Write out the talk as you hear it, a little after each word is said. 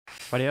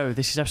Rightio,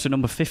 this is episode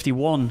number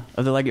 51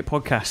 of the Leg It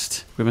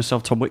podcast with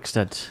myself, Tom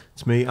Wickstead.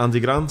 It's me, Andy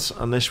Grant,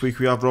 and this week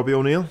we have Robbie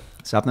O'Neill.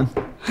 What's happening?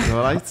 You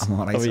alright? I'm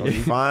alright. You're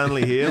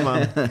finally here,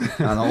 man.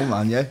 I know,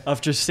 man, yeah.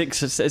 After a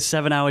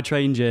 7 hour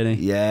train journey.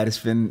 Yeah, it's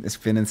been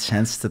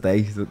intense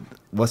today.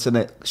 What's in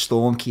it?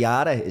 Storm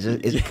Chiara? Is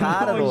it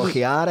Chiara or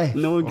Chiara?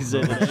 No one can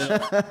say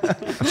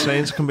that.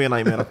 Trains can be a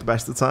nightmare at the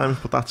best of times,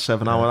 but that's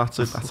 7 hour,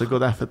 that's a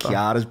good effort.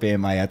 Chiara's being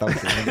my head out.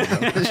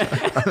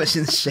 That was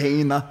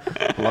insane,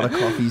 that. A lot of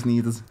coffees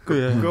needed.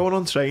 Going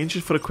on trains,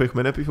 just for a quick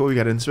minute before we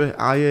get into it,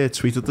 I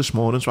tweeted this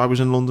morning, so I was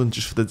in London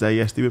just for the day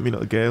yesterday with my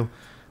little girl,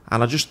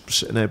 and I just was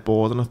sitting there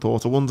bored, and I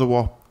thought, I wonder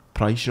what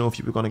price, if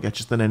you were going to get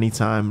just an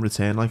anytime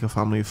return, like a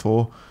family of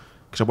 4,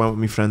 because I went with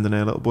my friend and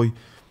her little boy,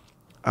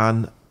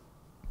 and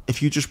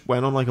if you just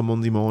went on like a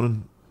Monday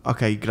morning,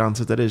 okay,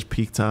 granted there is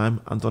peak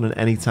time, and done an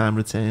anytime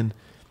return,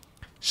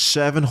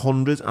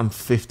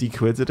 750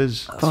 quid it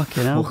is.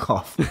 Fucking hell. Fuck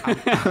off.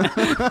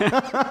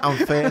 And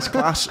first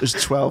class is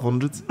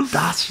 1200.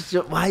 That's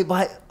just,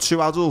 why?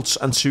 2 adults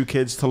and 2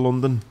 kids to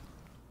London.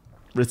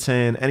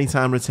 Return,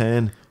 anytime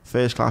return,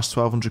 first class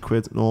 1200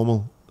 quid,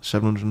 normal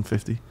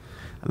 750.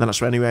 And then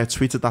that's anyway, I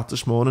tweeted that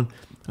this morning,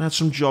 and I had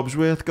some jobs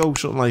worth go,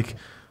 something like,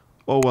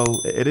 oh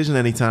well, it is an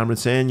anytime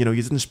return, you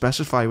didn't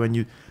specify when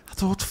you. I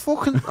thought,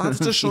 fucking,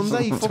 that's a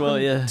Sunday, fucking well,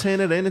 yeah. Turn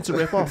it in, it's a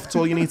rip off, that's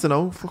all you need to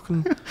know,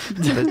 fucking.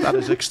 That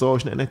is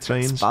extortionate, innit,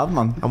 trains. It's bad,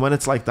 man. And when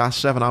it's like that,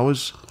 7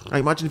 hours, I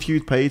imagine if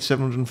you'd paid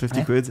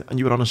 750 quid and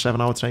you were on a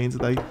 7 hour train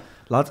today.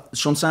 Lad,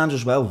 sometimes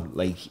as well,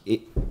 like,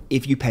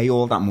 if you pay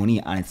all that money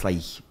and it's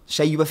like,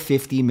 say you were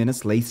 15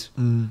 minutes late,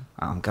 I'm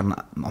getting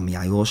on my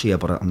IOS here,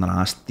 but I'm not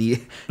asked.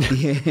 If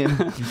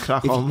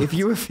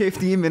you were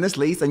 15 minutes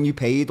late and you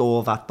paid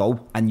all that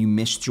dough and you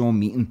missed your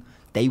meeting,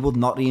 they would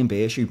not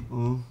reimburse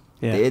you.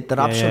 Yeah. They're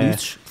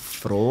absolute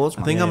frauds,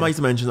 man. I think I might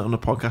have mentioned it on the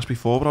podcast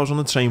before, but I was on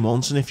the train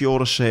once, and if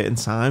you're a certain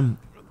time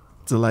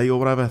delay or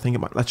whatever, I think it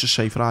might, let's just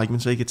say for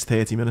argument's sake it's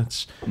 30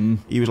 minutes.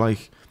 He was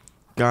like,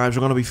 guys,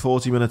 we're going to be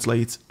 40 minutes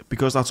late,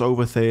 because that's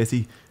over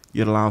 30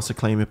 you're allowed to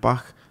claim it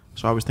back.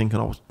 So I was thinking,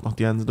 oh, it's not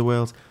the end of the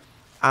world.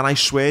 And I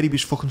swear he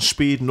was fucking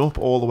speeding up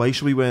all the way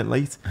so we weren't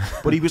late,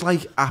 but he was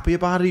like happy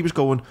about it. He was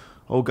going,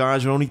 oh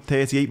guys, we're only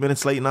 38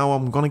 minutes late now,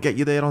 I'm going to get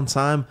you there on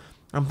time.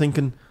 I'm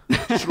thinking,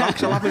 just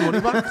relax, I'll have my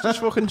money back, just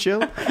fucking chill.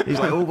 He's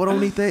like, oh, we're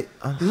only 30.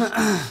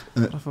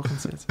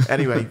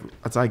 Anyway,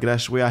 I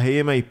digress. We are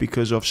here, mate,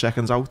 because of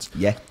Seconds Out,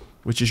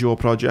 which is your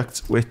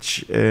project,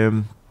 which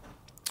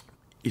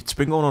it's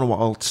been going on a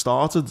while. It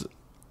started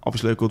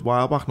obviously a good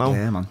while back now.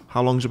 Yeah, man.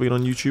 How long's it been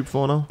on YouTube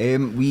for now?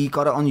 We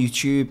got it on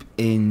YouTube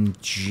in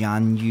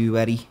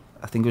January.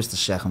 I think it was the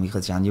second week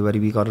of January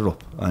we got it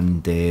up,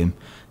 and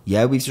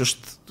we've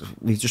just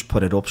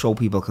put it up so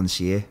people can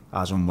see it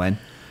as and when.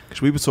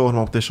 Because we were talking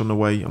about this on the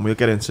way, and we'll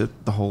get into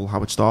the whole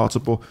how it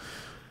started, but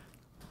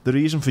the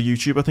reason for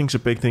YouTube I think is a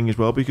big thing as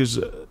well, because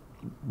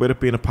with it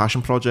being a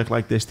passion project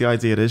like this, the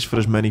idea is for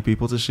as many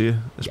people to see it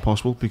as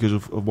possible because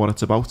of what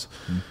it's about,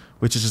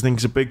 which is, I think,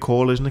 is a big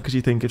call, isn't it? Because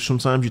you think if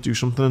sometimes you do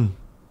something,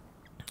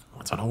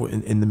 I don't know,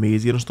 in the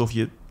media and stuff,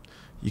 you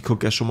could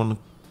get someone to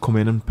come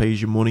in and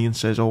pays you money and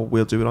says, oh,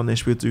 we'll do it on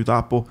this, we'll do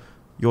that, but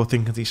you're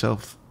thinking to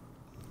yourself,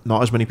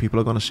 not as many people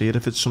are going to see it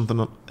if it's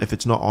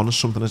not on as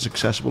something as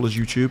accessible as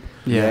YouTube.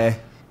 It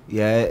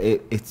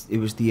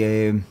was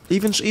the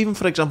even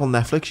for example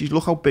Netflix. You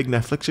look how big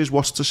Netflix is.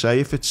 What's to say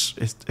if it's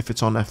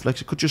on Netflix?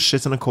 It could just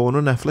sit in a corner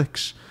of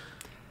Netflix.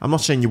 I'm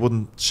not saying you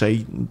wouldn't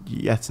say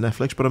it's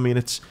Netflix, but I mean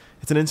it's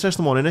an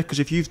interesting one, innit? Because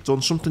if you've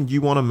done something,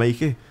 you want to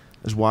make it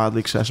as widely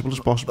accessible as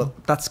possible.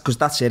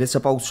 That's it. It's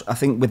about, I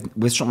think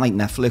with something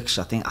like Netflix,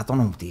 I don't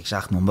know the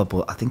exact number,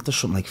 but I think there's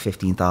something like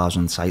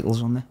 15,000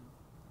 titles on there.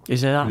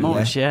 Is there that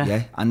much?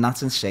 Yeah. And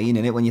that's insane,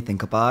 innit, when you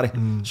think about it.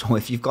 So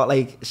if you've got,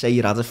 like, say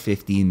you had a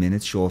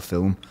 15-minute short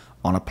film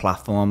on a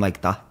platform like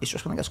that, it's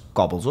just going to get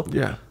gobbled up.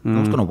 Yeah. No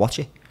one's going to watch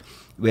it.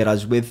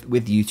 Whereas with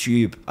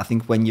YouTube, I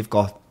think when you've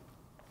got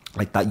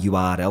like that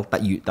URL,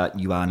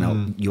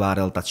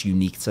 URL that's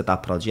unique to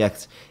that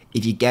project,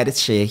 if you get it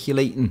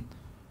circulating,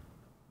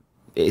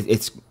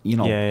 it's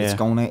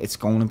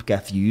going to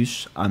get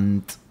views,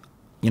 and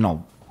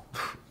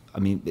I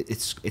mean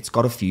it's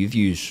got a few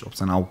views up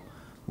to now,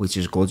 which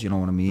is good, you know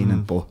what I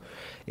mean? But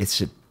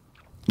it's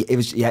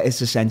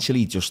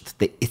essentially just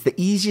it's the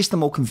easiest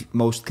and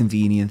most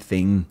convenient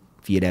thing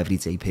for your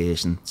everyday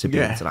person to be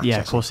able to access. Yeah,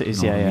 of course it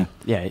is. Yeah,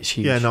 it's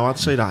huge. Yeah, no, I'd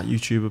say that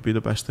YouTube would be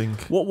the best thing.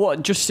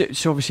 What? Just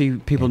so obviously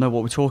people know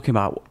what we're talking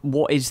about.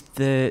 What is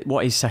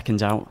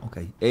Seconds Out?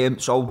 Okay,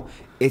 so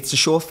it's a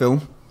short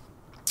film,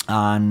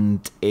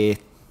 and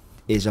it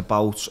is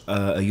about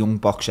a young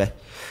boxer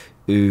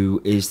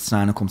who is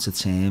trying to come to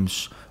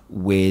terms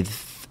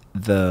with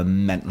the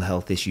mental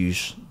health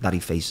issues that he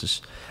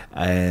faces.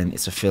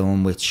 It's a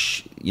film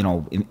which,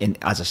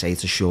 as I say,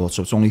 it's a short,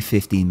 so it's only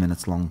 15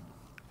 minutes long.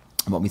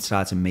 And what we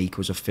tried to make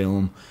was a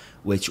film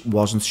which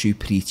wasn't too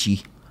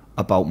preachy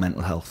about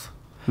mental health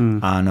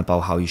and about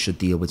how you should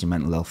deal with your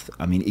mental health.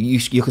 I mean,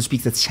 you could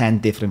speak to 10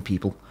 different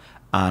people,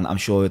 and I'm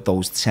sure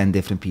those 10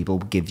 different people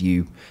would give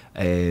you,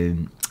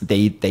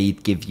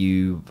 they'd give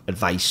you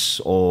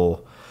advice or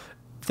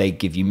they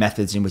give you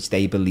methods in which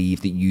they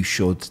believe that you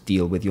should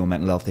deal with your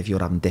mental health if you're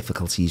having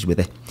difficulties with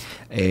it.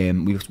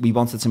 We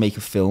wanted to make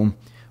a film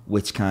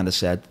which kind of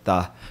said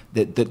that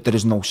there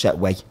is no set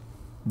way.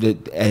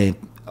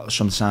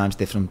 Sometimes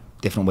different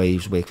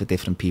ways work for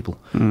different people.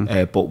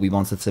 But we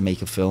wanted to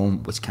make a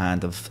film which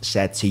kind of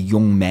said to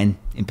young men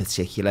in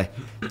particular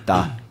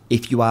that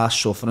if you are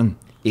suffering,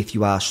 if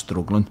you are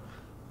struggling,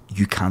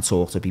 you can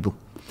talk to people,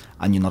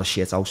 and you're not a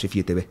shit house if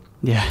you do it.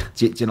 Yeah.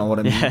 Do you know what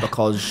I mean?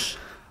 Because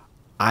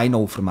I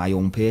know from my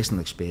own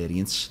personal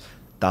experience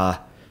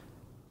that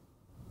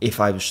if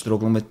I was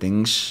struggling with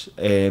things,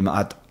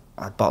 I'd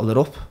bottle it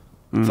up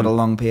for a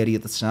long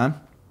period of time,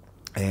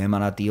 and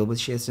I'd deal with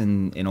shit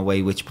in a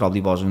way which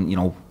probably wasn't, you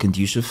know,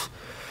 conducive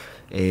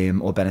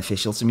or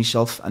beneficial to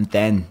myself. And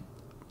then,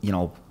 you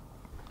know,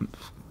 a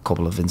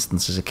couple of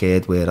instances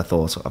occurred where I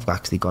thought I've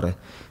actually got to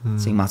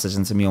take matters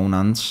into my own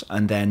hands,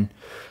 and then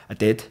I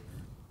did,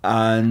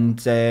 and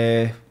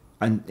it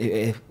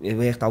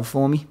worked out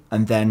for me.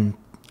 And then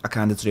I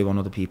kind of drew on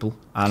other people,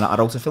 and I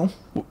wrote a film.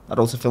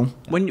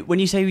 When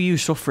you say you were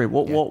suffering,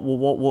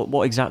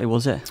 what exactly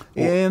was it?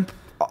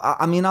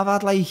 I mean, I've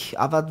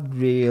had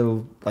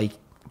real like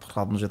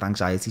problems with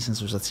anxiety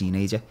since I was a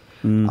teenager,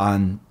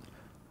 and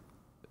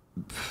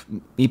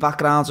my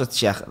background's a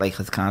Czech, like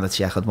it's kind of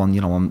Czech one.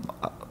 You know, I'm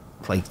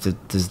like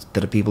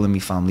there are people in my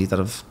family that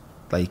have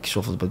like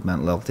suffered with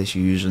mental health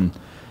issues, and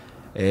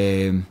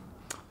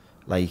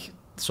like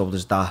so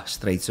there's that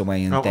straight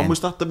away. And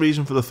was that the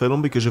reason for the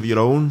film, because of your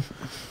own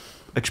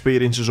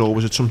experiences, or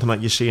was it something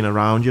that you're seeing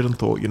around you and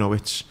thought, you know,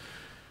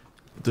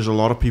 there's a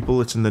lot of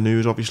people, it's in the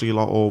news obviously a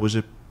lot, or was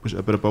it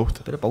a bit of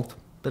both? Bit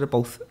of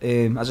both.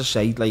 As I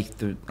say,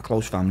 like a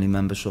close family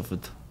member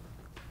suffered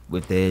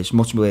with this,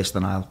 much worse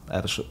than I'll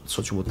ever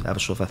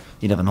suffer.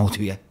 You never know,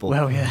 do you? But,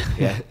 well, yeah.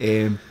 Yeah.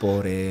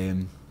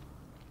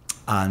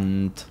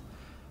 And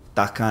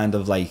that kind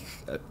of like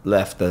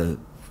left a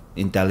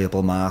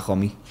indelible mark on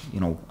me, you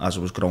know, as I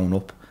was growing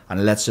up, and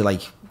it led to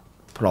like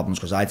problems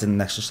because I didn't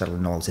necessarily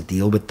know how to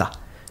deal with that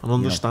and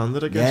understand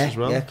it, I guess, as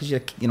well. Yeah, because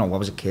you know, I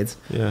was a kid,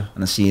 and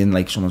I seen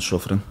like someone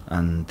suffering,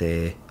 and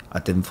I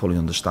didn't fully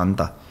understand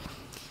that,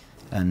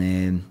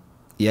 and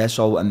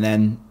so and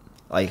then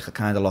like I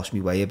kind of lost my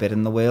way a bit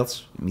in the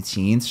world in my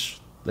teens.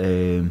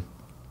 I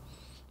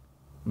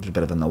was a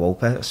bit of a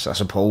no-hope, I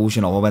suppose.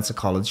 You know, I went to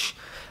college,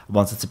 I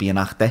wanted to be an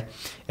actor.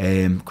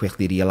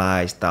 Quickly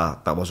realised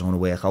that wasn't going to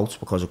work out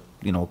because I,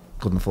 you know,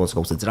 couldn't afford to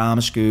go to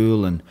drama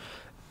school. And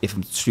if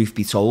the truth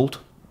be told,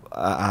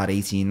 at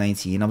 18,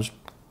 19,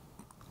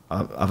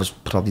 I was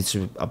probably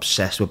too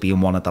obsessed with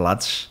being one of the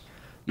lads.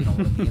 You know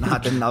what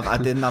I mean? I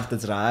didn't have the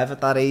drive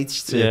at that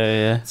age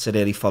to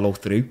really follow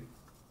through.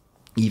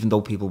 Even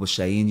though people were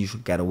saying you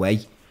should get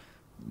away,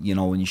 you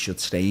know, and you should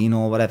train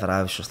or whatever,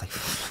 I was just like,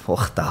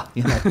 fuck that,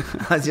 you know.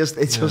 It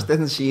just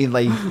didn't seem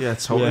like... Yeah,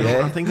 totally.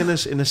 Yeah. I think in the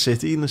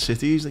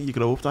cities that you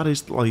grow up, that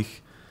is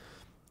like,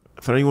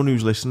 for anyone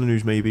who's listening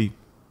who's maybe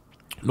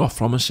not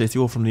from a city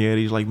or from the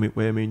areas like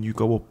where I mean you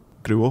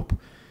grew up,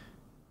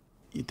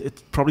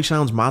 it probably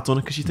sounds mad, doesn't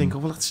it? Because you think, oh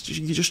well,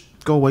 you just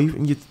go away,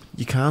 and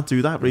you can't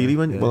do that really.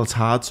 Well, it's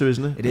hard to,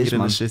 isn't it? It is,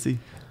 in the city.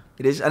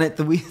 It is, and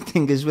the weird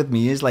thing is with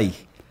me is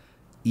like,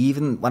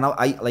 even when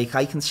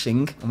I can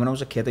sing, and when I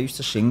was a kid I used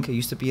to sing. I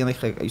used to be in I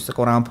used to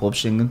go around pubs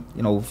singing,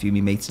 you know, a few of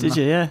my mates. Did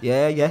you?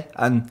 Yeah.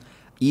 And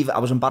even I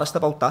was embarrassed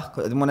about that.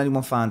 I didn't want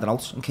anyone finding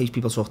out in case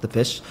people took the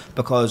piss,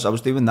 because I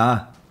was doing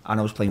that and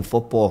I was playing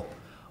football,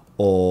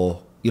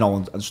 or you know,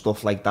 and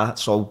stuff like that.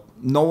 So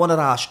no one at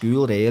our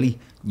school really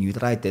knew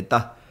that I did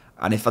that.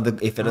 And if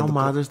it how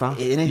mad is that?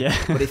 Yeah.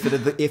 But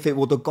if it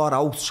would have got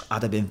out,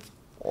 I'd have been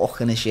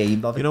fucking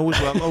ashamed of it. You know,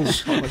 as well,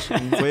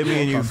 where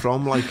me and you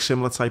from, like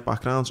similar type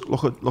backgrounds.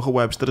 Look at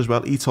Webster as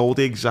well. He told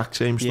the exact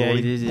same story. Yeah,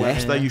 he did,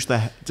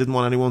 Webster didn't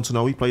want anyone to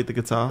know he played the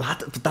guitar.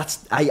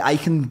 I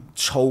can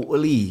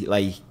totally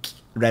like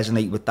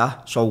resonate with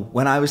that. So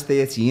when I was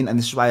 13, and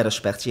this is why I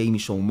respect Jamie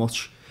so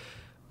much,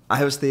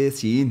 I was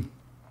 13,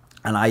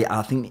 and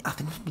I think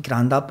my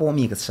granddad bought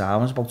me a guitar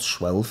when I was about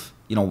 12.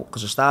 You know,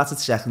 because I started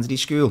secondary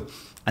school,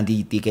 and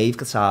he gave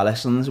guitar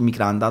lessons, and my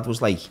granddad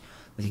was like,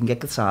 "You can get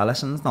guitar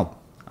lessons now."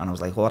 And I was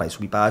like, all right, so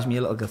he buys me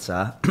a little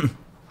guitar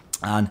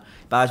and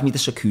he buys me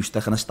this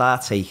acoustic, and I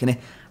start taking it,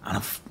 and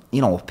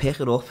I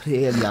pick it up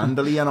really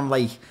handily, and I'm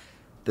like,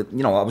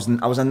 you know, I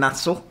was a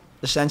natural,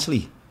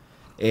 essentially.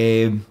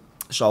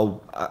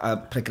 So I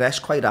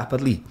progressed quite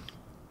rapidly,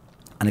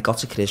 and it got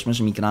to Christmas,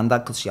 and my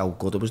granddad could see how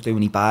good I was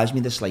doing. He buys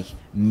me this like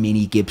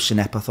mini Gibson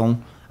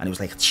Epiphone, and it was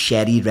like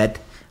cherry red.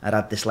 I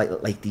had this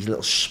like these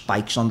little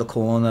spikes on the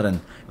corner, and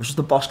it was just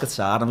a Boss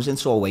guitar. I was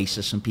into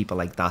Oasis and people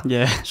like that.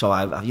 Yeah. So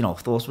I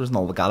thought it was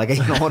Noel Gallagher,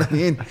 you know what I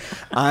mean?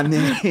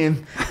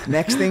 And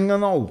next thing I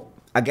know,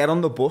 I get on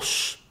the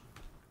bus,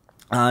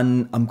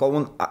 and I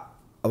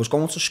was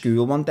going to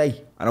school one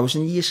day, and I was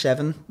in year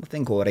 7, I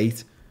think, or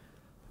 8.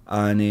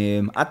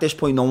 And at this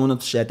point, no one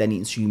had said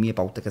anything to me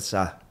about the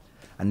guitar.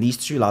 And these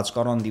two lads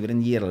got on, they were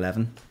in year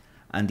 11,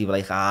 and they were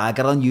like,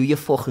 get on you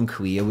fucking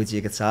queer with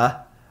your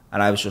guitar.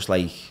 And I was just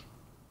like,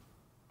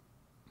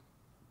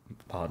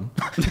 pardon.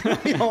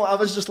 You know, I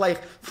was just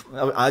like,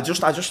 I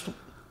just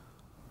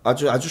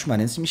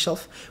went into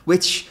myself,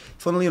 which,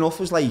 funnily enough,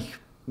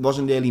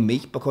 wasn't really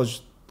me,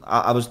 because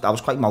I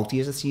was quite mouthy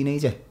as a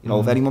teenager. You know,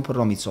 if anyone put it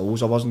on my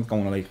toes, I wasn't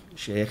going to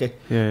shake it.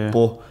 Yeah.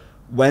 But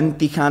when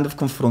they kind of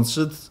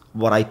confronted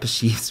what I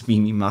perceived to be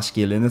my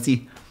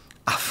masculinity,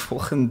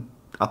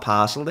 I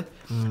parceled it.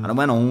 And I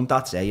went home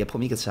that day, I put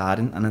my guitar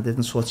in, and I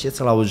didn't touch it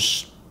till I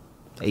was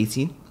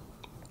 18.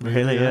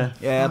 Really? Yeah.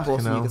 Yeah, I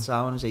bought my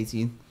guitar when I was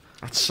 18.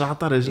 That's sad,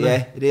 that, isn't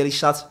Yeah, it? really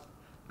sad.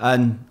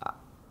 And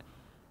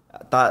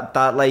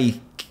that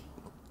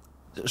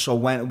so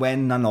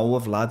when I know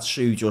of lads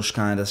who just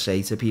kind of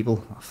say to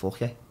people, oh,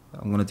 fuck it,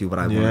 I'm going to do what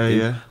I want to do.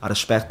 Yeah. I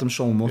respect them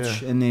so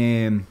much.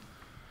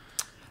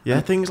 Yeah.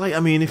 And things like, I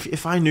mean,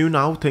 if I knew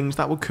now things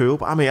that were cool,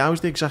 but I mean, I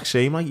was the exact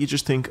same. Like, you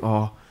just think,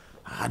 oh,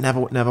 I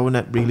never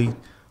really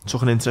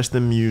took an interest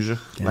in music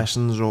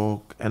lessons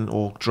or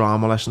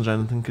drama lessons or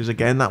anything, because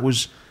again, that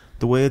was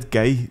the word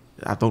gay.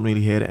 I don't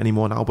really hear it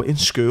anymore now, but in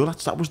school,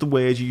 that was the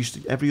word you used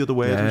to. Every other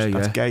word was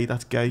that's gay,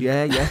 that's gay.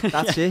 Yeah,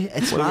 that's it.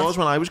 It's well, it was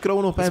when I was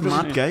growing up.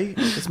 Everything gay.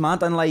 It's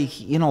mad, and like,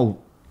 you know,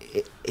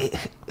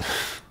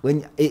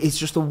 it's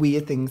just a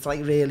weird thing. It's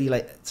like really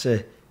like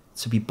to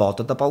be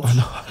bothered about. I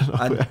know,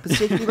 and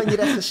particularly when you're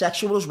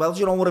heterosexual as well. Do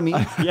you know what I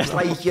mean? It's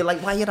like you're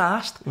like, why you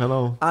asked? I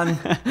know.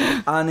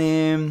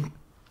 And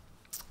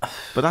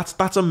but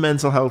that's a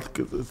mental health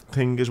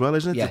thing as well,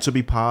 isn't it? Yeah. To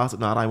be part of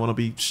that, I want to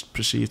be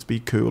perceived to be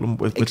cool and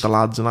with the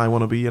lads, and I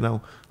want to be, you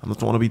know, I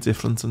don't want to be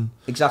different. And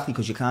exactly,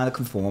 because you're kind of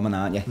conforming,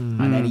 aren't you?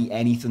 And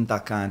anything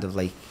that kind of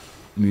like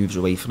moves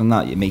away from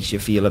that, it makes you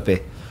feel a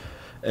bit.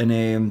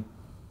 And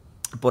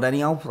but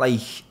anyhow,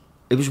 like,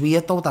 it was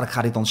weird though that I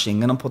carried on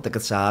singing and put the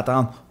guitar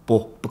down,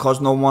 but because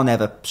no one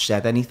ever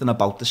said anything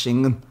about the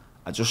singing,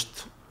 I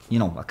just, you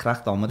know, I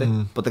cracked on with it.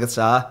 But the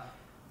guitar,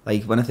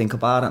 like, when I think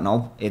about it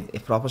now,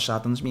 it proper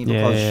saddens me,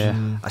 because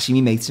I see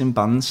me mates in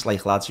bands,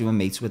 like lads who I'm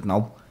mates with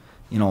now,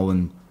 you know,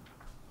 and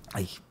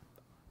like,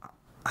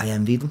 I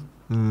envy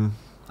them.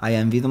 I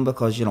envy them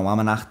because, you know, I'm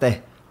an actor,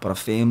 but I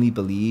firmly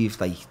believe,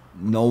 like,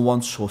 no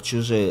one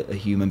touches a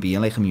human being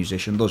like a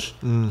musician does.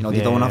 You know, they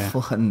don't have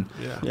fucking,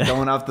 they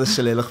don't have the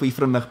soliloquy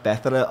from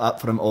Macbeth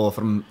or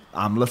from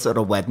Hamlet at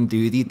a wedding,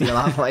 do they? They'll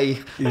have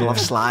like, they'll have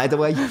Slide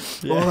Away,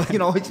 or, you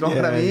know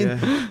what I mean?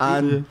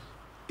 And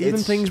even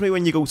things, mate,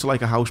 when you go to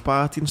like a house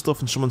party and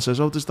stuff, and someone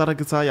says, "Oh, does that a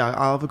guitar?" Yeah,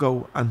 I'll have a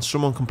go, and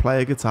someone can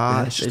play a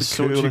guitar. It's just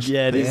the coolest.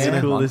 It is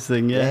the coolest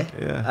thing. Yeah.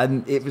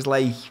 And it was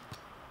like,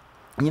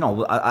 you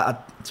know, I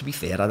to be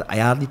fair, I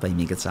hardly play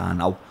my guitar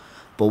now.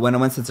 But when I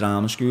went to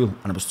drama school,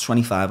 and I was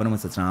 25 when I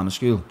went to drama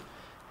school,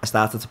 I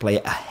started to play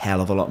it a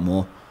hell of a lot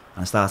more.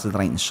 And I started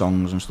writing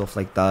songs and stuff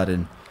like that,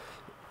 and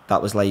that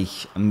was like,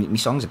 I mean, my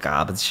songs are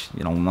garbage,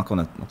 you know, I'm not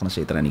gonna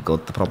say they're any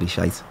good, they're probably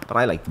shite, but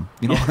I like them,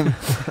 you know.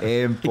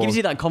 It gives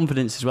you that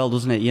confidence as well,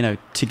 doesn't it, you know,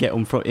 to get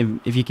in front,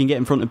 if you can get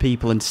in front of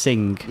people and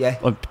sing, or, do you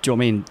know what I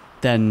mean,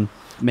 then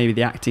maybe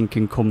the acting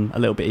can come a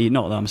little bit easier.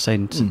 Not that I'm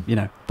saying, you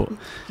know, but...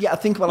 Yeah, I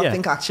think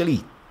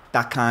actually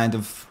that kind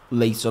of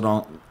later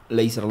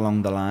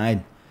along the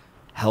line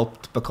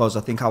helped, because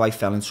I think how I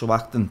fell into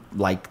acting,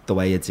 like the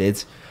way it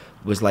did,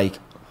 was like,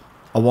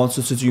 I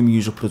wanted to do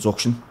music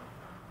production.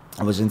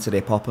 I was into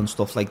hip hop and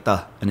stuff like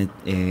that, and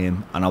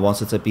I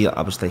wanted to be.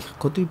 I was like,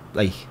 could do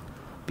like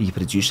be a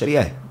producer,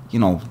 yeah. You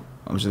know,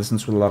 I was listening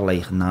to a lot of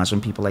like Nas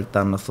and people like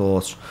that, and I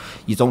thought,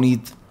 you don't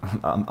need.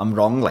 I'm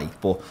wrong, like,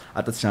 but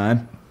at the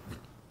time,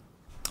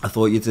 I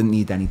thought you didn't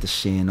need any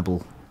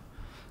discernible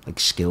like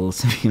skills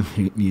to be a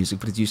music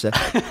producer.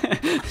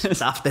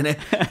 Daft, innit?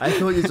 I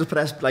thought you just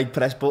press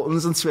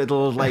buttons and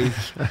twiddle, like,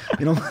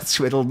 you know,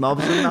 twiddle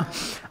knobs and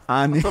that.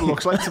 And that's what it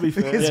looks like, to be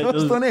fair.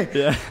 Doesn't it?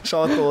 Yeah.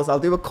 So I thought I'll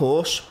do a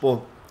course,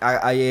 but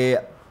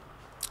the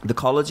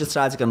college I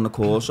tried to get on the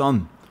course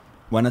on,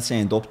 when I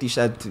turned up, they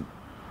said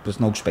there's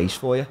no space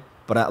for you.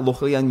 But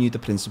luckily I knew the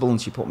principal, and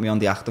she put me on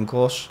the acting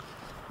course.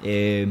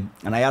 And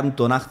I hadn't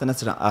done acting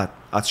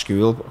at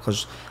school,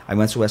 because I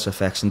went to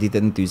SFX and they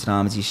didn't do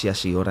drama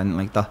GCSE or anything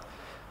like that.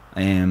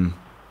 And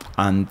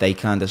they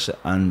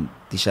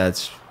said,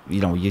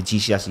 you know, your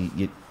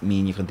GCSE,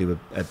 you can do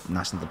a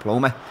national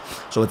diploma.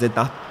 So I did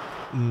that.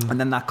 And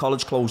then that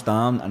college closed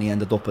down, and I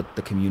ended up at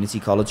the community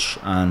college,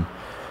 and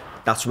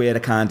that's where I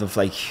kind of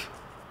like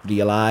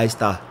realised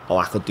that, oh,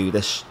 I could do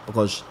this,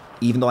 because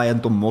even though I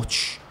hadn't done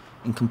much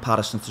in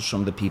comparison to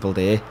some of the people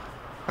there,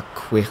 I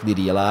quickly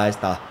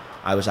realised that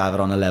I was either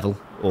on a level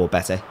or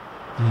better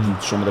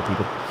than some of the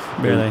people.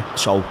 Really?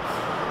 So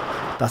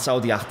that's how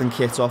the acting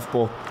kicked off.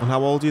 But and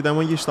how old are you then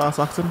when you start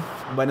acting?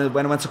 When I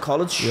went to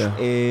college,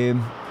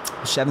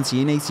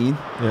 17, 18,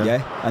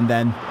 and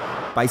then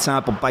as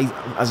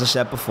I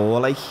said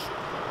before, like,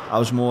 I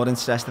was more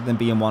interested in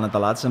being one of the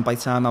lads, and by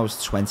the time I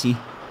was 20,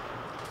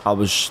 I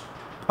was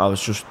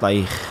just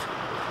like,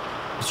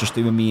 I was just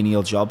doing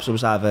menial jobs. I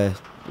was either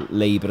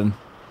labouring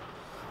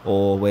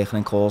or working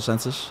in call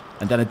centres,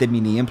 and then I did my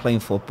knee in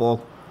playing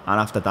football, and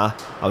after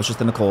that I was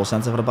just in a call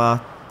centre for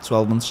about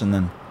 12 months, and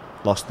then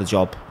lost the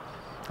job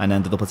and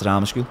ended up at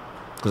drama school.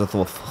 because I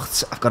thought,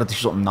 fuck, I've got to do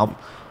something now.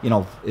 You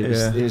know, it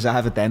was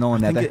either then or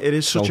never. It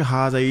is such a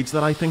hard age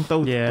that I think,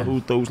 though,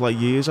 those like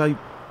years, you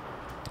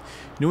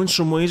know, in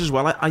some ways as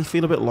well, I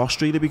feel a bit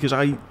lost really, because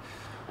I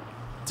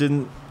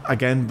didn't,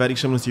 again, very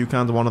similar to you,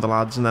 kind of one of the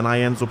lads, and then I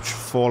ended up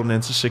falling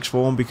into sixth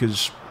form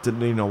because didn't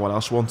really know what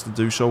else I wanted to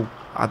do. So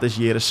I had this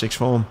year of sixth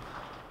form,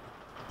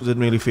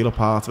 didn't really feel a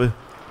part of it.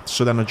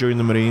 So then I joined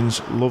the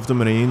Marines, loved the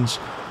Marines,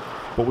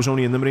 but was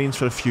only in the Marines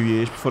for a few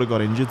years before I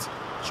got injured.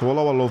 So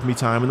although I loved my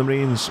time in the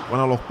Marines, when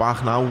I look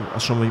back now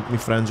at some of my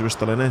friends who are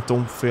still in it,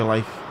 don't feel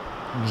like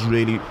I was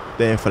really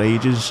there for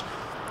ages.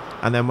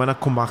 And then when I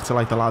come back to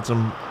like the lads or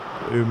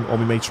my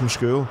mates from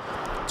school,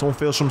 don't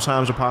feel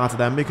sometimes a part of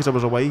them because I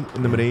was away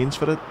in the Marines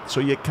for it. So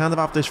you kind of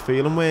have this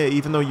feeling where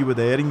even though you were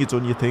there and you've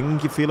done your thing,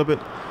 you feel a bit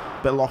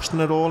lost in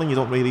it all and you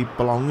don't really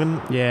belong in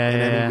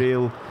any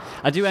real...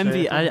 I do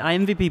envy. I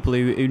envy people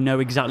who know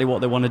exactly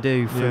what they want to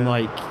do from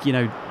like, you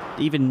know,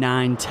 even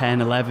 9,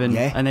 10, 11,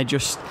 and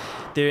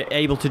they're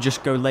able to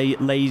just go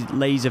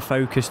laser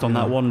focused on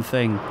that one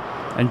thing,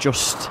 and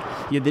just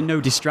there's no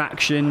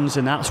distractions,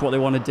 and that's what they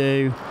want to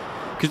do.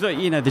 Because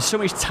you know, there's so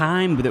much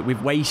time that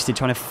we've wasted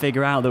trying to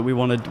figure out that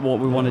what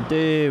we want to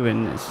do,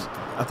 and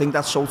I think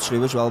that's so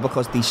true as well,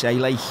 because they say,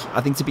 like,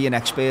 I think to be an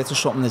expert or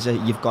something is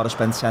you've got to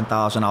spend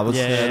 10,000 hours.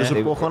 There's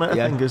a book on it,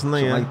 I think, isn't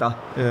there? Like that.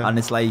 And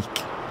it's like,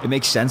 it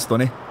makes sense,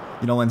 doesn't it?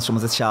 You know, when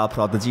someone's a child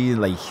prodigy,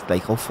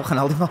 like oh fucking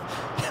hell,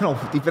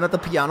 they've been at the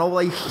piano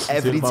like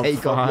every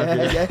take off.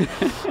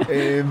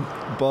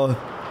 But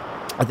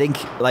I think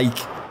like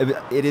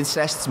it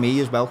interests me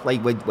as well,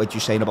 like what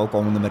you're saying about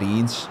going to the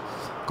Marines,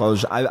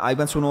 because I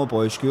went to an all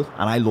boys school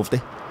and I loved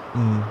it.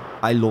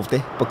 I loved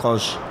it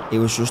because it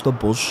was just a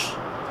buzz.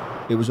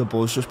 It was a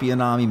buzz just being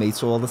army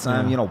mates all the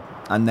time, you know.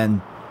 And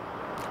then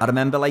I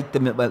remember like the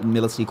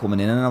military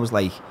coming in, and I was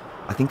like,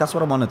 I think that's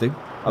what I want to do.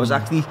 I was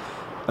actually.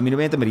 I mean, I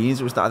went to the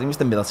Marines, I think it was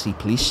the military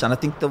police, and I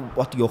think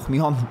what they hooked me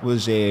on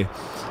was they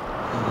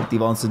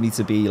wanted me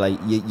to be like,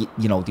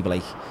 you know, they were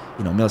like,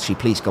 you know, military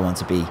police go on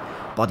to be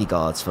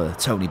bodyguards for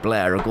Tony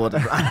Blair or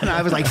Gordon, and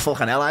I was like,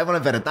 fucking hell, I want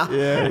a bit of that,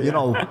 you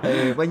know,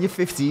 when you're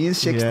 15,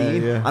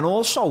 16, and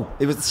also,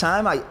 it was the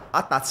time,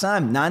 at that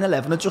time,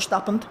 9/11 had just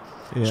happened,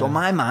 so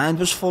my mind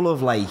was full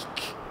of like,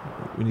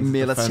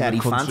 military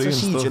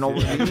fantasies, you know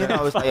what I mean?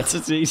 I was like,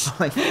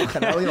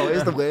 fucking hell, you know,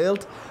 here's the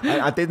world.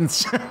 I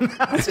didn't,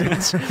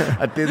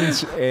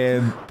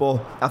 but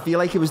I feel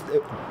like it was,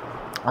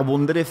 I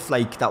wonder if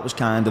like that was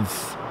kind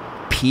of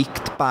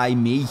peaked by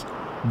me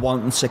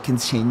wanting to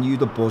continue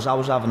the buzz I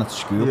was having at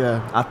school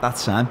at that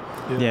time.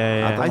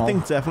 I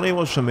think definitely it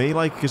was for me,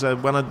 like, because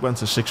when I went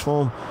to sixth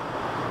form,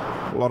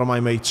 a lot of my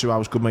mates who I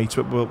was good mates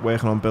with were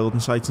working on building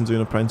sites and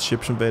doing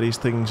apprenticeships and various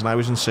things, and I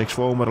was in sixth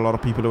form with a lot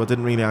of people who I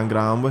didn't really hang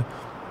around with.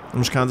 I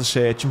was kind of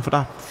searching for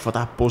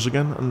that buzz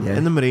again, and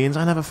in the Marines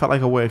I never felt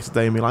like I worked a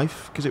day in my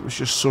life because it was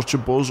just such a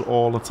buzz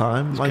all the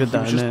time. Like, it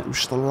was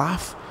just a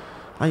laugh.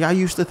 Like, I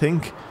used to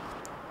think,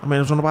 I mean, I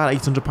was on about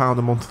 £800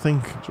 a month, I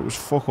think, so it was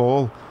fuck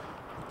all.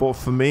 But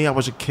for me, I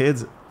was a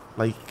kid,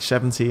 like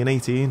 17,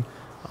 18,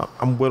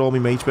 and with all my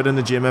mates, we're in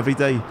the gym every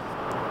day.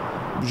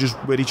 We were just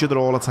with each other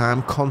all the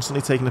time,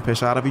 constantly taking the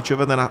piss out of each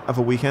other. Then at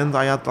a weekend,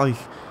 I had like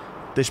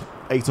this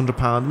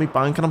 £800 in my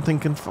bank, and I'm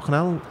thinking, fucking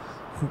hell,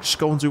 I can just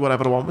go and do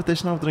whatever I want with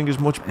this now, drink as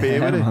much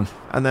beer with it.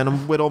 And then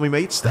I'm with all my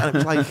mates, and it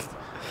was like,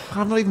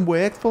 I've not even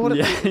worked for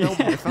it. You know,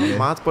 it felt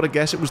mad, but I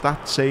guess it was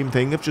that same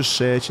thing of just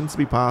searching to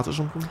be part of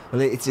something.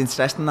 Well, it's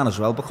interesting then as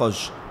well,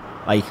 because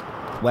like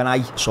when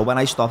I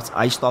stopped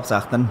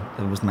acting,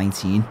 I was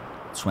 19,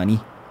 20,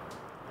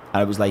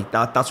 and it was like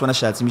that's when I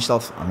said to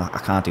myself, I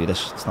can't do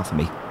this, it's not for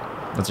me.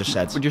 I just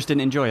said, but just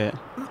didn't enjoy it.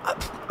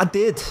 I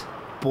did,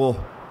 but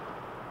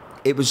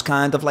it was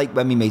kind of like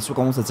when my mates were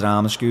going to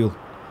drama school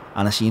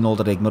and I seen all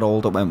the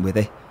rigmarole that went with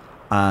it,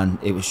 and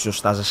it was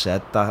just, as I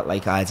said, that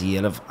like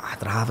idea of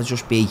I'd rather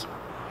just be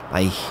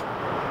like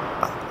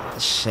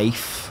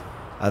safe.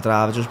 I'd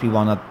rather just be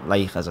one that,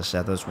 like, as I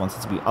said,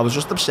 I was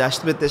just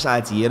obsessed with this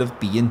idea of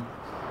being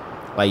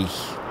like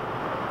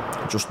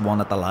just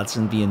one of the lads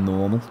and being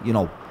normal, you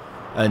know.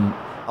 And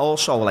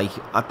also, like,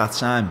 at that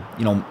time,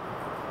 you know,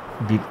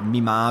 my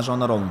ma's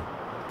on her own,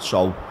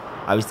 so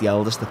I was the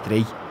eldest of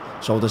 3,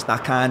 so there's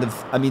that kind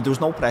of, I mean, there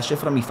was no pressure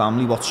from my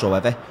family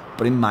whatsoever,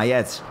 but in my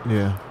head,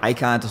 I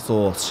kind of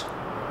thought,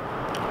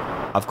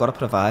 I've got to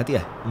provide you,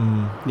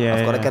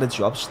 I've got to get a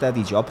job,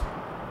 steady job.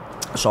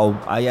 So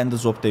I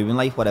ended up doing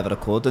like whatever I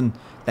could, and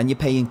then you're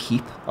paying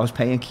keep. I was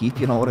paying keep,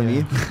 you know what I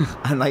mean?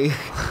 And like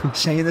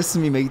saying this to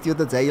me mate the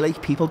other day,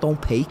 like, people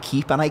don't pay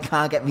keep, and I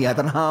can't get my head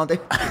around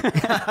it.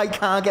 I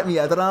can't get my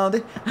head around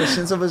it. But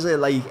since I was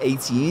like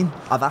 18,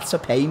 I've had to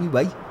pay me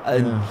way.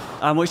 And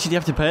how much did you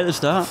have to pay at the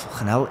start?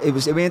 Fucking hell, it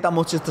weren't that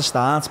much at the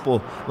start, but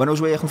when I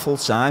was working full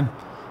time,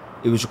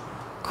 it was a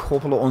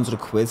couple of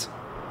 £100.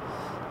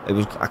 It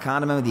was, I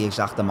can't remember the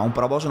exact amount,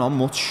 but I wasn't on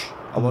much.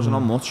 When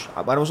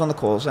I was on the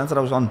call centre,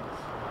 I was on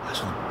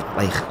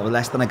like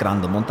less than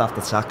 £1,000 a month after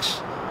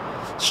tax.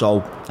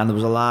 So, and there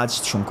was a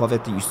large chunk of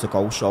it that used to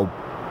go. So,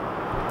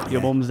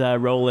 Your mum's there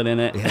rolling in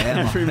it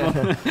every month.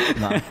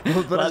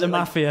 But like the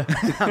mafia.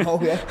 Oh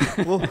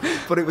yeah. Well,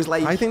 but it was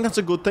like... I think that's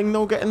a good thing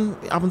though,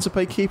 having to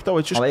pay keep though.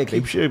 It just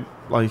keeps you,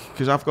 like,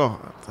 because I've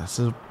got, that's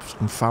a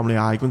family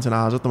argument in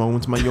ours at the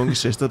moment. My younger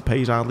sister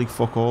pays hardly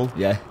fuck all.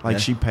 Yeah. Like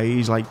she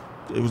pays, like,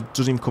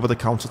 doesn't even cover the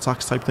council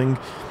tax type thing.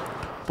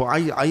 But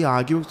I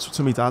argue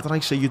to my dad and I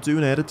say, you're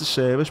doing her a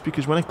disservice,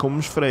 because when it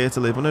comes for her to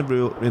live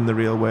in the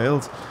real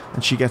world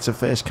and she gets her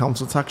first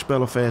council tax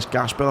bill or first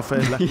gas bill or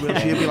first electric bill,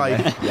 she'll be like,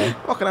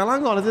 fucking hell,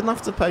 hang on, I didn't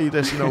have to pay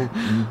this, you know.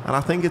 And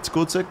I think it's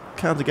good to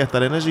kind of get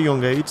that in as a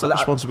young age, that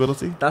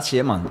responsibility. That's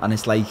it, man. And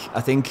it's like,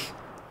 I think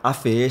at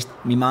first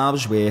my mum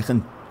was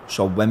working,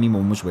 so when my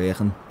mum was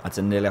working I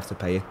didn't really have to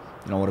pay it,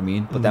 you know what I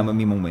mean? But then when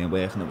my mum weren't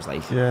working, it was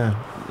like,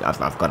 I've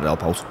got to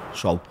help out.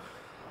 So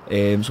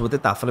I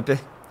did that for a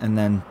bit.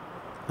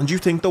 And do you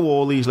think though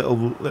all these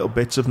little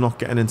bits of not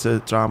getting into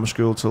drama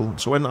school till...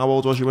 So how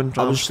old was you in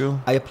drama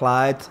school? I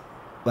applied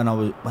when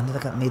did I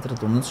get made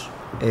redundant?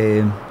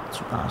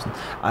 2000.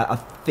 I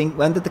think,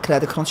 when did the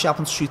credit crunch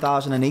happen?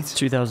 2008?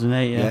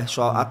 2008, yeah.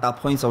 So at that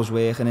point I was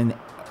working in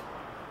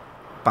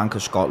Bank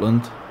of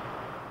Scotland,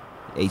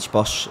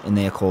 HBOS, in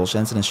their call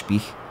centre in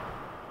Speak.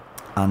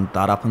 And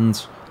that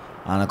happened.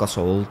 And I got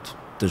told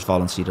there's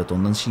voluntary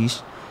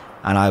redundancies.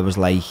 And I was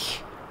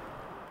like,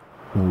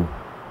 ooh,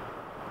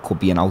 could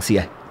be an out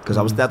here, because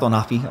I was dead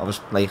unhappy. I was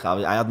like,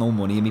 I had no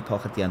money in my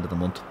pocket at the end of the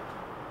month,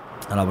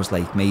 and I was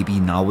like, maybe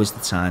now is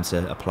the time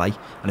to apply.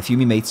 And a few of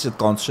my mates had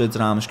gone to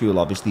drama school,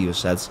 obviously, as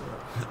said,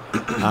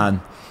 and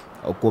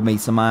a good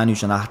mate of mine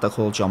who's an actor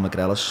called John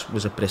McGrellis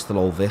was at Bristol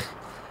Old-Vic,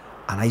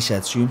 and I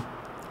said to him,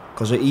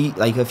 because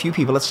like a few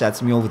people had said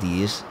to me over the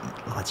years,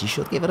 lads, you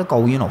should give it a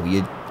go, you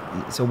know,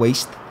 it's a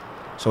waste.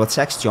 So I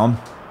texted John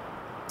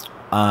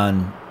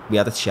and we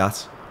had a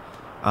chat,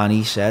 and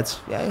he said,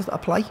 yeah,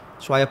 apply.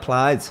 So I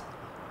applied,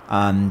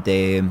 and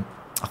I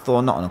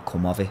thought nothing would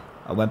come of it.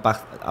 I went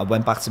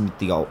back to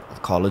the old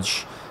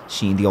college,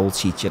 seen the old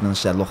teacher, and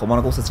said, look, I want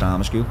to go to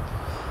drama school.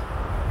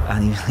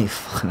 And he was like,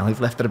 fucking hell,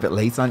 you've left it a bit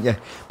late, haven't you?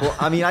 But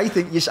I mean, I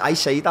think, yes, I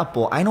say that,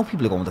 but I know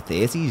people are going to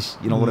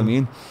 30s, you know what I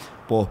mean?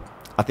 But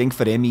I think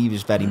for him, he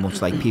was very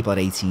much like, people at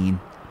 18,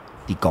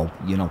 they go,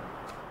 you know.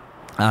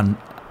 And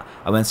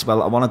I went,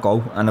 well, I want to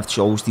go, and I've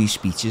chose these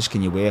speeches,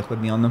 can you work with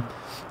me on them?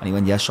 And he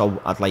went, yeah.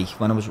 So I'd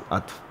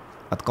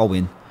go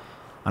in,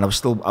 and I was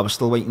still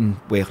working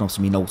up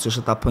to my notice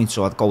at that point,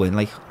 so I'd go in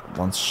like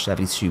once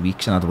every 2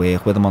 weeks and I'd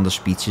work with him on the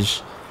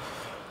speeches.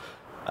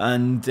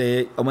 And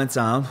I went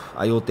down,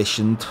 I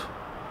auditioned,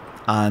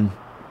 and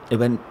it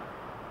went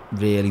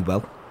really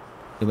well.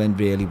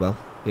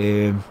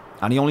 And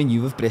he only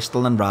knew of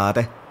Bristol and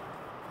Rada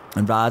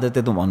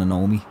didn't want to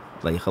know me.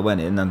 Like, I went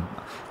in and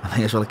I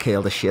may as well have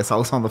killed the shit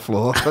out on the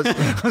floor,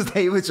 because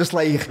they were just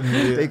like,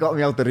 they got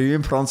me out the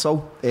room pronto.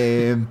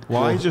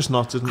 Why just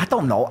not? I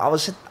don't know.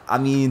 I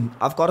mean,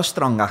 I've got a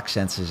strong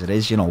accent as it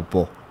is, you know,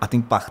 but I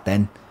think back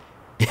then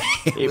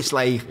it was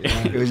like,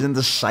 it was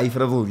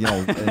indecipherable, you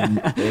know.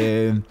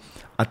 And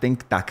I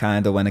think that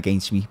kind of went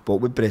against me. But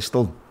with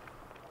Bristol,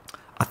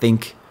 I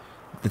think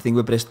the thing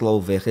with Bristol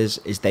Old-Vic is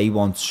they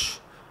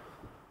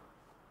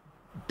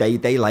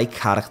like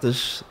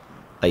characters,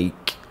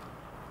 like,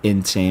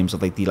 in terms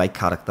of like, they like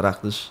character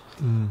actors.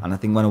 And I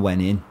think when I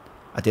went in,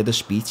 I did a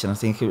speech, and I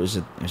think it was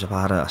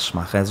about a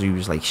smackhead who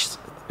was like,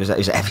 it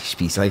was a heavy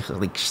speech,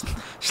 like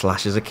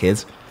slash as a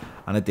kid,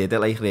 and I did it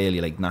like really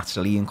like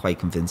naturally and quite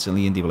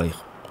convincingly, and they were like,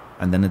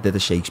 and then I did a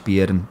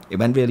Shakespeare, and it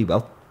went really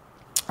well.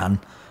 And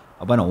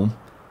I went home,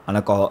 and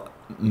I got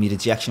my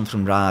rejection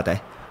from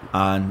Rada,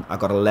 and I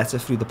got a letter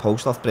through the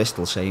post off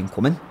Bristol saying,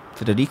 come in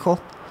for the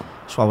recall.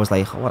 So I was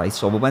like, all right.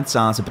 So we went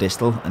down to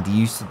Bristol, and they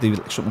used to do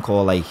something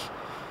called like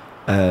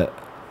a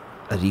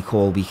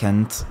recall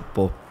weekend,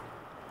 but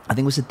I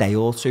think it was a day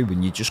or two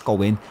when you just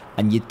go in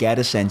and you'd get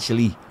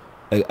essentially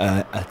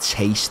a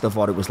taste of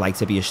what it was like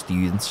to be a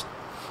student.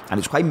 And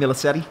it's quite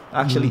military,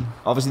 actually.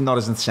 Obviously not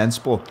as intense,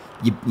 but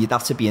you'd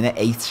have to be in at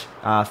 8,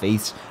 half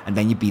 8, and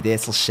then you'd be there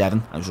till 7,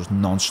 and it was just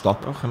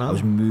non-stop. I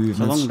was moving. It's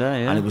a long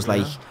day, yeah. And it was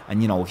like,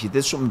 and you know, if you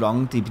did something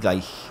wrong, they'd be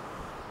like,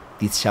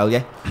 they'd tell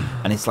you.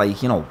 And it's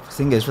like, you know, the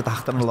thing is with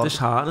acting a lot, it's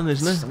disheartening,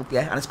 isn't it?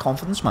 Yeah, and it's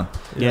confidence, man.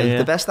 Yeah, like,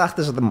 the best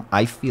actors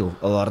I feel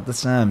a lot of the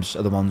times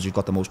are the ones who've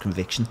got the most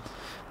conviction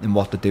in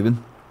what they're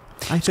doing.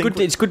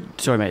 It's good.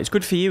 Sorry, mate. It's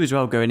good for you as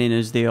well going in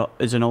as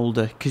an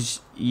older,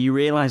 because you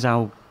realise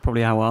how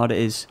hard it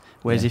is.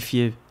 Whereas if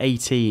you're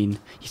 18,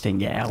 you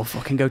think, yeah, I'll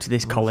fucking go to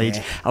this college.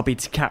 Yeah. I'll be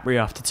DiCaprio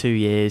after 2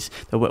 years.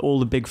 All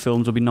the big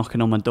films will be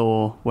knocking on my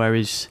door.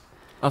 Whereas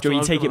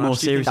you take it more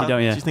seriously,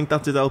 don't you? Do you think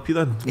that did help you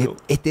then?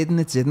 It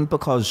didn't,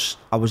 because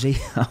I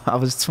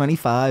was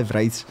 25,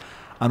 right?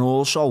 And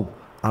also,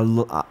 I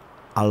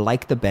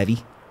like the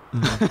bevy.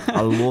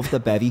 I love the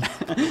bevy.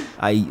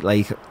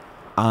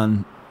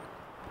 And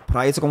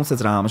prior to going to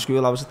drama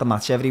school, I was at the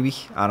match every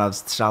week, and I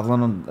was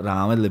travelling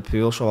around with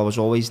Liverpool, so I was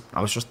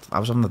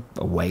on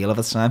a whale of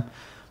a time.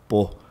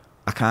 But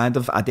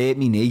I did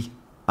my knee,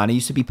 and I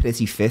used to be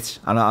pretty fit,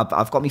 and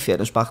I've got my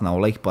fitness back now,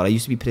 like, but I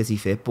used to be pretty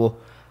fit, but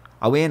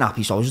I weren't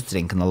happy, so I was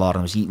drinking a lot and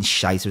I was eating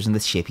shite. I was in the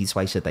chippy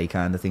twice a day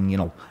kind of thing, you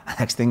know.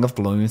 Next thing I've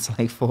blown to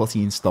like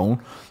 14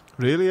 stone.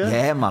 Really, yeah?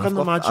 Yeah, man. I've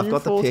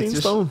got the pictures.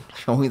 Stone.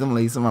 Show me them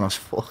later, man. I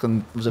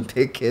was a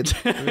big kid.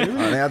 Really? And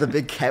I had a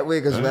big cat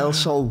wig as well,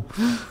 so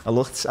I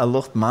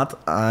looked mad.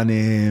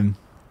 And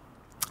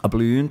I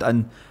ballooned,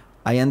 and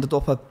I ended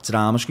up at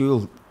drama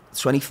school,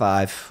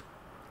 25,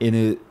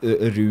 in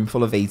a room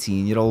full of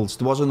 18-year-olds.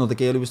 There was another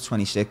girl who was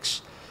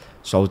 26,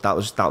 so that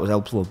was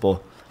helpful,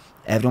 but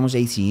everyone was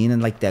 18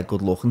 and like they're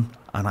good looking,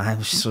 and I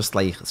was just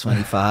like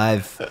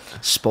 25,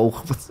 spoke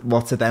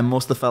what to them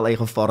must have felt like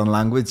a foreign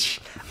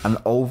language, and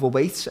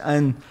overweight,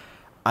 and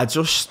I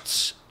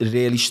just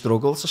really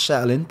struggled to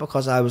settle in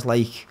because I was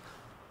like,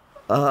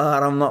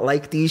 I'm not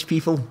like these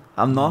people,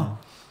 I'm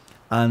not.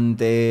 And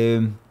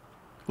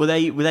were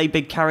they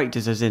big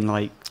characters, as in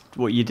like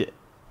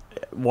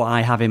what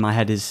I have in my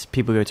head is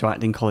people go to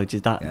acting college,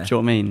 is that, do you know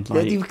what I mean?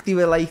 Like, yeah, they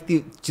were like,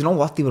 do you know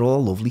what, they were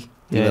all lovely,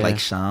 they were like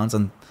sounds,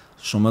 and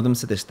some of them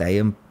to this day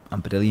I'm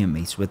brilliant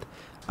mates with.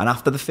 And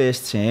after the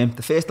first term,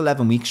 the first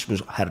 11 weeks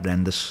was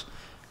horrendous,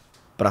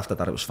 but after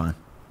that it was fine.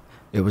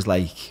 It was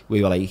like,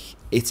 we were like,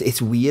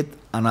 it's weird,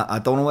 and I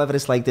don't know whether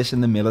it's like this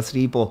in the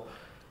military, but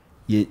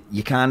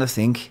you kind of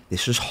think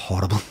this is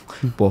horrible,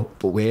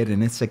 but we're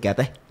in it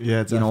together.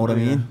 Yeah, you know what I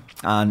mean?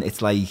 Yeah. And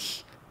it's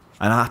like,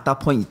 and at that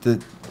point,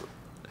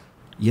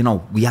 you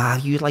know, we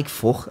argued like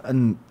fuck,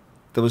 and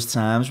there was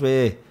times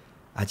where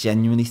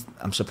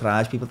I'm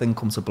surprised people didn't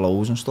come to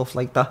blows and stuff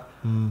like that.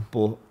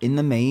 But in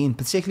the main,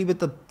 particularly with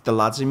the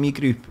lads in my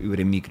group, who were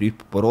in my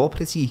group, we're all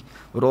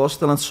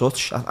still in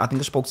touch. I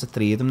think I spoke to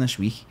 3 of them this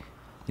week.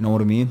 You know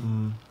what I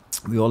mean?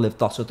 We all live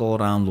dotted all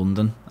around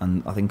London,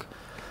 and I think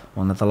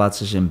one of the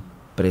lads is in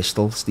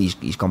Bristol.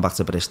 He's gone back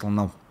to Bristol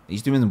now.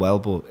 He's doing well,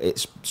 but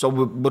so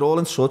we're all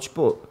in touch.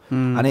 But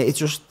and it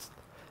just,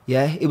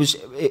 yeah,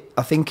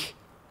 I think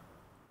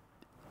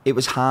it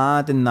was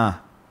hard in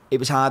that. It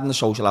was hard in the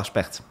social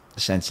aspect,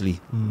 essentially.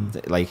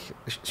 Like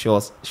the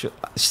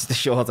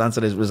short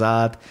answer is it was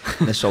hard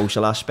in the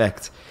social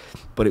aspect,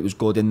 but it was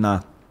good in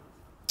that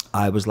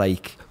I was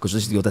like, because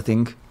this is the other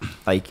thing,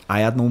 like I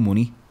had no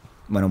money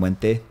when I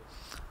went there,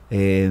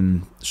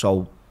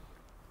 so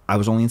I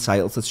was only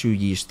entitled to 2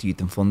 years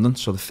student funding.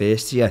 So the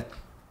first year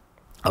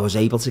I was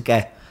able to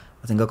get,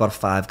 I think I got a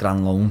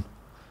 £5,000 loan,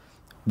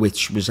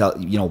 which was,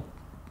 you know,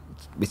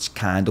 which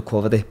kind of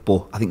covered it,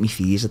 but I think my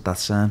fees at that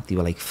time, they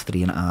were like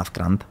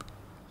 £3,500.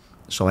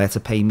 So I had to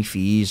pay my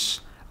fees,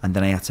 and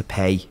then I had to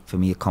pay for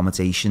my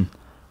accommodation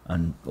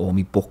and all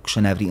my books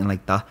and everything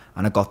like that.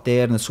 And I got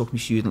there and I took my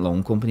student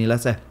loan company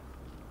letter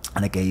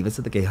and I gave it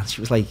to the girl, and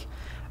she was like,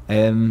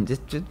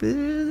 this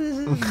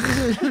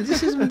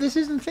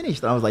isn't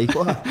finished. And I was like,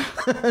 what?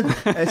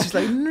 And she's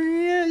like,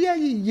 yeah,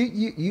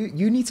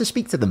 you need to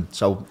speak to them.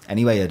 So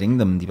anyway, I ring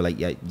them, and they were like,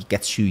 yeah, you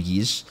get 2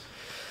 years.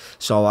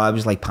 So I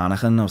was like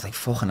panicking. I was like,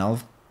 fucking hell,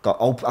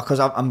 because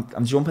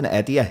I'm jumping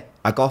ahead here.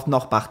 I got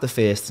knocked back the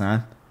first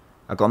time.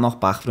 I got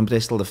knocked back from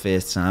Bristol the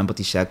first time, but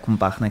he said come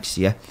back next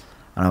year,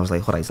 and I was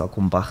like, alright, I'll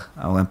come back.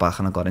 I went back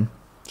and I got in.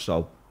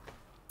 So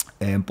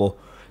but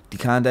they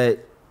kind of,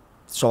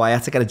 so I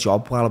had to get a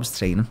job while I was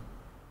training,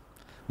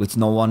 which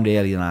no one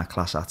really in our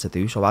class had to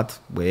do. So I'd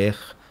work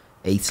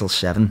 8 till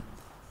 7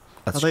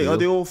 at school. Are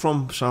they all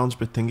from, sounds a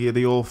bit thingy, are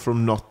they all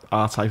from not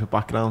our type of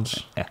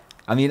backgrounds? Yeah.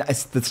 I mean,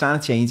 they're trying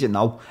to change it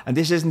now. And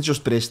this isn't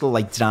just Bristol,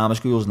 like drama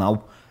schools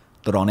now,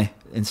 they're on it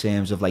in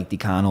terms of like they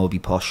can't all be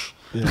posh.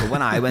 Yeah. But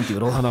when I went, they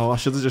were all... I know, I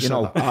should have just said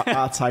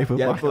our type of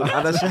background.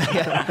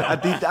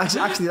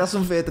 Actually, that's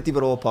unfair that they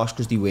were all posh,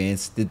 because they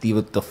weren't. They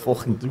were the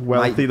fucking...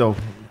 Wealthy though.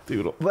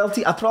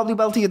 Wealthy, probably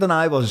wealthier than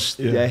I was.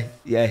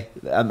 Yeah.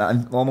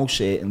 And almost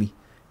certainly,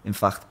 in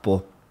fact,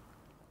 but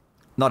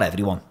not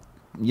everyone.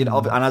 You know,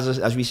 and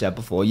as we said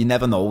before, you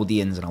never know the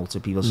ins and outs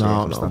of people's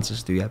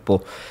circumstances, do you?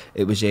 But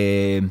it was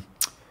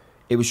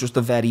just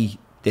a very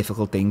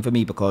difficult thing for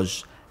me,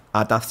 because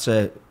I'd have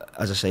to,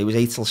 as I say, it was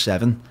 8 till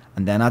 7,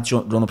 and then I'd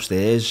run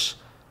upstairs,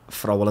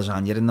 throw a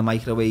lasagna in the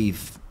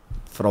microwave,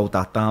 throw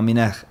that down my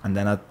neck, and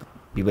then I'd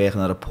be working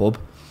at a pub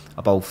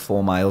about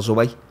 4 miles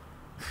away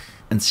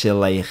until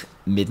like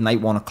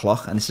midnight, 1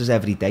 o'clock, and this is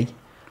every day.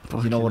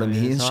 You know what I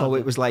mean? So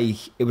it was like,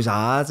 it was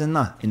hard in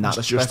that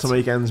respect. Just to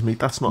make ends meet.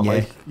 That's not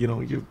like, you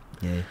know, you're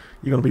going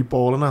to be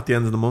balling at the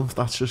end of the month.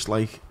 That's just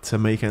like to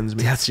make ends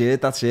meet. That's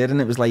it.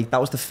 And it was like,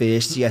 that was the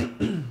first year.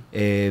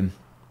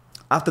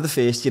 After the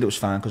first year, it was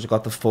fine, because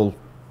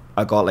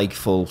I got like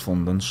full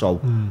funding,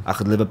 so I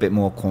could live a bit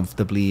more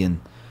comfortably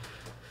and,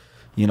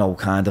 you know,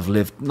 kind of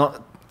live,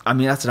 not, I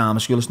mean, at drama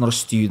school, it's not a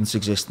student's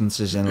existence,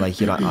 as in like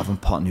you're having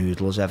pot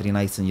noodles every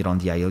night and you're on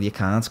the aisle. You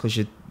can't, because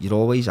you're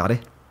always at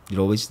it.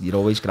 You're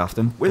always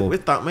grafting.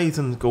 With that, mate,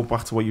 and go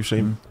back to what you were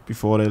saying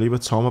before earlier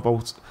with Tom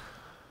about,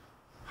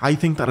 I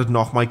think that it'd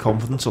knock my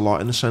confidence a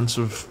lot, in the sense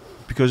of,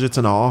 because it's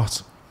an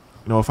art.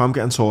 You know, if I'm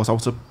getting taught how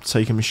to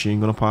take a machine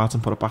gun apart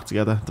and put it back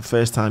together, the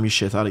first time you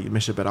shit at it, you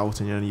miss a bit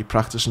out, and you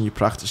practice and you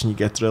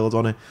get drilled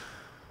on it,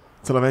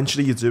 till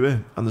eventually you do it,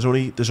 and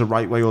there's a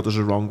right way or there's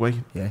a wrong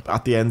way. Yeah.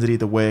 At the end, it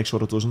either works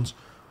or it doesn't.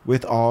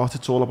 With art,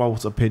 it's all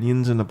about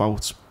opinions and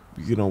about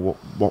you know,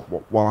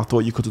 what I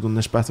thought you could have done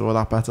this better or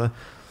that better.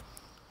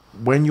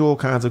 When you're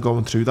kind of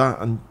going through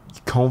that, and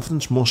your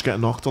confidence must get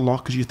knocked a lot,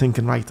 because you're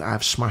thinking, right,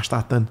 I've smashed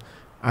that then.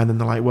 And then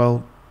they're like,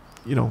 well,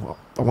 you know,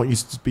 I want you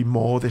to be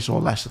more this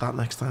or less of that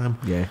next time.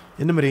 Yeah.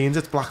 In the Marines,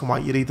 it's black and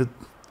white. It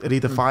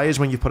either fires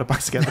when you put it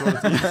back together.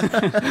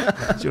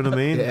 Do you know what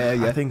I mean?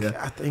 Yeah. I think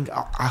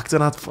acting,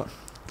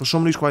 for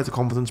someone who's quite a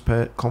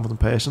confident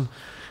person,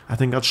 I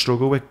think I'd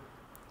struggle with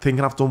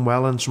thinking I've done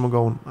well and someone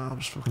going, I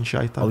was fucking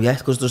shite. Oh yeah,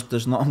 because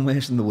there's nothing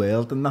worse in the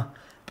world than that.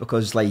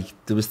 Because like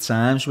there was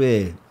times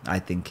where I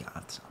think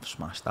I've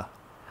smashed that,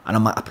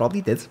 and I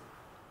probably did,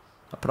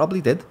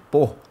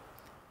 but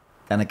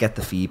then I get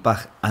the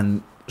feedback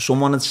and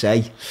someone would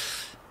say,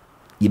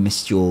 you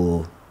missed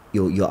your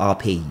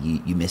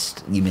RP, you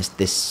missed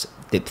this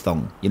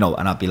diphthong, you know,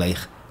 and I'd be like,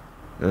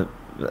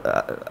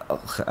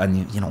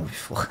 and you know,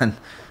 fucking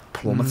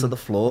plummet to the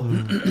floor.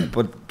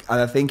 But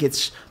I think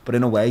but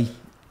in a way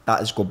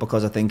that is good,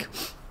 because I think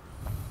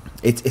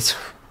it's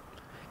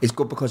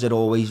good because it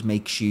always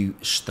makes you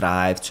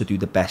strive to do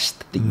the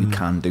best that you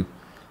can do.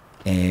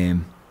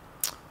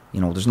 You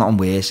know, there's nothing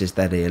worse, is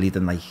there really,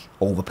 than like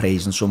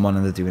overpraising someone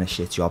and they're doing a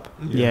shit job.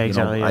 Yeah,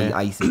 exactly. You know, yeah.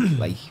 I think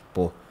like,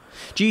 but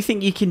do you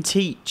think you can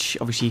teach?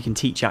 Obviously, you can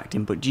teach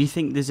acting, but do you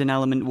think there's an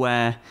element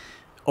where,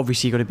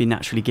 obviously, you've got to be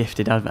naturally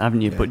gifted,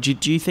 haven't you? Yeah. But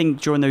do you think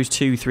during those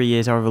 2-3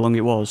 years, however long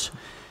it was,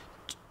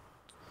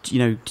 you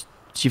know,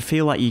 do you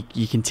feel like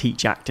you can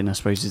teach acting? I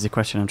suppose is the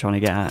question I'm trying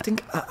to get at.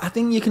 I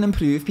think you can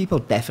improve people,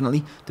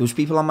 definitely. There was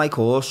people on my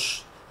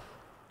course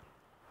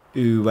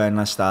who, when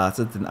I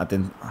started, I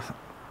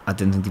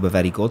didn't think they were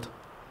very good,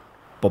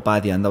 but by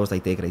the end I was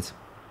like, they're great.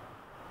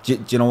 Do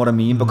you know what I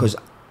mean? Because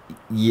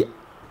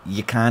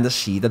you kind of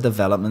see the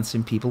developments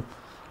in people.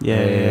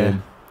 Yeah.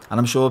 And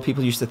I'm sure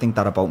people used to think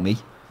that about me,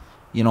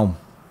 you know.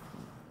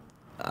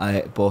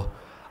 But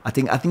I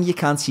think you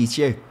can't teach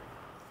you.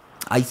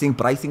 I think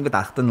with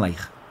acting, like,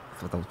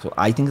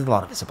 I think a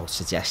lot of it's about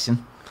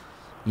suggestion.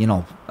 You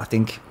know, I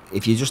think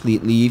if you just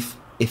leave,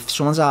 if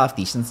someone's half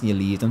decent and you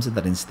leave them to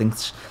their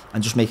instincts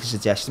and just make a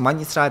suggestion, why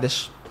don't you try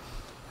this?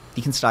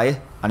 You can try it,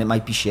 and it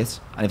might be shit.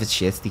 And if it's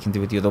shit, they can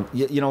do it the other.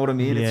 You know what I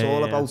mean? It's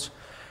all about.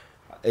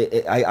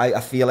 I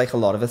feel like a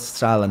lot of it's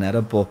trial and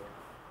error, but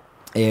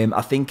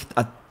I think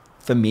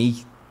for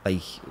me,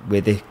 like,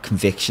 where the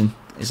conviction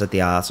is at the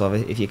heart of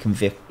it.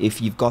 If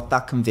you've got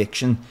that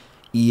conviction,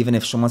 even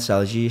if someone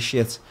tells you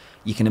shit,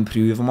 you can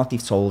improve on what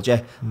they've told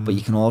you, but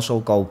you can also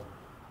go,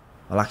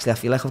 well, actually, I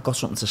feel like I've got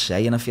something to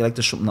say, and I feel like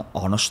there's something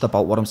honest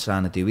about what I'm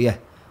trying to do here.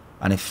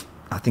 And if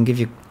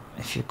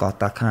you've got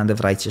that kind of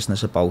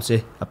righteousness about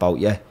you,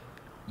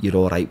 you're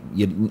all right.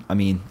 I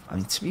mean,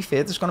 to be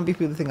fair, there's going to be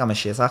people who think I'm a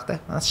shit actor.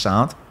 That's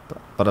sad,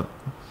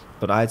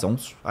 but I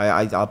don't.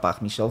 I'll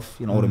back myself.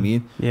 You know what I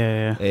mean?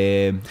 Yeah.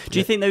 Do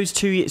you think those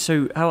 2 years?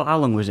 So how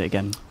long was it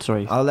again?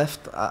 Sorry, I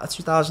left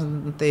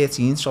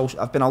 2013. So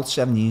I've been out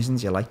 7 years in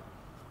July.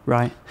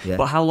 Right. Yeah.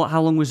 But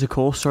how long was the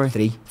course? Sorry.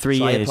 3 so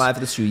years. I applied for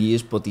the 2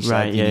 years, but they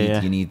said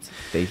you need.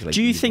 Like,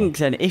 do you think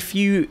then,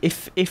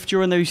 if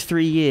during those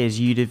 3 years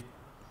you'd have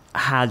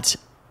had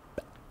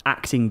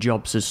acting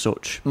jobs as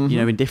such, you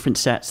know, in different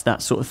sets,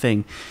 that sort of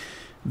thing,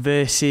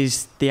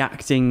 versus the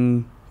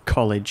acting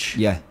college,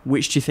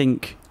 which do you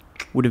think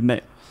would have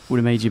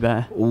made you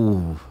better?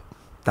 Oh,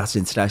 that's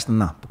interesting,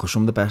 that, because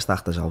some of the best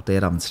actors out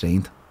there haven't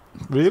trained.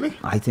 Really?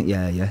 I think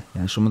yeah.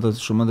 Some of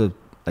the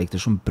like,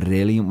 there's some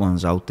brilliant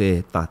ones out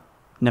there that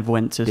never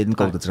went to, didn't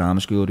go the drama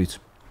school route.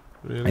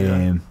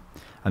 Really?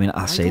 I mean,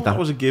 I say that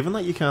was a given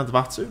that you can't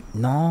have had to.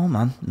 No,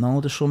 man, no.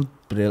 There's some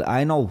brilliant.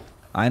 I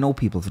know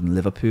people from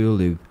Liverpool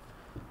who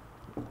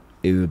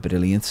were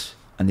brilliant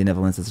and they never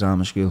went to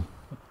drama school.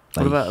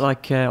 What about,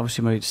 like,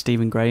 obviously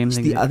Stephen Graham?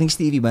 I think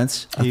Stevie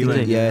went. He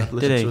went. Yeah.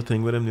 Listened to a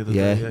thing with him the other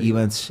day. Yeah, he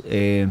went.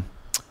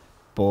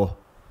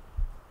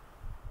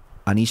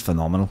 And he's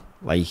phenomenal.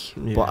 Like,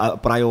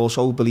 but I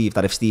also believe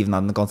that if Stephen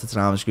hadn't gone to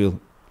drama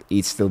school,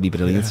 he'd still be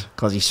brilliant,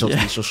 because he's so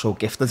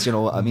gifted. You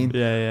know what I mean?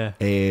 Yeah.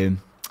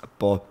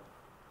 But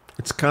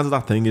it's kind of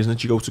that thing, isn't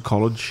it? You go to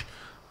college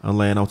and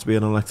learn how to be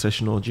an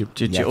electrician, or do you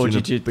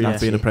be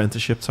an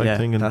apprenticeship type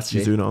thing, and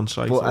you're doing it on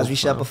site. But as we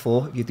said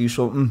before, if you do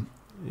something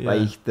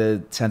like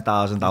the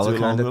 $10,000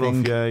 kind of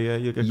thing,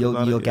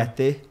 you'll get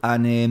there.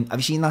 And have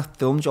you seen that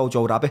film,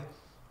 Jojo Rabbit?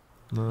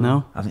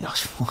 No. I mean,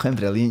 that's fucking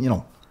brilliant. You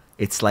know,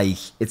 it's like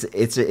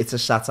it's a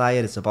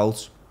satire. It's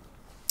about.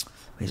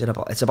 What is it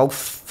about? It's about,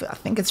 I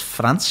think it's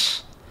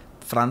France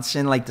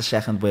in like the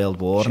Second World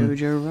War.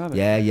 Jojo Rabbit.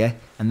 Yeah.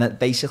 And that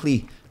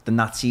basically the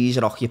Nazis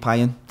are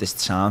occupying this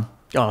town.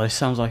 Oh, this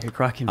sounds like a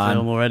cracking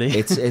film already.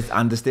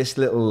 And there's this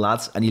little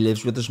lad, and he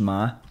lives with his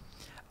ma,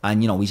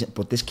 and you know,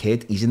 this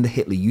kid, he's in the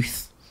Hitler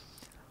Youth,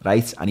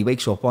 right? And he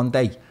wakes up one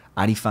day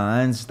and he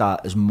finds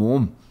that his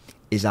mum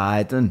is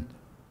hiding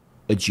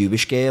a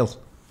Jewish girl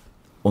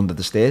under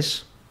the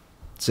stairs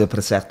to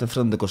protect her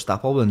from the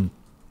Gestapo, and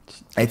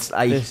it's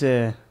like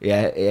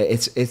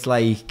it's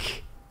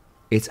like,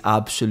 it's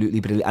absolutely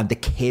brilliant. And the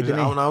kid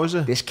how is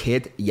it? This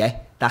kid,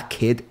 That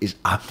kid is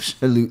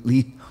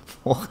absolutely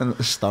fucking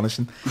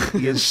astonishing.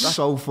 He is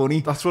so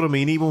funny. That's what I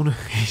mean.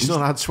 He's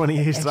not had 20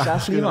 years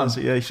exactly, man.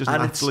 Yeah, he's just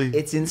naturally.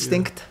 It's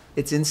instinct. Yeah.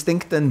 It's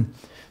instinct,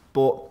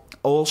 but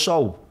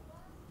also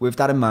with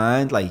that in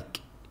mind,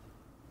 like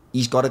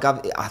he's got to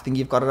have. I think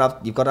you've got to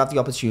have the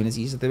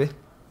opportunities to do it.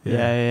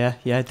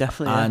 Yeah,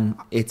 definitely. And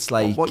it's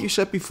like what you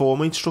said before,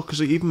 mate, struck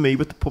because even me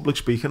with the public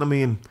speaking. I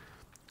mean,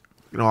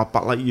 you know, I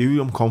back like you.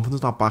 I'm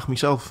confident. I back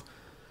myself.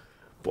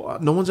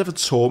 But no one's ever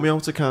taught me how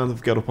to kind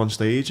of get up on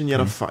stage, and yet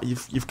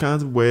you've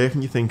kind of work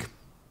and you think,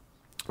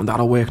 and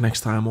that'll work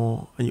next time,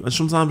 and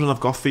sometimes when I've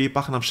got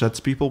feedback and I've said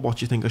to people, what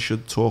do you think I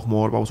should talk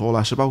more about or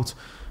less about,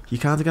 you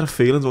kind of get a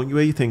feeling, don't you,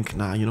 where you think,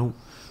 nah, you know,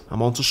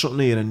 I'm onto something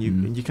here, and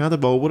you kind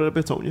of roll with it a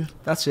bit, don't you?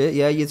 That's it,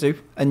 yeah, you do.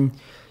 And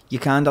you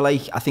kind of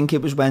like, I think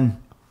it was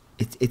when,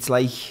 it's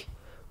like,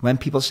 when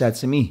people said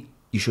to me,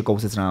 you should go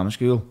to drama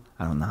school,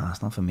 I don't know, nah,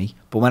 that's not for me.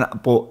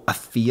 But I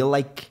feel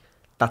like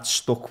that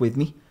stuck with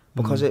me.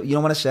 Because you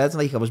know what I said,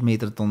 like I was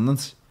made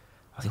redundant.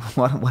 I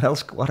think, what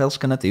else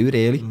can I do,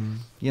 really?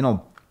 You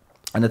know,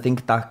 and I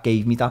think that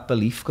gave me that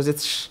belief, because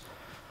it's.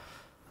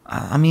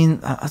 I mean,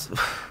 I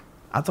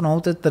don't know.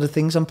 There are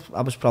things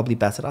I was probably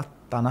better at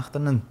than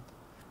acting, and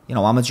you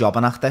know, I'm a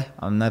jobbing actor.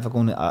 I'm never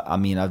going to. I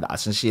mean, I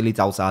sincerely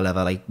doubt I'll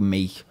ever like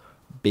make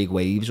big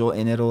waves or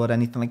in it or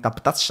anything like that.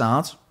 But that's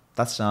sad.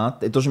 That's sad.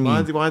 It doesn't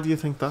mean. Why do you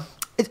think that?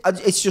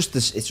 It's just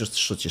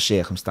such a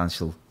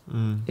circumstantial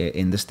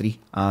industry,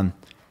 and.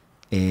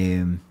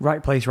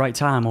 Right place, right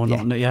time, or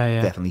not?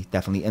 Yeah, definitely.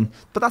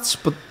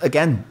 But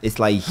again, it's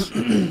like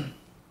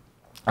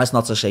that's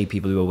not to say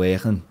people who are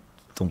working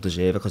don't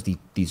deserve it, because they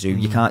do.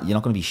 You're not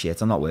going to be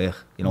shit on that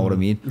work. You know what I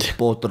mean?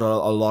 But there are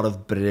a lot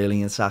of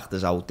brilliant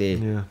actors out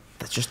there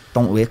that just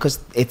don't work because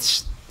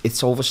it's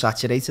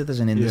oversaturated as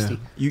an industry.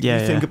 You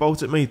think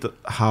about it, mate.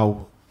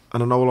 How,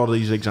 and I know a lot of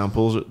these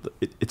examples.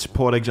 It's a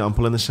poor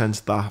example in the sense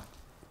that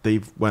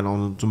they've went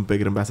on and done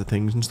bigger and better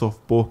things and stuff,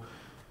 but.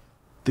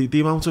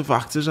 The amount of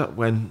actors that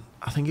when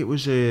I think it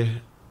was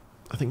on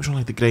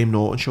like the Graham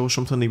Norton show or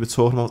something, they were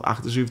talking about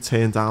actors who've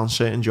turned down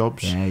certain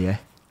jobs. Yeah.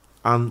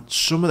 And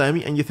some of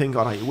them, and you think,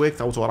 all right, it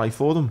worked out all right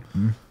for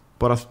them.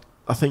 But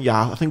I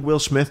think Will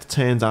Smith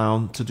turned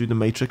down to do The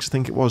Matrix, I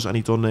think it was, and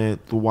he done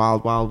the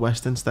Wild Wild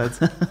West instead.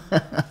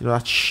 You know,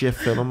 that shit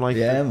film, like,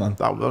 man.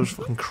 That was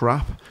fucking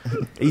crap.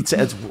 He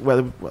said, I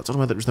don't know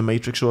whether it was The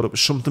Matrix or it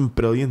was something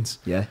brilliant.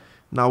 Yeah.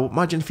 Now,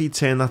 imagine if he'd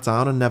turned that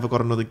down and never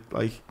got another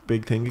like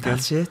big thing again.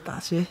 That's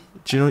it.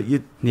 Do you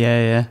know?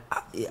 Yeah.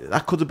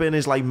 That could have been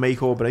his like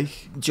make or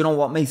break. Do you know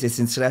what, mate? It's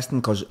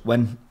interesting because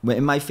when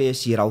in my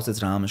first year out of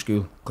drama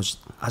school, because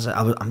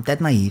I'm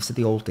dead naive to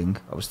the whole thing.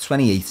 I was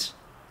 28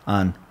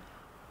 and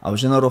I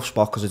was in a rough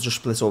spot because I just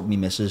split up with my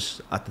missus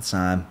at the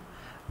time,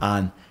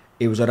 and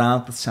it was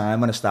around the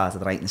time when I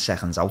started writing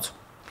seconds out,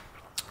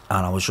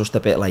 and I was just a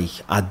bit like,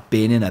 I'd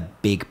been in a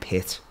big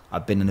pit.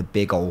 I'd been in a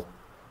big old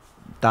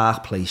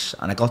dark place,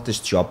 and I got this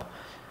job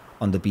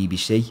on the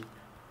BBC,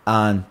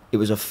 and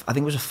I think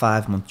it was a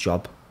 5-month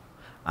job,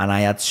 and I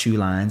had 2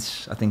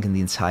 lines, I think, in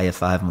the entire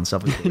 5 months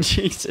of it.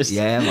 Jesus.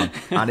 Yeah, man.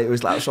 And it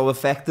was like, so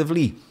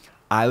effectively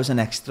I was an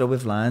extra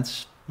with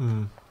lines,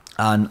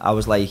 and I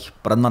was like,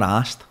 but I'm not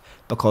asked,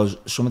 because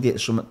some of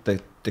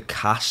the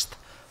cast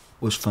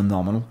was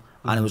phenomenal,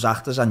 and it was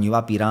actors I knew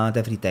I'd be around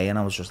every day, and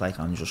I was just like,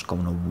 I'm just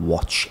going to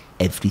watch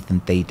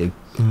everything they do,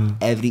 and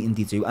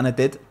I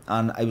did,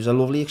 and it was a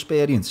lovely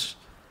experience.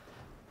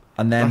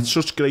 And then that's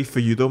such great for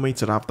you though, mate,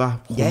 to have that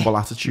humble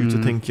attitude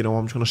to think, you know,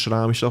 I'm just going to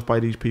surround myself by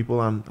these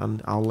people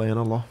and I'll learn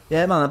a lot.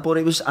 Yeah, man, but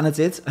it was, and I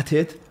did,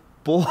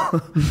 but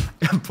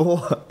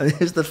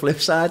here's the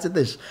flip side of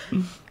this.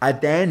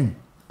 And then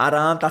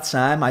around that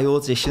time I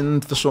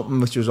auditioned for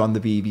something which was on the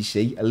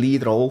BBC, a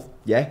lead role,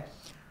 and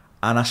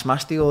I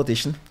smashed the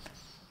audition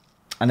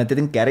and I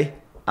didn't get it,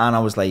 and I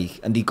was like,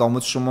 and they gone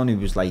with someone who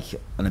was like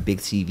on a big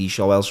TV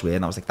show elsewhere,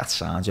 and I was like, that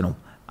sounds, you know,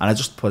 and I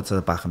just put it to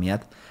the back of my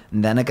head.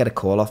 And then I get a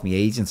call off my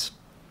agents,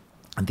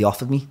 and they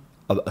offered me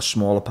a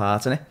smaller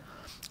part in it,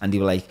 and they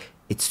were like,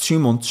 it's 2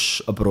 months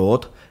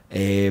abroad,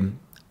 and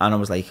I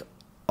was like,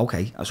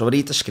 okay. So I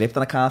read the script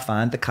and I can't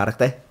find the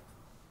character,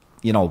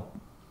 you know,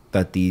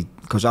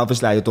 because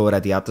obviously I had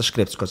already had the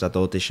script because I'd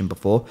auditioned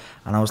before,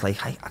 and I was like,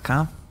 hey, I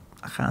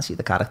can't see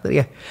the character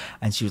here.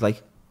 And she was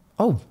like,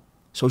 oh.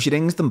 So she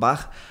rings them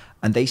back,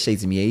 and they say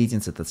to me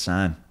agents at the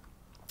time,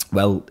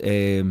 well,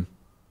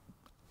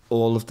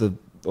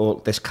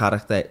 this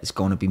character is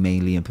going to be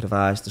mainly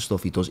improvised, the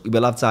stuff he does. He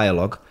will have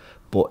dialogue,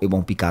 but it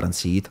won't be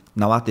guaranteed.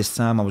 Now, at this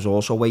time, I was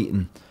also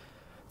waiting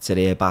to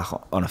hear back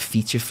on a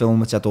feature film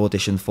which I'd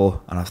auditioned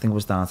for, and I think it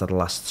was down to the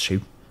last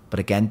 2. But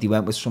again, they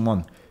went with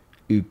someone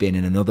who'd been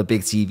in another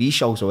big TV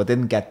show, so I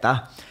didn't get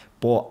that.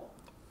 But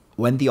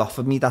when they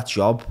offered me that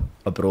job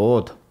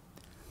abroad,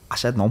 I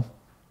said no,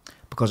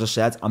 because I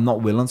said I'm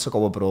not willing to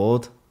go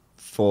abroad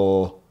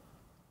for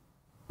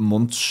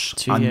months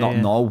and not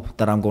know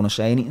that I'm going to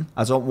say anything.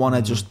 I don't want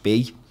to just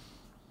be.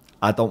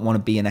 I don't want to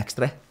be an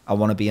extra. I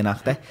want to be an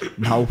actor.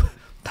 Now,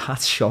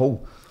 that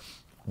show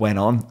went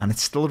on, and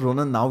it's still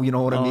running now, you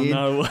know what I mean?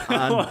 No.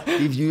 And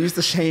they've used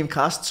the same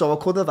cast, so I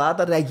could have had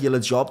a regular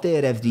job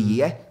there every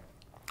year.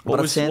 What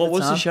was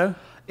the show?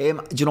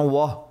 Do you know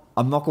what?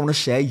 I'm not going to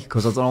say,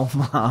 because I don't know if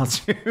I'm allowed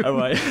to. Oh,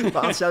 right.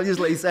 But I'll tell you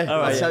later.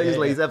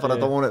 But I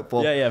don't want it.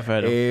 But,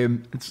 fair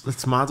enough.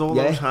 It's mad, all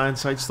those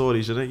hindsight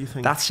stories, isn't it, you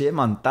think? That's it,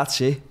 man.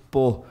 That's it.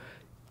 But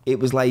it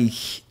was like,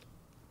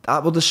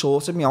 that would have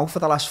sorted me out for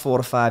the last 4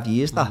 or 5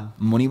 years, that,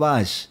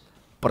 money-wise.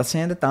 But I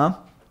turned it down.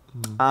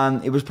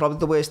 And it was probably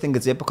the worst thing I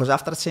did, because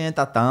after I turned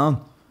that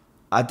down,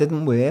 I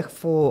didn't work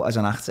as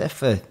an actor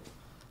for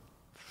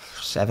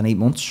 7-8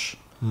 months.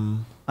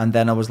 And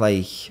then I was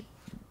like,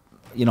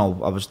 you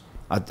know,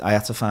 I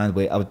had to find a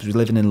way. I was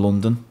living in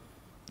London.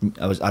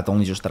 I'd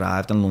only just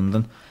arrived in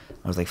London.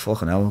 I was like,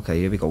 fucking hell, okay,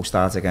 here we go,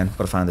 start again.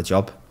 Gotta find a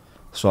job.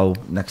 So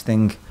next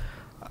thing,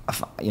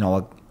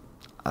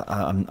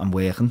 I'm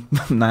working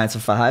 9 to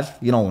 5,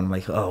 you know, and I'm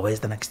like, oh, where's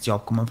the next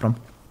job coming from?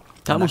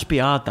 That must be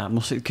hard,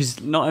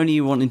 because not only are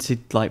you wanting to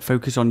like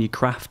focus on your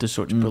craft as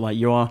such, but like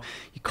you're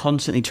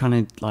constantly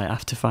trying to like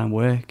have to find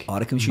work. Oh,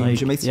 it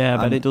consumes you, mate. Yeah,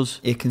 I bet it does.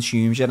 It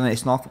consumes you, and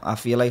it's not. I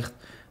feel like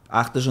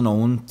actors are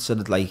known to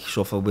like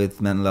suffer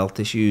with mental health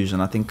issues,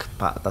 and I think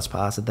that's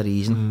part of the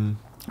reason,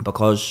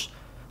 because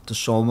there's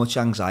so much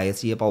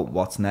anxiety about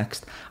what's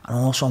next, and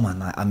also,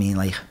 man, I mean,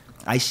 like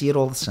I see it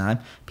all the time.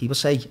 People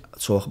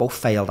talk about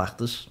failed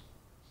actors,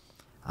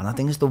 and I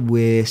think it's the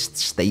worst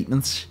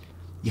statement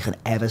you can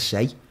ever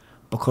say.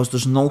 Because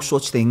there's no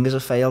such thing as a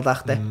failed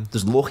actor.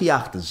 There's lucky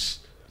actors.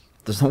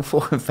 There's no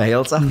fucking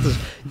failed actors.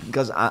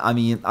 Because, I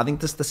mean, I think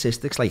the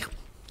statistics, like,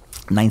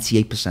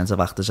 98% of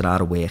actors are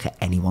out of work at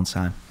any one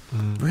time.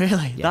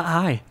 Really? Yeah. That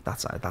high?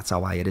 That's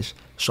how high it is.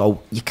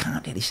 So, you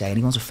can't really say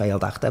anyone's a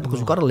failed actor, because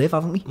we've got to live,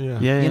 haven't we?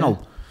 Yeah. You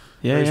know?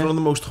 Yeah, it's one of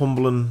the most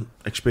humbling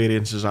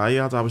experiences I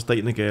had. I was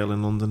dating a girl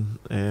in London,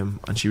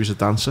 and she was a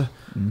dancer.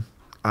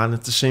 And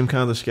it's the same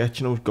kind of sketch,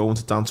 you know, going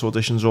to dance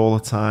auditions all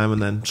the time,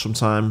 and then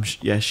sometimes,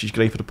 she's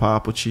great for the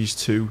part, but she's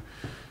too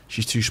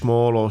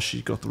small, or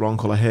she's got the wrong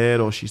colour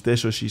hair, or she's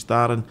this or she's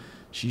that, and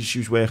she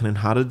was working in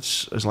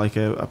Harrods as like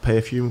a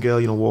perfume girl,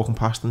 you know, walking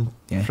past and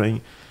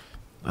praying.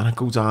 And I'd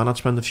go down, I'd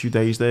spend a few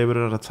days there with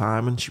her at a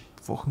time, and she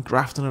fucking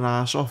grafting her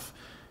ass off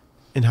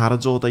in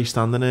Harrods all day,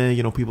 standing there,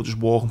 you know, people just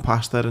walking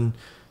past her, and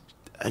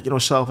you know,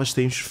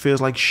 self-esteem, she feels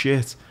like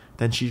shit.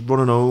 Then she's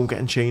running home,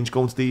 getting changed,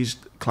 going to these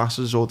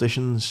classes,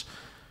 auditions,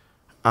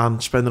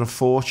 and spending a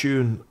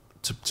fortune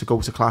to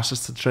go to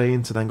classes, to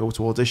train, to then go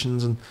to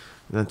auditions, and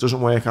then it doesn't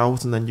work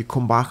out, and then you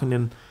come back, and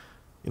then,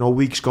 you know, a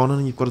week's gone,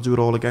 and you've got to do it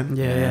all again.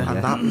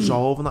 That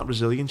resolve and that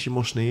resilience you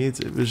must need.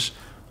 It was,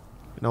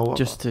 you know, it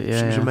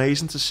was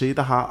amazing to see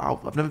the hard.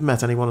 I've never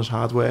met anyone as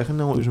hard working.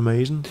 No, it was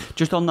amazing.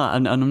 Just on that,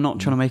 and I'm not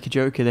trying to make a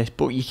joke of this,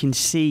 but you can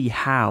see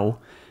how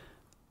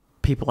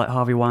people like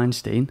Harvey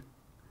Weinstein.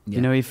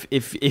 You know, if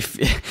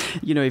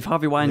if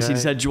Harvey Weinstein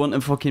said, "Do you want a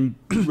fucking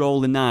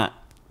role in that?"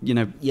 You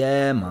know,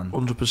 man,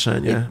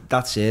 100%. Yeah,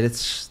 that's it.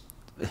 It's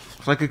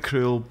like a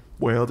cruel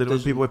world.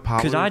 There's people with power.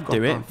 Because I'd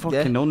do it,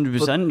 fucking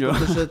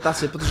 100%.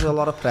 That's it. But there's a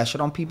lot of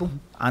pressure on people,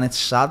 and it's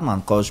sad,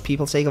 man, because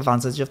people take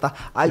advantage of that.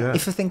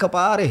 If you think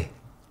about it,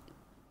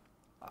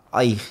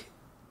 I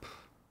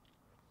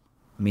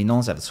mean, no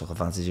one's ever took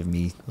advantage of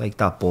me like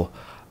that. But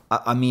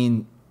I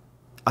mean,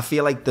 I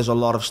feel like there's a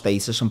lot of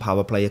status and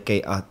power play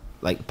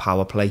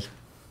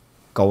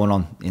going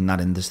on in that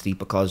industry,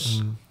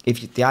 because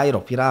if you're higher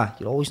up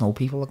you always know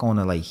people are going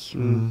to like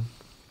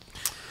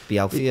be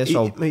out for you.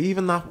 So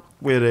even that,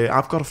 where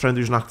I've got a friend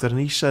who's an actor, and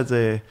he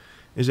said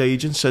his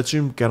agent said to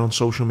him, get on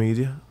social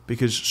media,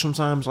 because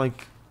sometimes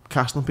like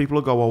casting people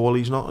will go, oh well,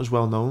 he's not as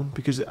well known,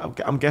 because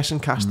I'm guessing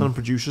casting and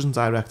producers and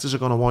directors are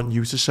going to want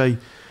you to say,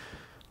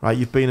 right,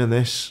 you've been in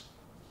this,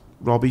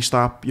 Robbie,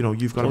 stop, you know,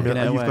 you've got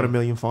a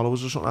million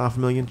followers or something,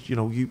 500,000, you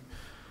know,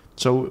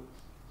 so.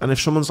 And if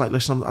someone's like,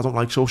 listen, I don't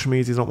like social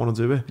media, I don't want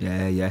to do it.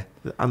 Yeah.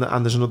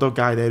 And there's another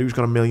guy there who's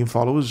got 1 million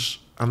followers,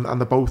 and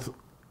they're both,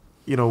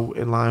 you know,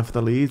 in line for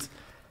the lead.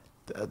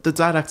 The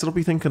director will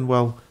be thinking,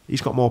 well,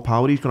 he's got more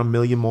power, he's got 1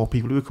 million more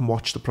people who can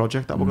watch the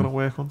project that we're going to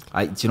work on.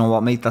 Do you know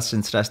what, mate? That's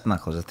interesting,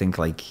 because I think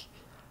like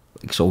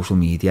social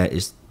media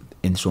is,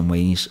 in some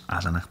ways,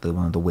 as an actor,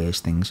 one of the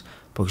worst things,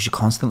 because you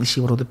constantly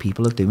see what other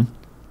people are doing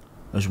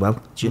as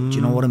well. Do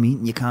you know what I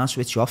mean? You can't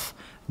switch off.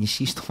 You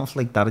see stuff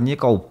like that, and you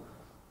go,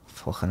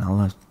 fucking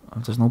hell,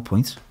 there's no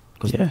point,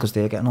 because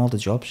they're getting all the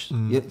jobs. Do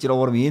you know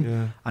what I mean?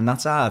 Yeah. And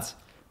that's hard.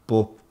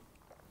 But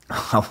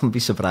I wouldn't be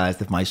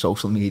surprised if my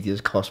social media's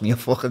cost me a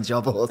fucking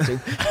job or two.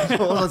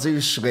 All I do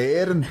is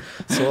swear and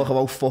talk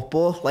about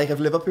football. Like if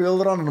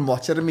Liverpool are on and I'm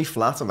watching in my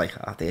flat, I'm like,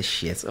 this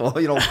shit. Oh,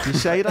 you know, you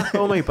say that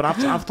though, mate. But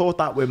I've thought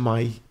that with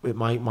my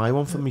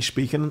one for me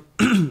speaking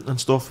and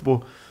stuff.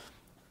 But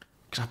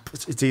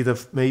it's either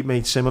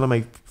made similar,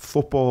 mate.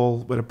 Football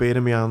with a beer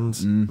in my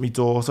hand, my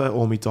daughter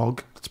or my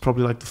dog. It's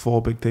probably like the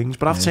 4 big things.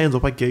 But I've turned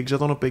up at gigs.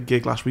 I've done a big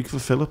gig last week for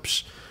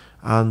Philips,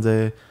 and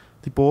they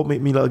bought me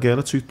little girl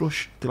a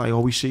toothbrush. They like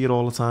always see it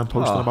all the time,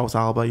 posting about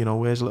Alba. You know,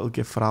 where's a little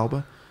gift for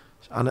Alba?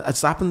 And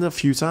it's happened a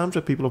few times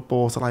where people have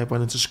bought it. Like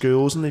went into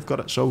schools and they've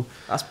got it. So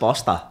that's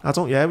boss, that.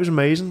 it was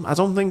amazing. I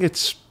don't think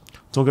it's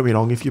don't get me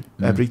wrong, if you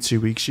every 2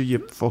 weeks you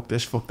fuck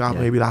this, fuck that,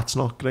 maybe that's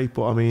not great.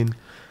 But I mean,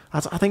 I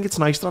think it's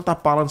nice to have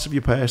that balance of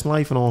your personal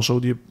life and also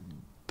the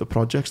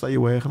projects that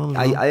you're working on.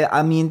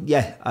 I mean,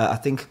 I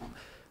think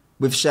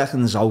with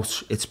Seconds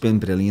Out, it's been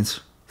brilliant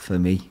for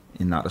me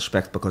in that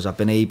respect, because I've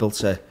been able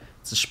to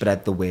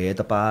spread the word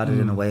about it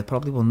in a way it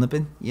probably wouldn't have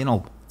been,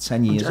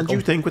 10 years ago. And do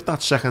you think with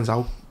that Seconds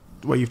Out,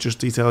 where you've just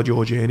detailed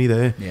your journey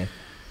there,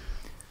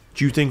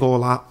 do you think all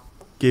that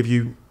give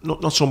you,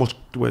 not so much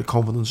the word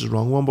confidence is the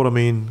wrong one, but I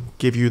mean,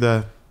 give you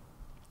the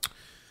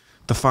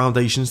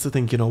foundations to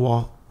think, you know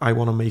what, I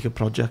want to make a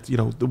project,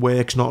 the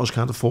work's not as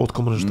kind of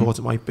forthcoming as I thought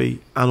it might be,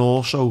 and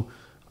also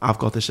I've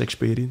got this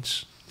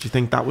experience. Do you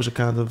think that was a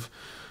kind of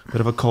bit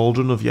of a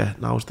cauldron of,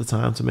 now's the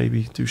time to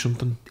maybe do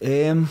something?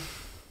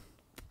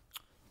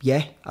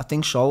 Yeah, I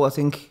think so. I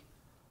think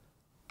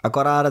I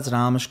got out of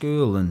drama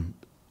school and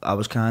I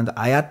was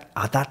I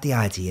had the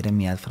idea in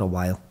my head for a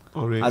while.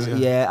 Oh, really?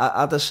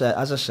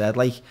 As I said,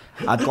 like,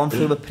 I'd gone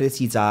through a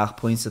pretty dark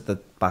point at the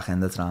back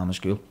end of drama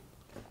school.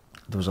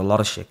 There was a lot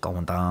of shit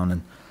going down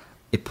and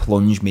it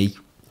plunged me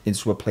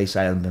into a place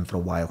I hadn't been for a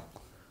while.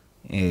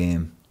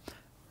 And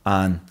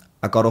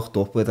I got hooked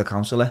up with a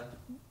counsellor.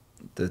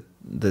 The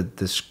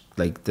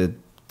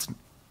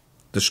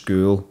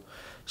school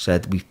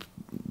said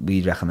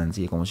we recommend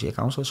you go and see a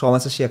counsellor. So I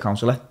went to see a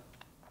counsellor,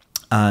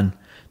 and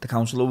the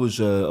counsellor was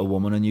a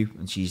woman I knew,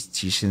 and she's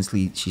since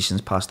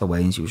passed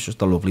away, and she was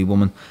just a lovely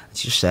woman. And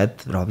she just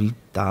said, Robbie,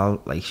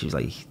 she was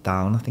like,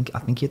 Darren, I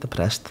think you're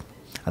depressed.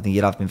 I think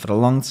you have been for a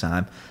long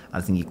time.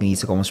 I think you need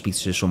to go and speak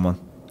to someone.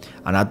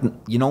 And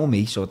you know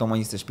me, so I don't want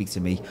you to speak to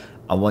me.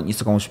 I want you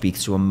to go and speak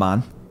to a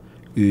man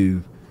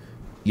who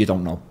you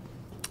don't know.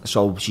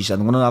 So she said,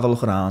 I'm going to have a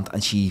look around,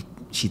 and she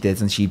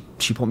did, and she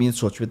put me in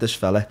touch with this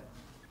fella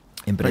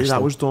in Bristol.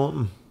 That was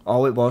daunting.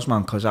 Oh, it was,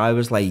 man, because I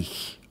was like,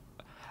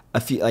 I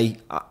feel like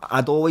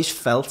I'd always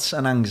felt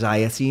an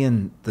anxiety,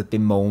 and there'd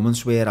been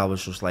moments where I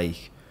was just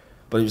like,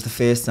 but it was the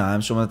first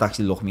time someone had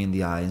actually looked me in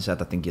the eye and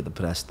said, I think you're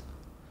depressed.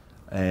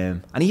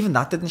 And even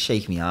that didn't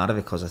shake me out of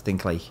it, because I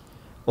think, like,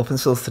 up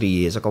until 3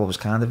 years ago, I was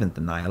kind of in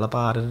denial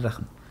about it, I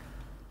reckon.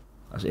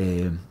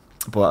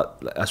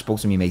 But I spoke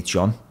to my mate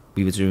John.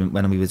 When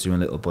we were doing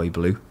Little Boy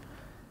Blue,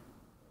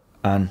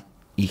 and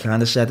he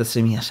kind of said it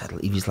to me.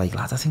 He was like,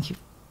 lad, I think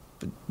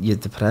you're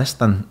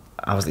depressed, and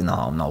I was like,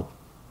 no.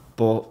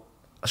 But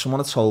someone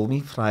had told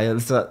me prior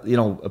to,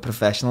 a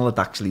professional had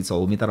actually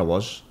told me that I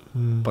was,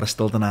 but I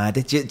still denied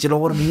it. Do you know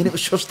what I mean? It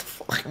was just a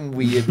fucking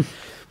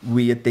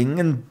weird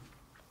thing.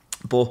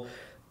 But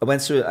I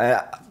went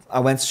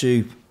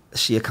to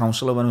see a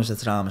counsellor when I was at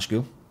drama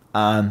school,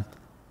 and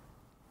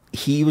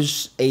he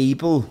was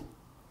able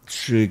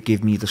to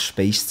give me the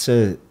space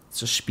to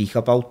speak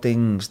about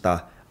things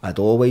that had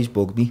always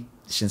bugged me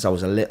since I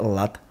was a little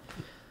lad,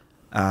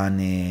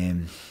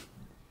 and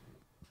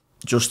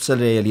just to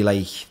really,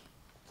 like,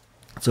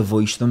 to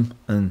voice them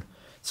and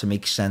to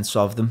make sense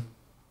of them.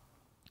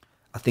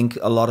 I think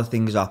a lot of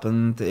things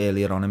happened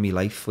earlier on in my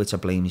life which I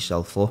blame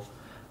myself for,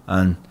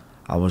 and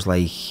I was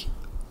like,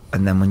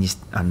 and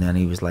then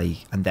he was like,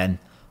 and then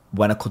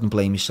when I couldn't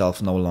blame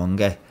myself no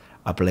longer,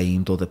 I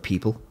blamed other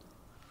people.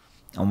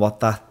 And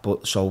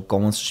so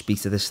going to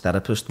speak to this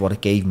therapist, what it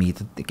gave me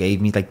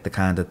like the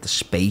kind of the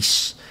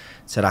space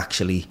to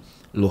actually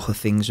look at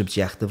things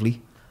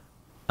objectively,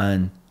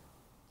 and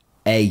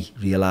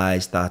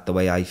realise that the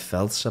way I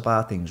felt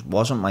about things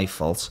wasn't my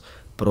fault,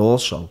 but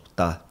also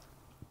that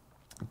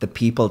the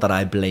people that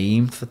I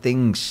blamed for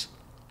things,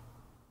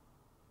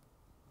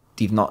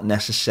 they've not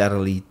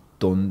necessarily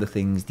done the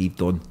things they've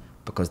done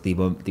because they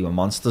were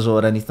monsters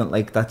or anything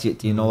like that. Do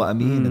you know what I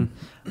mean?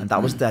 And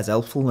that was dead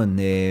helpful. And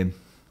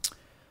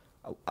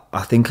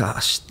I think I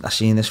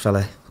seen this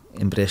fella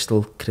in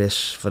Bristol,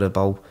 Chris, for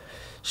about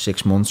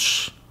 6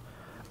 months,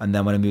 and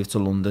then when I moved to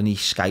London, he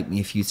Skyped me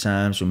a few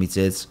times, and we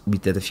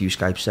did a few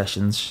Skype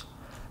sessions,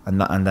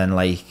 and then,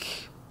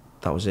 like,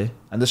 that was it.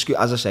 And the school,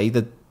 as I say,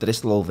 the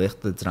Bristol Old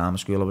Vic, the drama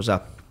school I was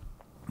at,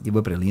 they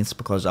were brilliant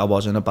because I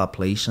was in a bad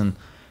place and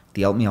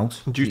they helped me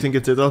out. Do you think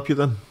it did help you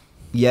then?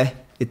 Yeah,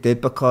 it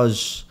did,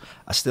 because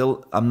I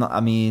still have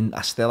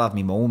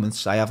my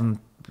moments.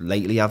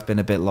 Lately I've been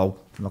a bit low,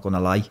 I'm not gonna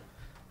lie.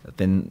 It's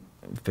been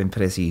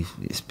pretty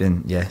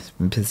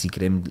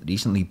grim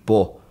recently,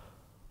 but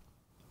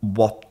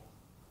what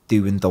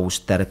doing those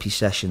therapy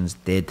sessions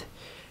did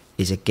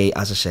is it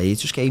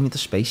just gave me the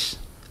space.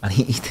 And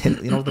he did,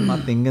 the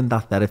mad thing in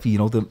that therapy,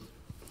 the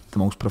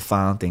most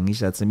profound thing he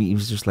said to me, he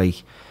was just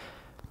like,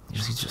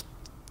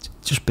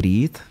 just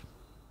breathe.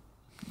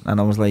 And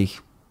I was like,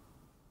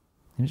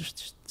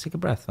 just take a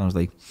breath. And I was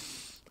like,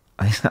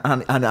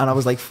 and I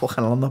was like,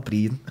 fucking hell, I'm not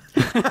breathing.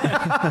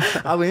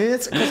 I mean,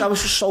 it's because I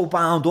was just so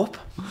bound up.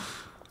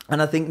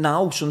 And I think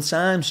now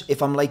sometimes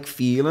if I'm like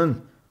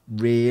feeling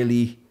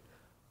really,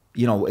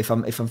 if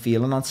I'm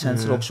feeling on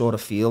tenterhooks or I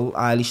feel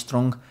highly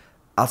strung,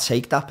 I'll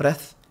take that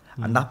breath,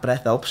 and that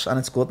breath helps, and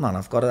it's good, man.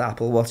 I've got an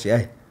Apple Watch,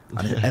 and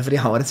every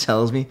hour it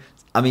tells me.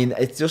 I mean,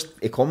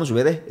 it comes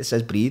with it. It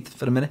says breathe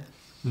for a minute.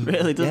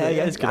 Really does it?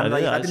 Yeah, it's good.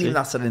 I didn't even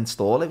have to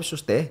install it. It was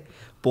just there.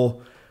 But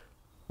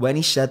when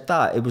he said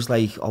that, it was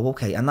like, oh,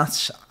 okay. And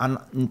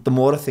the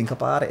more I think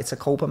about it, it's a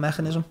coping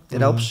mechanism.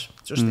 It helps.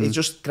 It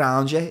just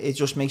grounds you. It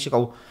just makes you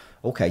go,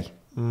 okay,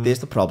 there's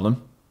the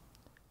problem,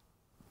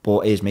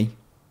 but here's me.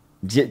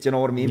 Do you know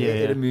what I mean?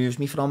 It removes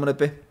me from it a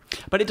bit.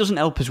 But it doesn't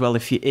help as well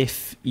if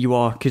you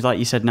are, because like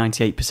you said,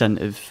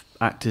 98% of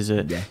actors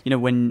are, you know,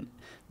 when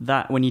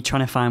you're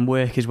trying to find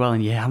work as well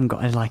and you haven't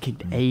got like an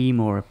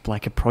aim or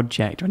like a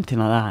project or anything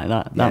like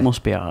that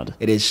must be hard.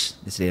 It is.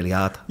 It's really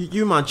hard.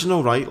 You imagine,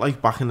 though, right, like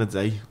back in the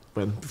day,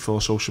 before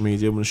social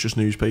media, when it's just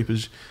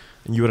newspapers,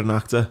 and you were an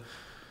actor,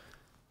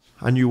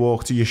 and you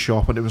walked to your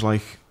shop and it was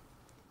like,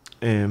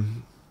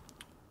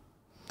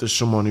 there's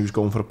someone who's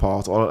going for a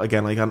part, or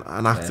again, like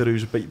an actor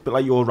who's a bit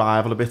like your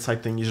rival, a bit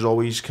type thing. You're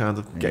always kind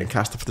of getting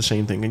casted for the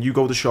same thing. And you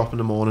go to the shop in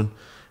the morning,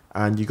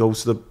 and you go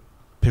to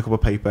pick up a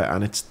paper,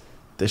 and it's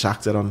this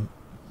actor on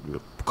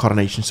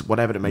Coronation,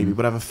 whatever it may be,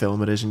 whatever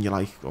film it is, and you're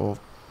like, oh,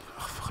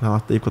 fucking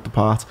hell, they've got the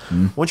part.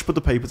 Once you put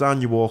the paper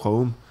down, you walk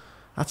home.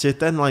 That's it.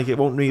 Then, like, it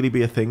won't really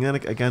be a thing then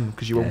again,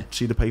 because you won't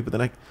see the paper.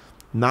 Then, like,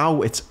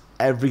 now it's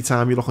every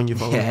time you look on your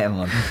phone. Yeah,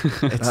 man.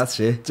 That's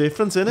it.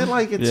 Different, isn't it?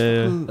 Like, it's.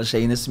 I was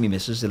saying this to me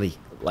missus,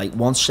 like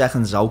 1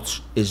 second out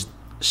is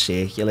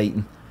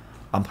circulating.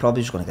 I'm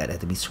probably just going to get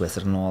rid of me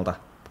Twitter and all that,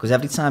 because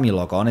every time you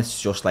log on,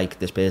 it's just like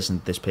this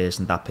person, that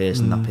person,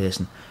 that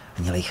person,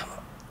 and you're like,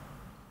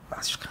 I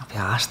just can't be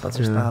arsed. I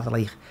just rather,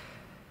 like,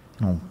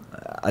 you know,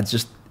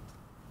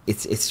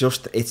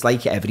 it's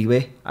like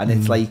everywhere, and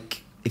it's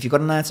like, if you've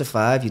got a 9 to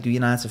 5, you do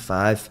your 9 to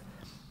 5,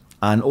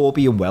 and all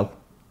being well,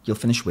 you'll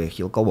finish work,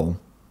 you'll go home,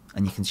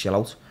 and you can chill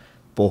out.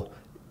 But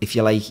if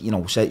you're like, you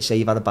know, say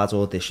you've had a bad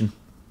audition,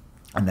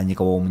 and then you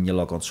go home and you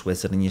log on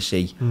Twitter and you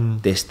see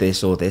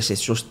this or this,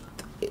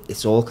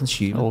 it's all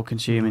consuming. All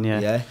consuming,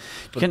 yeah.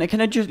 Can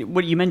I just,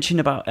 what you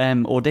mentioned about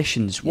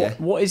auditions,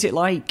 what is it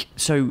like?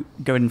 So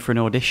going for an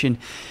audition,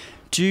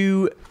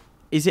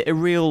 is it a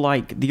real,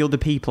 like, the other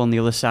people on the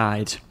other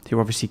side who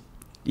obviously,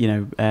 you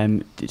know,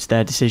 it's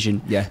their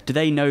decision. Yeah. Do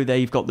they know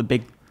they've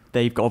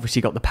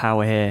obviously got the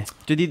power here?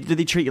 Do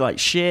they treat you like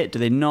shit? Do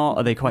they not?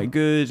 Are they quite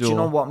good? Do you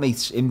know what,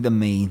 mate? In the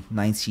main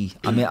 90,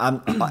 I mean,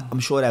 I'm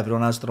sure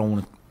everyone has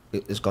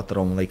got their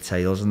own like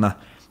tales and that.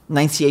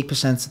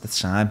 98% of the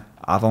time,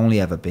 I've only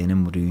ever been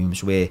in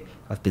rooms where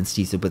I've been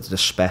treated with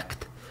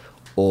respect,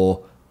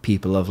 or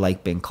people have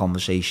like been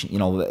conversation. You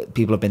know,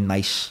 people have been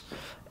nice.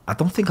 I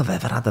don't think I've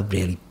ever had a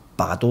really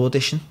bad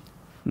audition.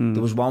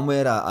 There was one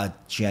where I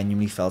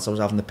genuinely felt I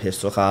was having the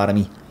piss took out of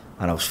me,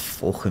 and I was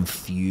fucking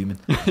fuming.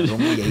 I was on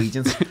the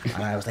agent,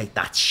 and I was like,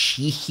 that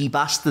cheeky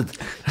bastard.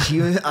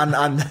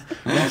 And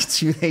like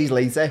 2 days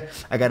later,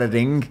 I got a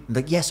ring.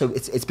 Like, yeah, so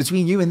it's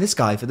between you and this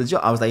guy for the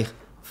job. I was like,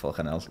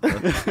 fucking hell.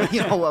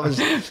 You know, I was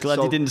glad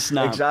you didn't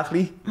snap.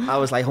 Exactly. I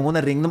was like, I'm going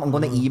to ring them, I'm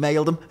going to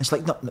email them. It's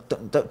like, no,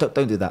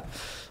 don't do that.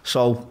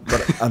 So,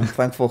 but I'm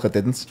thankful I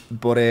didn't.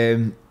 But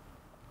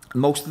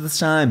most of the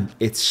time,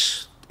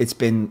 it's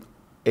been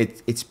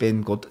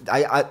good.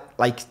 I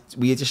like,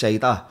 weird to say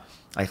that.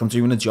 Like, I'm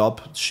doing a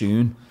job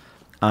soon,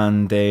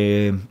 and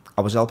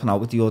I was helping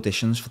out with the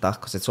auditions for that,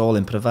 because it's all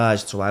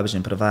improvised. So I was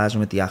improvising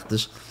with the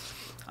actors,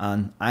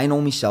 and I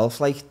know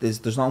myself, like,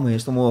 there's no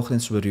worse than walking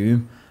into a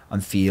room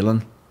and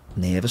feeling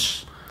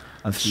nervous.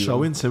 And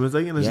feeling, so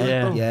intimidating, isn't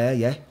it?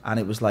 Yeah. And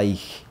it was like,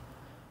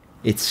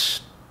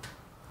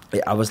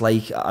 I was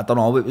like, I don't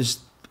know, it was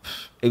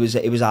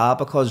hard,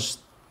 because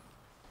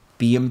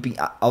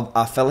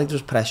I felt like there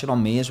was pressure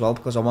on me as well,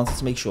 because I wanted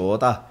to make sure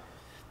that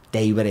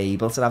they were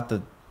able to have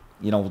the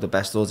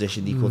best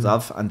audition they could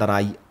have, and that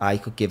I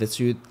could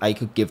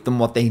give them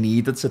what they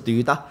needed to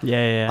do that.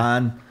 Yeah.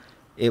 And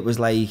it was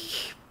like,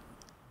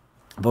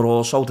 but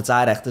also the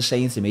director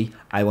saying to me,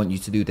 I want you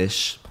to do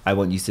this, I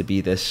want you to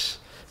be this.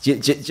 Do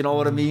you know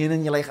what I mean?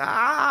 And you're like,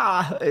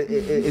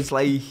 it's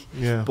like,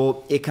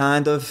 but it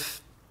kind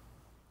of,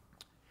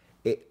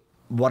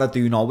 what I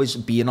do know is,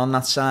 being on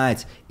that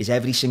side, is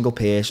every single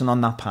person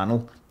on that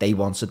panel, they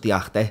wanted the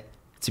actor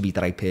to be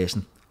the right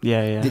person.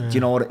 Yeah. Do you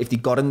know what, if they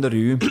got in the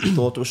room, they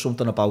thought there was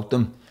something about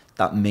them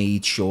that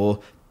made sure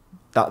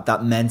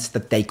that meant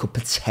that they could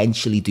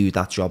potentially do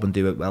that job and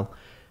do it well.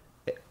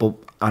 But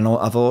I know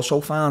I've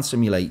also found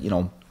some, like, you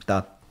know,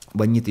 that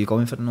when you do go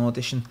in for an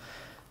audition,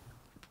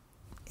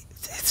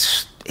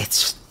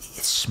 it's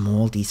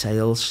small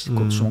details.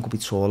 Someone could be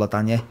taller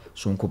than you,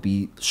 someone could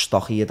be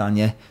stockier than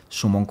you,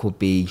 someone could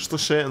be just a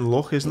certain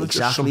look, isn't it?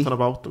 Exactly. Just something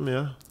about them,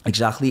 yeah.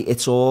 Exactly.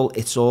 It's all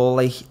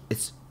like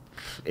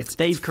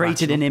they've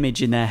created an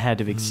image in their head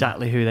of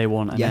exactly who they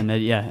want, and then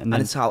and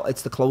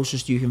it's the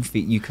closest you can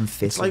fit.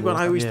 It's like when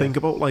I always think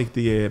about, like,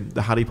 the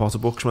Harry Potter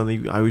books,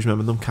 when I always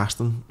remember them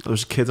casting. There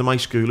was a kid in my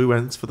school who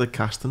went for the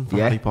casting for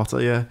Harry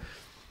Potter,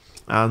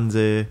 and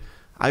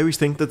I always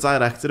think the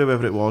director,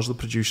 whoever it was, the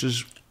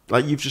producers,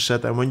 like you've just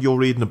said, then when you're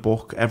reading a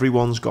book,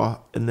 everyone's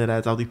got in their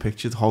head how they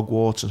pictured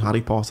Hogwarts and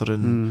Harry Potter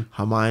and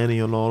Hermione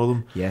and all of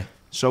them. Yeah.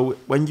 So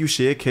when you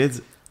see a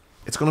kid,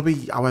 it's going to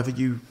be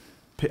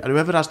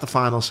whoever has the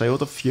final say, or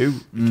the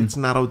view, it's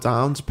narrowed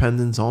down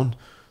depending on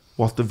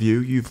what the view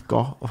you've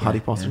got of Harry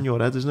Potter in your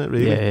head, isn't it,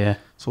 really? Yeah.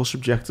 It's all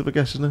subjective, I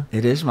guess, isn't it?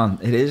 It is, man.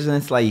 It is, and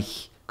it's like,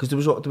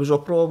 Because there was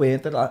uproar,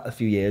 weren't there, a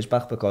few years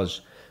back,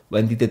 because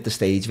when they did the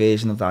stage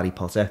version of Harry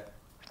Potter,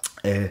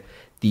 they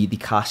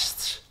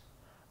cast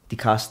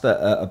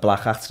a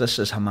black actress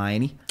as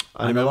Hermione,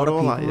 and a lot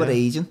of people were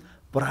raging,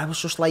 but I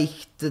was just like,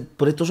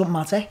 but it doesn't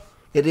matter.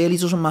 It really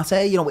doesn't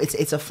matter. You know,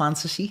 it's a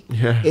fantasy.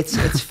 Yeah.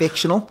 It's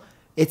fictional.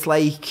 It's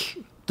like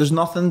there's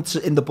nothing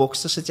in the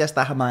books to suggest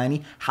that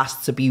Hermione has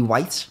to be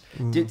white.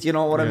 Do you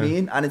know what I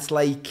mean? And it's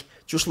like,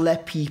 just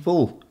let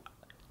people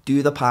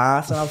do the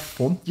part and have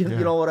fun. You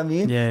know what I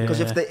mean?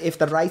 Because if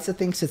the writer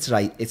thinks it's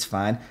right, it's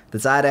fine. The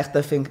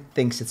director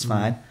thinks it's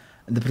fine,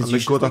 and the producer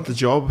they're good at the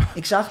job.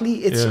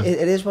 Exactly.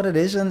 It is what it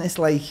is, and it's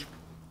like.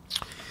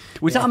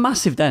 Was that a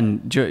massive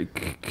then?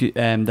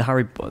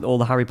 All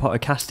the Harry Potter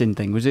casting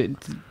thing, was it?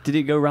 Did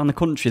it go around the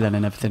country then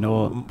and everything?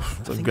 Or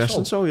I'm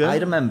guessing so. Yeah. I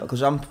remember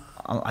because I'm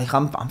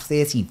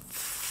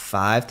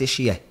 35 this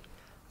year,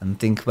 and I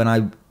think when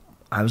I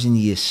was in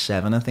year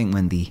 7, I think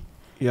when the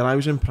I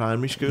was in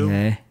primary school.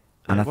 Yeah,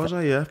 and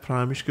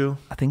primary school.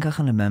 I think I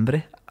can remember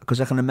it because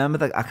I can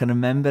remember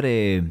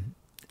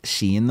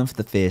seeing them for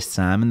the first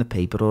time in the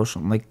paper or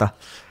something like that.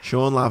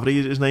 Sean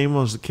Lavery, his name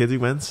was, the kid who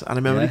went, and I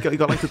remember he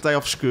got like the day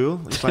off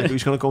school. It's like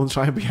he's going to go and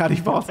try and be Harry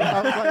Potter.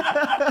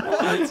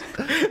 I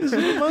was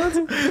like, what?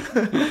 This is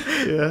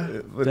mad.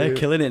 Yeah, they're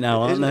killing it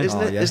now, aren't they?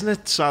 Isn't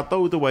it sad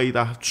though, the way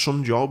that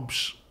some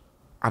jobs,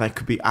 and it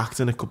could be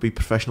acting, it could be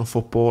professional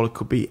football, it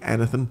could be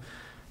anything,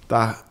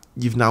 that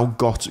you've now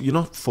got, you're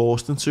not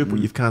forced into it, but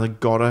you've kind of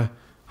got to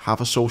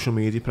have a social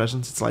media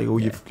presence. It's like,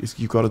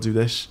 you've got to do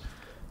this.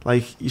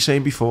 Like you're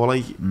saying before,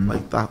 like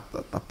that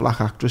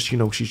black actress, you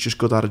know, she's just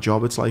good at her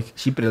job. It's like,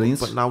 she's brilliant.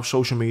 But now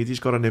social media's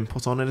got an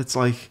input on it. It's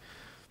like,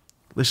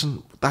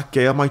 listen, that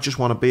girl might just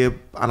want to be an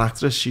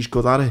actress. She's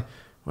good at it.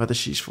 Whether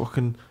she's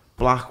fucking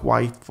black,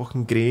 white,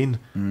 fucking green,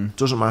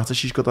 doesn't matter.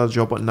 She's good at her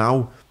job. But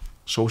now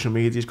social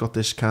media's got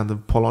this kind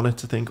of pull on it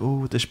to think,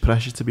 oh, this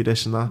pressure to be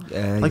this and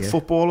that.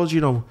 Footballers,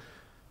 you know,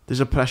 there's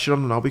a pressure on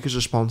them now because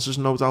of sponsors,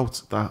 no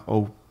doubt, that,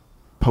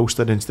 post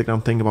that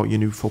Instagram thing about your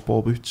new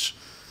football boots.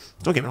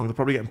 Don't get me wrong, they're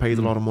probably getting paid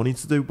a lot of money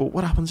to do, but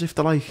what happens if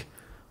they're like,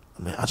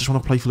 I just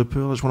want to play for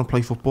Liverpool, I just want to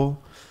play football.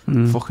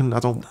 Fucking, I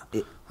don't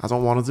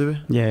want to do it.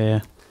 Yeah.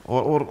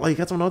 Or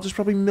like, I don't know, there's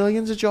probably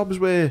millions of jobs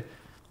where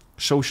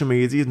social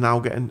media is now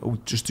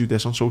getting, just do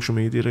this on social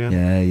media again.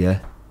 Yeah.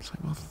 It's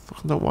like, well, I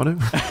fucking don't want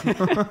to.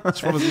 I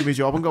just want to do my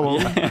job and go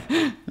home.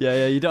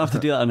 Yeah, you don't have to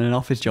do that in an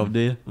office job, do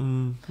you?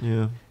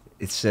 Yeah.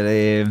 It's,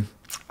 the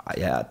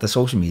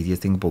social media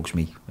thing bugs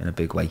me in a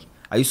big way.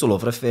 I used to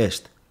love it at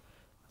first.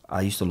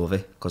 I used to love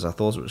it because I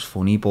thought it was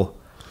funny, but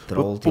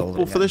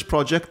but for this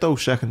project though,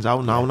 Seconds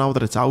Out, now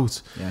that it's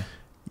out,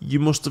 you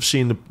must have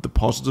seen the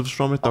positives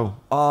from it though.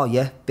 Oh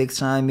yeah, big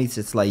time, mate.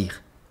 It's like,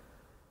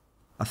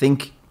 I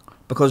think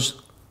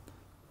because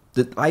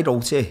I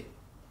wrote it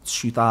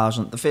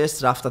 2000, the first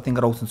draft I think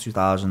I wrote in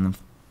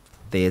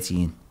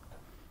 2013,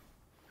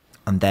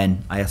 and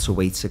then I had to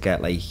wait to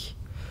get, like,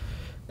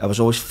 I was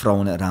always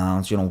throwing it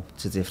around, you know,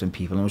 to different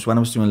people. And it was when I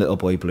was doing Little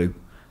Boy Blue,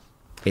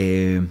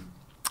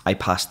 I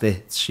passed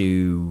it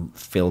to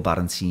Phil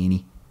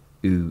Barantini,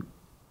 who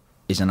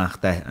is an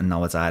actor and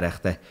now a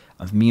director.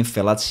 And me and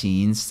Phil had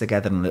scenes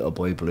together in Little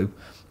Boy Blue.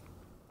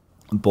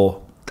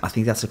 But I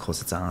think that's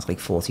because it's like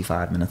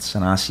 45 minutes,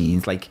 and our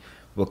scenes, like,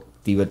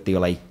 they were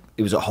like,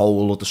 it was a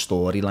whole other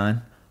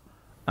storyline,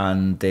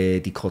 and they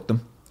cut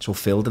them. So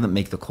Phil didn't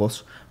make the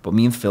cut, but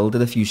me and Phil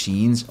did a few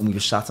scenes, and we were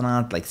sat in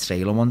our, like,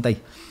 trailer one day,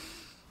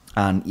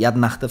 and he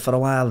hadn't acted for a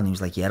while, and he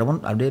was like, yeah,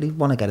 I really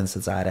want to get into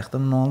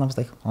directing and all. And I was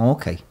like, oh,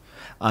 okay.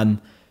 And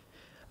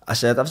I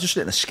said, I've just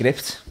written a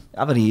script,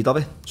 have a read of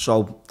it.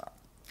 So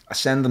I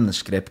send him the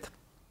script,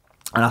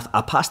 and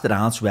I passed it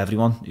on to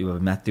everyone who I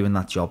met doing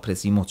that job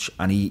pretty much.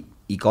 And he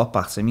got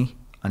back to me,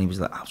 and he was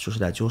like, I've just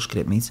read your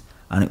script, mate.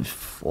 And it was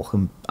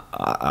fucking,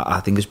 I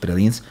think it's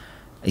brilliant.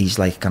 He's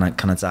like, can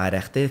I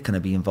direct it? Can I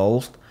be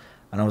involved?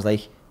 And I was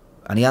like,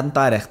 and he hadn't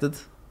directed.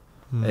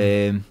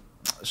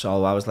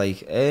 So I was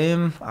like,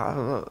 I'd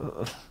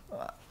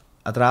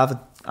rather,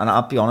 and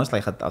I'll be honest,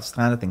 like, I was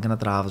kind of thinking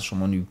I'd rather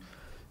someone who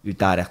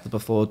directed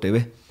before do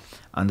it.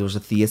 And there was a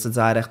theatre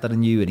director I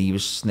knew, and he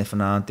was sniffing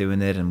around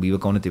doing it, and we were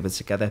going to do it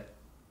together.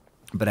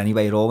 But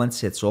anyway, it all went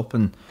tits up,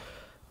 and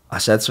I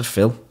said to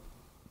Phil,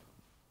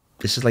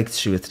 this is like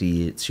 2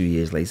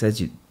 years later,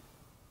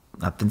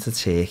 I've been to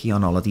Turkey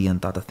on holiday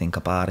and had to think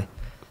about it.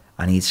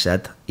 And he'd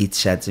said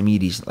to me,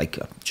 he's like,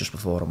 just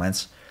before I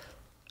went,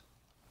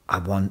 I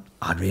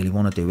really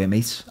want to do it,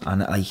 mate.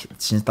 And like,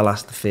 since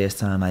the first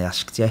time I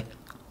asked you,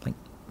 like,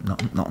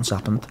 nothing's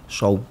happened.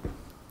 So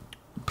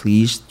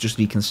please just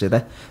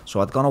reconsider. So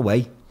I'd gone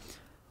away,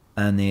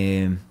 and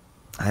I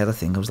had a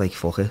thing. I was like,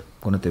 fuck it,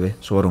 I'm gonna do it.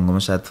 So I rung him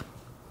and said,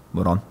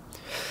 we're on.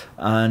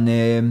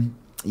 And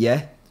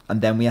yeah, and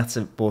then we had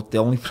to. But the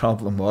only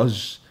problem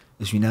is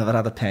we never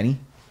had a penny.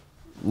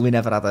 We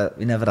never had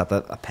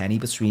a penny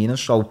between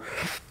us. So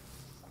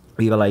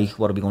we were like,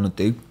 what are we gonna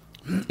do?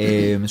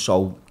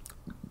 So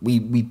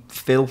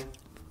Phil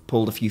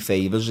pulled a few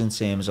favours in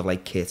terms of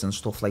like kit and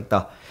stuff like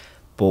that,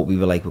 but we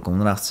were like, we're going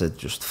to have to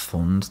just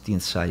fund the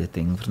entire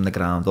thing from the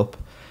ground up.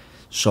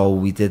 So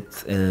we did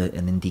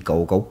an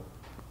Indiegogo,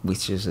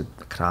 which is a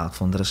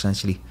crowdfunder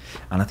essentially,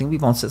 and I think we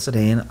wanted to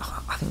raise.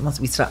 I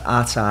think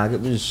our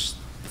target was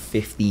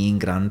 15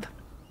 grand.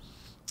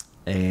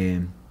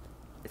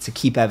 To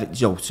keep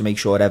to make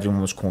sure everyone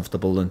was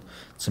comfortable and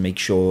to make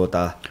sure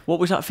that. What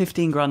was that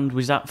 15 grand?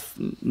 Was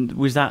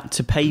that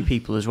to pay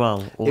people as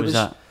well, or was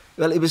that?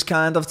 Well, it was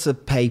kind of to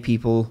pay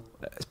people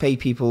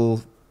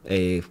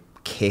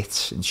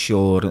kits,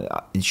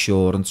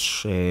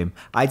 insurance.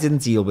 I didn't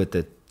deal with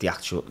the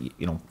actual,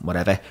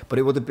 whatever, but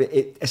it would have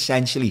been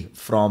essentially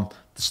from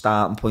the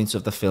starting points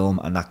of the film,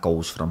 and that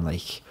goes from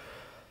like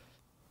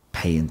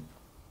paying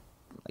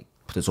like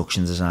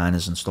production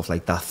designers and stuff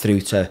like that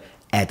through to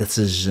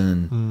editors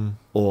and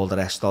all the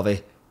rest of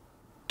it,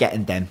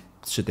 getting them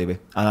to do it.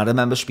 And I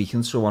remember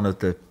speaking to one of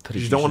the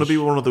producers. You don't want to be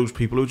one of those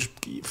people who just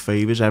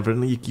favours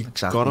everything. You've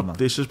exactly, got to,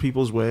 this is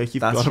people's work,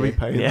 you've got to be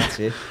paying. Yeah. That's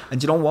it.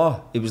 And you know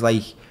what? It was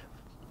like,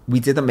 we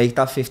didn't make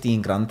that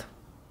 15 grand.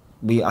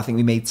 I think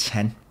we made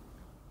 10.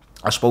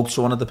 I spoke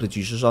to one of the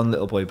producers on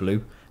Little Boy Blue,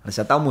 and I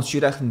said, how much do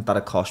you reckon that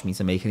it cost me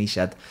to make? And he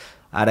said,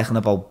 I reckon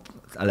about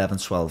 11,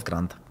 12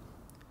 grand.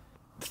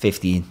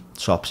 15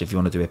 tops if you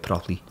want to do it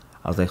properly.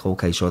 I was like,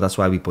 okay, so that's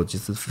why we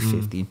budgeted for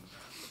 15.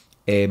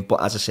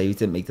 But as I say, we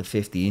didn't make the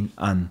 15,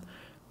 and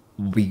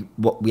we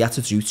had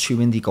to do 2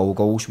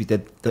 Indiegogos. We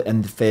did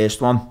in the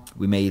first one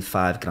we made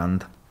 5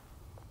 grand,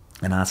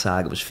 and our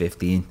target was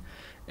 15.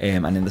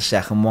 And in the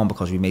second one,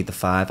 because we made the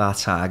 5, our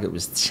target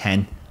was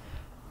 10,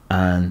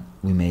 and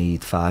we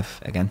made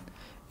 5 again.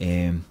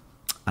 And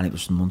it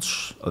was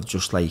months of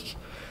just like.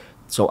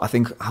 So I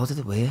think, how did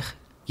it work?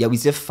 Yeah, we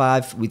did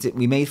 5.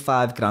 We made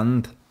 5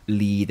 grand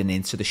leading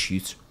into the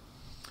shoot,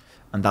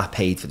 and that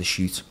paid for the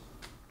shoot.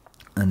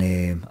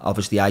 And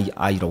obviously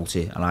I wrote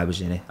it and I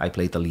was in it. I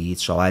played the lead,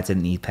 so I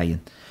didn't need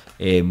paying.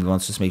 We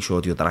wanted to make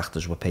sure the other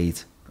actors were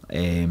paid,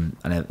 and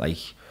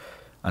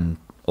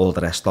all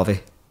the rest of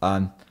it.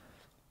 And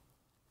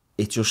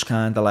it just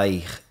kind of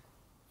like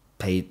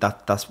paid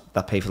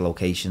that paid for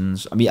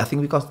locations. I mean, I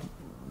think we got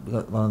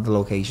one of the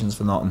locations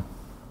for nothing.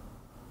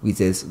 We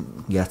did,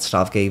 yeah.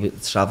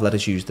 Trav let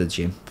us use the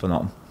gym for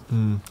nothing.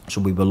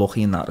 So we were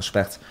lucky in that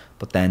respect.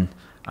 But then.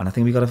 And I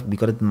think we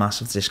got a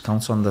massive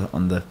discount on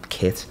the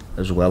kit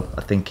as well.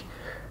 I think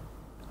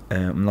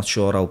I'm not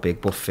sure how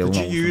big, but Phil.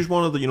 Did you use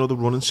one of the the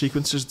running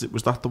sequences?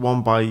 Was that the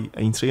one by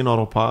Aintree in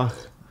Orrell Park?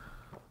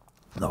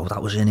 No,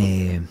 that was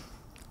in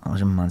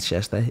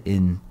Manchester.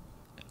 Because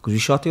we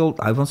shot the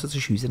old. I wanted to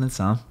shoot it in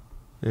town.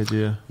 Did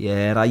you?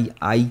 Yeah,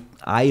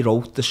 I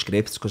wrote the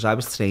script because I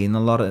was training a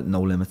lot at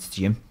No Limits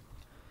Gym.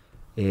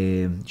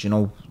 Do you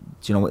know?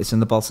 It's in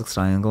the Baltic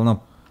Triangle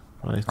now.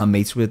 Right. I'm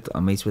mates with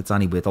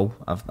Danny Widow.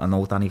 I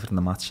know Danny from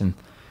the match, and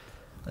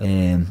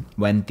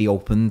when they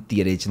opened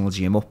the original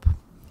gym up,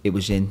 it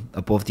was in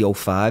above the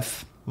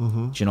 05.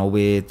 Do you know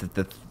where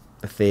the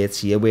third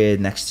tier where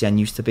Next Gen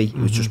used to be? It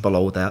was just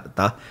below that, and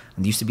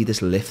there used to be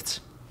this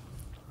lift.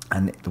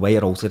 And the way I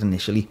wrote it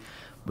initially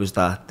was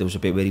that there was a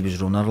bit where he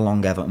was running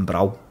along Everton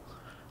Brow,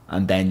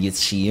 and then you'd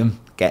see him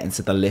get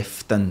into the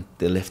lift, and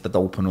the lift would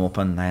open up,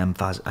 and I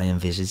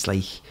envisaged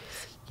like.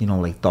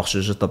 Like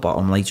dossers at the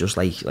bottom, like just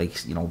like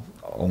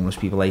homeless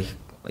people,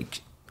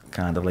 like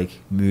kind of like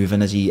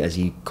moving as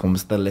he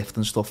comes to the lift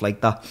and stuff like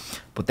that.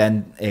 But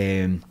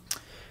then,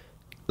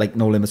 like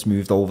No Limits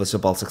moved over to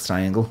Baltic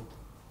Triangle,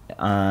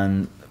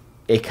 and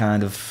it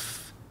kind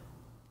of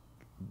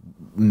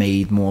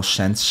made more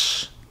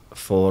sense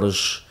for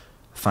us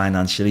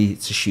financially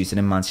to shoot it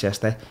in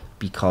Manchester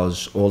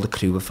because all the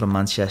crew were from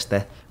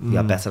Manchester. We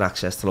had better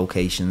access to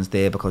locations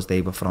there because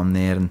they were from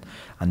there,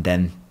 and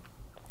then.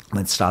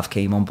 When Stav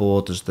came on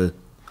board as the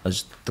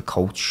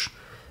coach,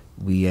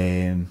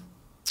 it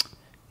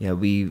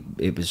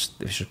was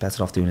just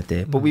better off doing it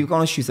there. But we were going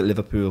to shoot at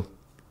Liverpool,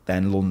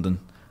 then London,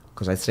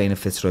 because I trained at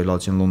Fitzroy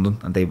Lodge in London,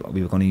 and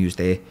we were going to use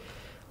there.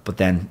 But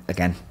then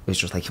again, it's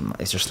just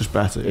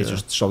better.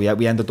 So yeah,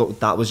 we ended up.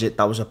 That was it.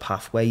 That was a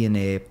pathway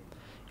in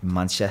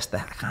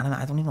Manchester.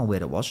 I don't even know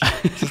where it was.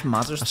 It's just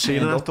mad. I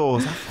seen it. I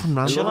thought,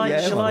 shall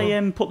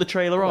I put the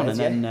trailer on and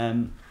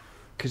then?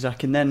 Because I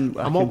can then.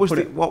 And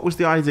what was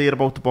the idea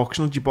about the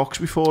boxing? Did you box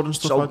before and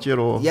stuff like that?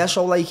 Or? Yeah,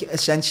 so like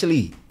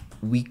essentially,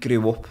 we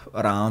grew up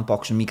around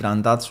boxing. My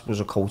granddad was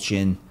a coach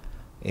in.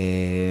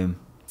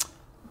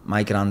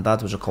 My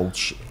granddad was a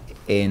coach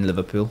in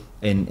Liverpool,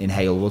 in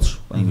Halewood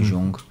when he was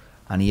young,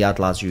 and he had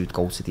lads who'd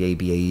go to the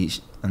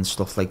ABAs and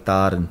stuff like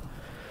that. And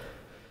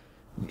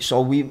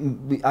so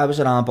I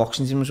was around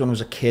boxing teams when I was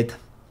a kid.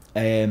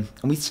 And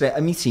my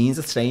teens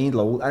I trained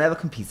low. I never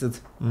competed.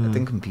 I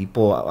didn't compete,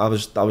 but I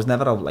was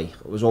never out. Like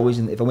I was always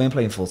if I weren't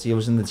playing footy, I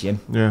was in the gym.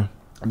 Yeah.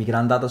 And my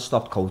granddad had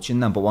stopped coaching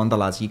then, but one of the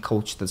lads he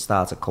coached had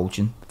started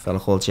coaching, a fella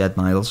called Jed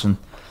Niles, and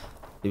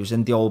he was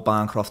in the old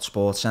Barncroft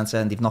Sports Centre,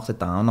 and they've knocked it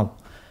down now.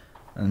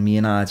 And me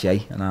and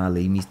RJ and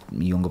Ali, my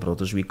younger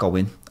brothers, we'd go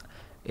in.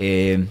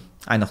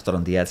 I knocked her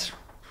on the head,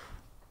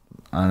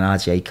 and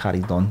RJ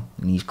carried on,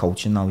 and he's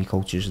coaching now. He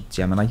coaches at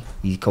Gemini.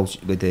 He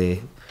coached with the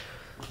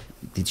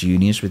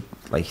juniors with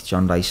like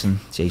John Rice and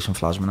Jason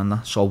Flasman and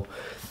that. So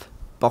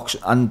box,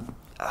 and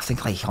I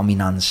think like on my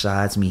nan's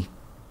side, me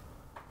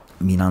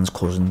my nan's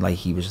cousin, like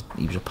he was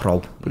a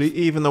pro. But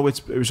even though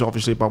it was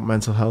obviously about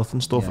mental health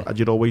and stuff,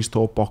 you'd always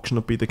thought boxing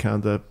would be the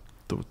kind of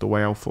the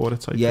way out for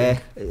it.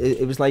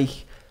 It was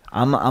like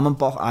I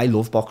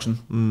love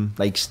boxing.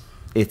 Like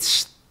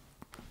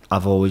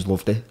I've always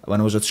loved it.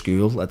 When I was at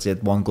school, I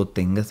did one good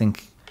thing, I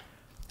think,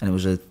 and it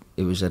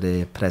was at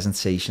a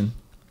presentation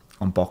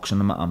on boxing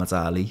at Ahmed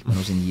Ali when I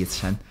was in year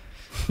 10,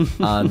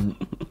 and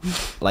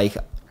like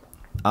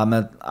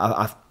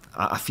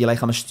I feel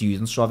like I'm a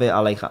student of it.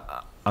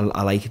 I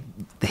like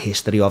the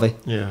history of it.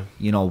 Yeah.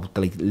 You know,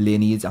 like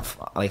lineage.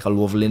 I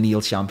love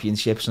lineal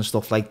championships and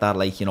stuff like that.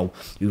 Like, you know,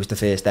 he was the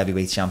first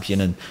heavyweight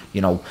champion, and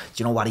you know, do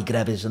you know what he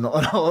grab is? And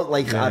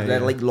like I'd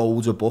read like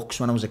loads of books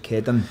when I was a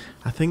kid, and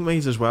I think,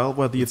 mate, as well,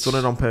 whether you've done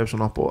it on purpose or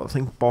not, but I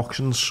think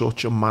boxing's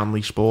such a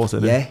manly sport,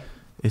 isn't it?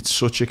 It's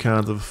such a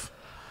kind of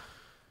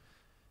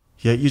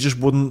you just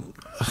wouldn't.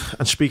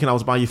 And speaking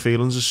out about your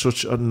feelings is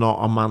such a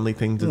not a manly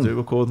thing to do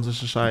according to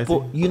society.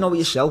 But you know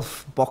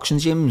yourself, boxing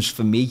gyms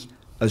for me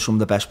are some of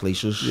the best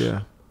places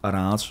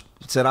around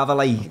to have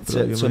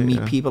to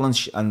meet people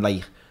and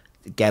like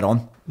get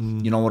on.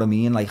 You know what I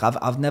mean? Like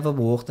I've never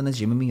walked in a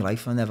gym in my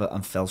life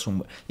and felt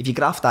some. If you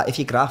graft,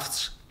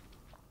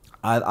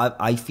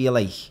 I feel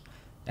like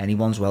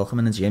anyone's welcome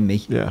in a gym,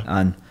 me. Yeah.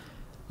 And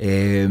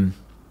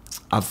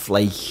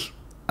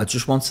I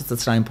just wanted to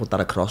try and put that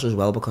across as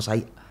well, because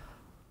I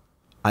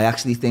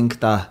actually think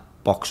that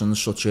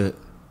boxing's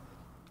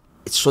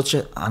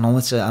I know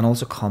it's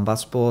a combat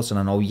sport, and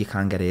I know you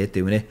can get hurt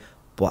doing it,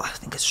 but I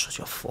think it's such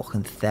a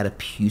fucking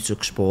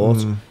therapeutic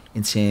sport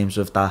in terms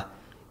of that.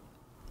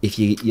 If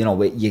you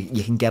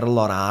can get a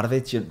lot out of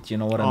it. Do you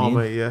know what I mean?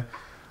 Mate, yeah.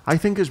 I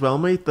think as well,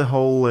 mate, the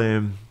whole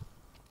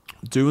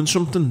doing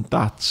something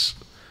that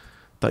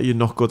you're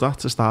not good at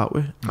to start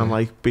with, and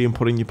like being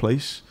put in your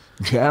place.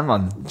 Yeah,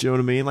 man. Do you know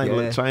what I mean?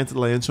 Like trying to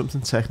learn something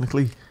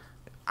technically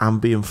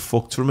and being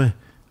fucked from it,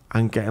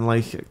 and getting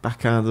like that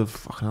kind of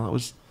fucking hell, that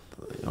was,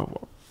 you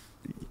know,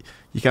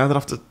 you kind of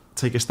have to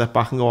take a step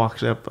back and go,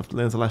 actually, I've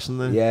learned a lesson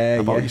there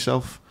about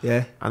yourself.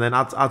 Yeah. And then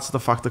add to the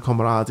fact that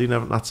camaraderie and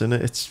everything that's in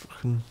it. It's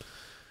fucking,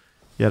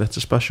 it's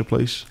a special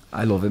place.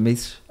 I love it,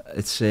 mate.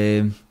 It's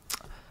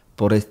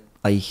but it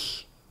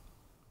like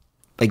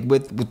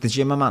with the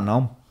gym I'm at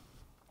now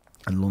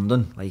in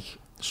London, like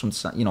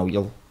sometimes, you know,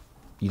 you'll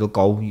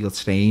go, you'll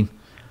train,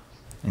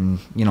 and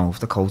you know, if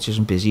the coach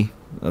isn't busy,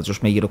 they'll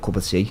just make you a cup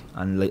of tea,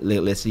 and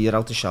literally you're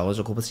out the shower, there's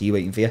a cup of tea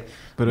waiting for you.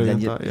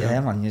 Brilliant,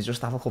 man, you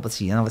just have a cup of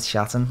tea and have a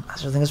chat, and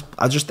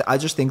I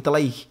just think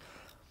they're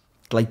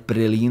like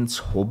brilliant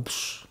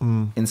hubs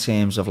in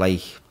terms of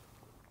like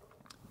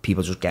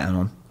people just getting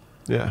on.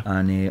 Yeah.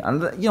 And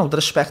you know, the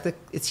respect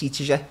it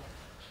teaches you.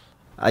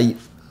 I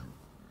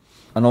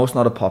know it's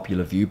not a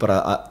popular view, but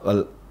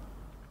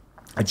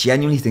I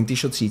genuinely think they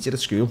should teach it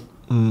at school.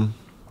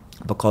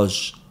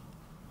 Because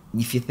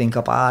if you think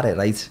about it,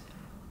 right,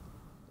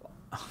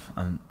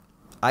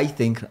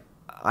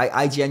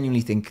 I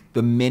genuinely think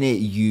the minute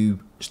you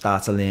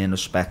start to learn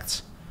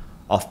respect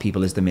of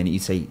people is the minute you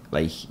say,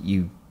 like,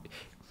 you.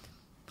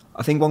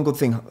 I think one good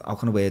thing, how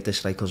can I word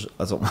this, right, because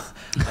I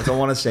don't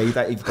want to say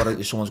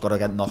that someone's got to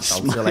get knocked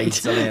out to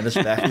learn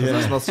respect, because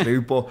that's not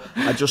true, but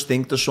I just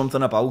think there's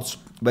something about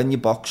when you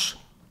box,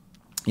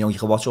 you know, you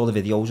can watch all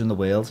the videos in the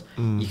world,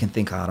 you can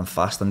think, I'm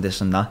fast and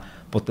this and that,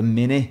 but the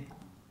minute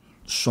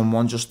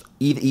someone just,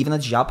 even a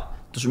jab,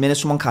 the minute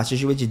someone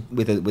catches you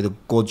with a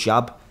good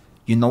jab,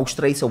 you know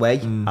straight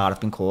away, I've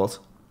been caught.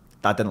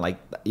 That didn't like,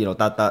 you know,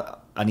 that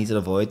I need to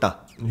avoid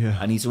that. Yeah.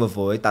 I need to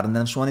avoid that. And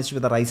then someone hits you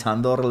with a right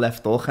hand or a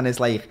left hook, and it's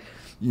like,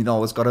 you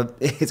know, it's got a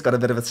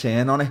bit of a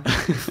turn on it.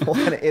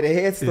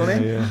 It hurts,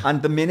 doesn't it? Yeah.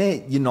 And the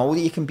minute you know that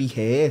you can be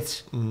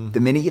hurt, the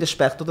minute you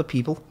respect other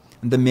people,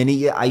 and the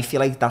minute I feel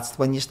like that's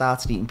when you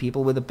start treating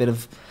people with a bit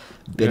of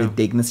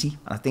dignity.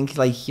 I think,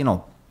 like, you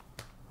know,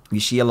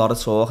 you see a lot of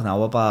talk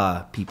now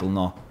about people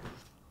not,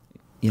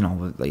 you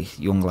know, like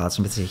young lads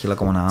in particular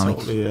going on,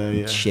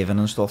 totally, like shivering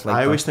and stuff like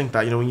that. I always think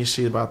that, you know, when you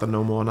see about the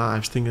no more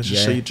knives thing, is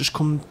just say, just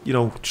come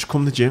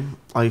to the gym,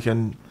 like,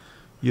 and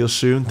you'll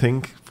soon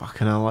think,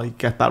 fucking hell, like,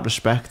 get that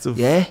respect of,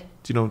 you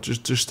know,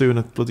 just doing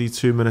a bloody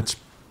 2 minutes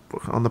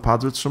on the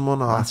pad with someone.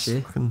 That's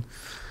it. Fucking,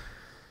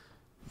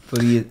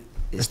 but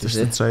it's just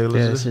the trail,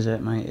 yeah, this is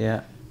it, mate.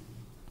 Yeah.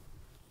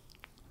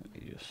 Let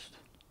me just.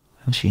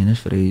 I'm seeing this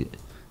very.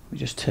 We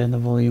just turn the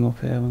volume up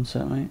here one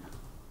sec, mate.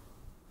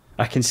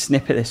 I can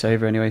snippet this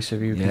over anyway, so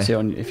if you can see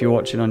it if you're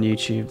watching on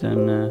YouTube,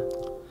 then.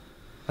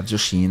 I've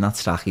just seen that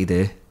Strachey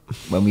there.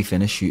 When we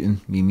finished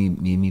shooting, me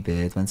and me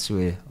bird went to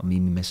or me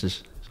and me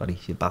missus. Sorry,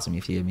 she'd batter me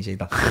if you hear me say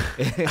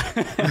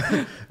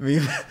that. me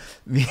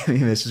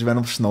and missus went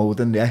up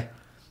Snowdon, and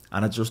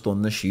I'd just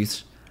done the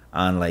shoot,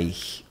 and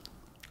like,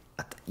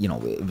 you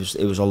know, it was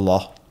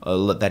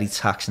a very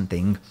taxing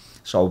thing.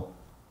 So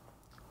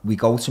we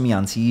go to my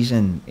auntie's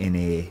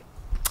in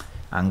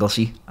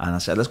Anglesey, and I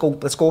said, let's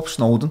go up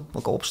Snowdon.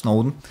 We'll go up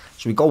Snowdon.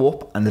 So we go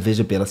up, and the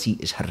visibility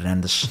is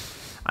horrendous.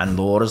 And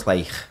Laura's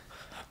like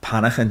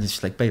panicking, and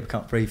she's like, babe, I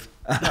can't breathe.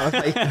 And I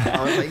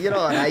was like,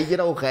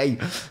 you're okay.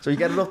 So we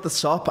get her up the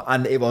top,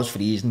 and it was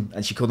freezing,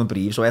 and she couldn't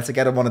breathe. So I had to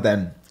get her one of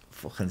them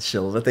fucking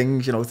silver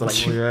things, you know, to like,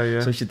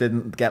 so she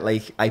didn't get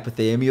like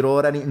hypothermia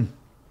or anything.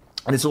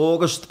 And it's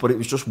August, but it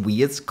was just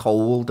weird,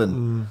 cold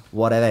and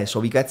whatever. So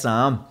we get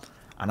down,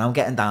 and I'm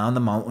getting down the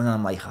mountain, and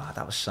I'm like,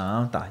 that was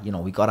sound. That, you know,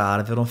 we got out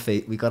of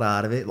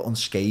it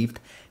unscathed.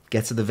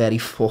 Get to the very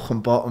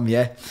fucking bottom,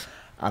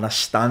 and I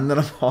stand in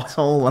a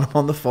pothole when I'm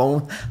on the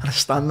phone, and I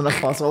stand in a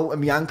pothole, and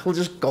my ankle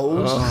just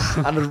goes,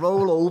 and I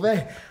roll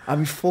over,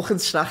 and my fucking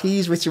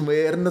snackies, which I'm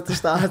wearing at the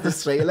start of the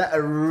trailer,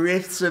 are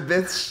ripped to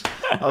bits.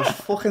 I was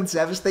fucking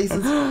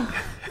devastated.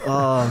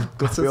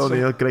 Robbie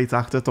O'Neill, great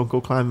actor, don't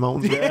go climb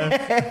mountains.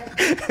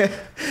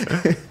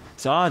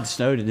 It's hard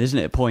snowden, isn't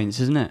it, at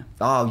points, isn't it?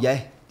 Oh,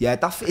 yeah. Yeah,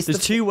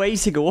 there's 2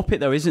 ways to go up it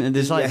though, isn't there?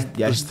 There's like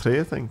there's 3,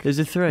 I think. There's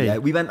a 3. Yeah,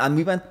 we went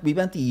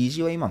the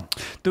easy way, man.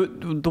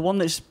 The one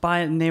that's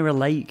by near a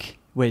lake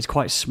where it's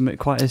quite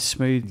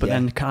smooth, but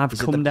then I've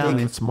come down.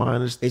 It's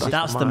miners.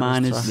 That's the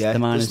miners. Yeah, the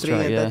miners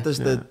there's 3. track.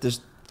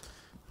 There's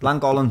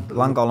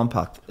Llangollen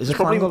Path. There's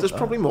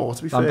probably more,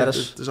 to be fair.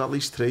 There's at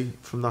least 3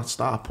 from that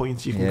start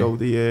point. You can go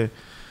the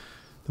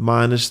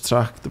miners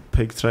track, the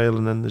pig trail,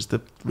 and then there's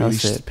the really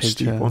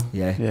steep one.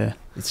 Yeah.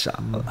 It's I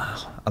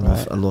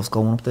love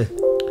going up there.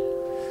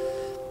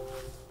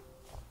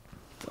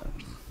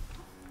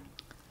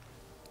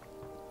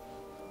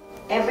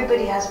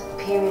 Everybody has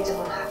periods of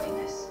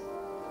unhappiness.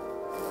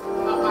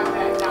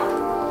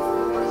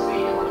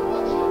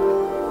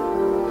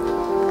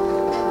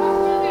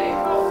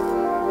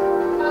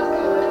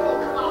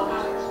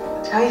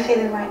 How are you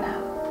feeling right now?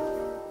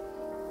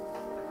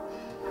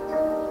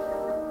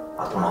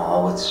 I don't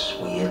know, it's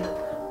weird.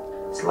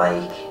 It's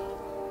like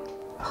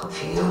I can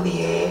feel the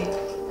air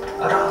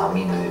around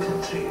me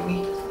moving through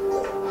me.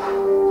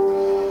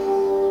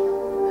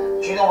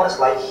 Do you know what it's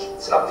like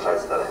to have a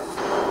fight today?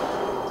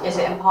 Is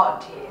it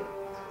important to you?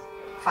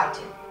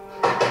 Fighting.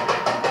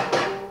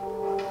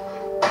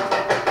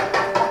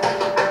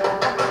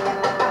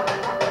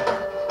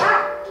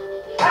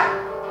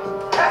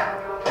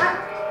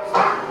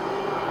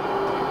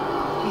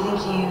 Do you think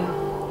you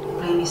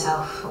blame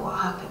yourself for what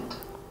happened?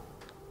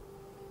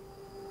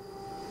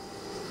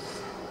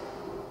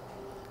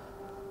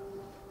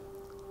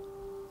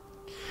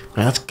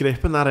 Man, that's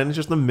gripping that in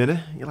just in a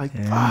minute. You're like,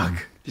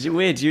 fuck. Is it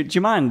weird? Do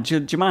you mind?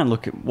 Do you mind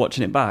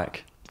watching it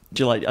back?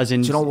 Do you like, as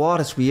in? Do you know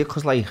what? It's weird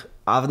because like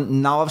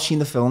I've seen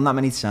the film that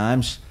many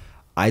times.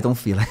 I don't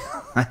feel like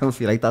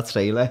that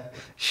trailer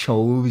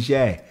shows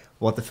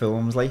what the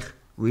film's like.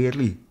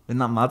 Weirdly, isn't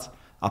that mad?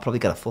 I'll probably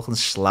get a fucking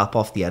slap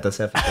off the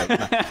editor for saying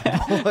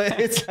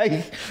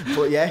that.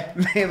 But yeah,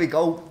 there we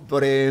go.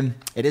 But it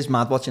is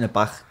mad watching it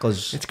back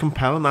because it's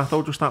compelling. That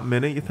though, just that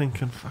minute, you're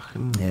thinking,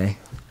 fucking mate.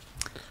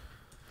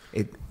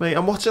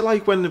 And what's it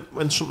like when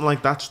something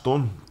like that's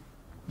done?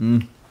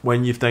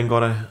 When you've then got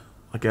to,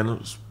 again,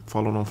 it's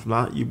following on from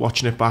that, you're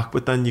watching it back,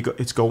 but then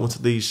it's going to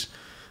these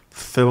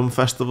film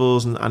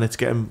festivals and it's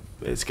getting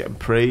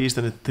praised,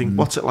 and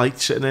what's it like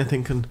sitting there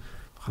thinking,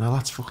 oh no,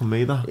 that's fucking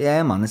me, that.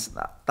 Yeah, man,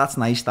 that's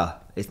nice.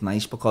 That it's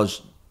nice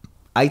because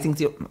I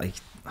think I'm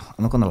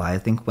not gonna lie. I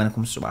think when it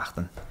comes to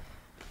acting,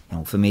 you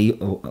know, for me,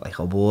 like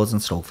awards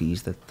and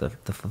trophies, they're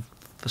for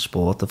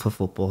sport, they're for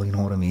football. You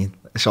know what I mean?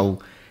 So,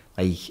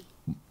 like,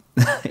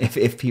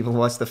 if people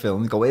watch the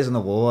film and go, "Where's an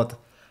award?"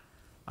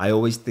 I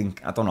always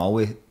think, I don't know,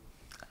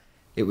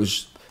 it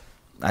was,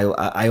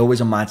 I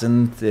always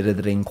imagined the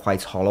ring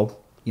quite hollow,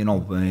 you know,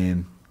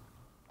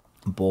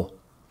 but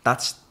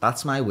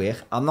that's my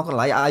work. I'm not gonna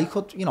lie, I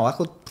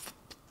could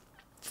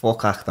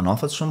fuck acting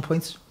off at some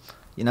point.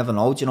 You never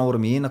know, do you know what I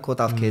mean? I could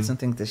have kids and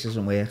think this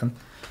isn't working.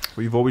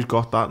 Well, you've always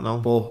got that now.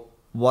 But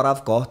what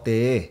I've got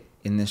there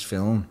in this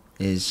film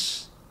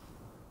is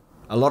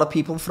a lot of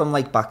people from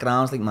like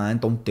backgrounds like mine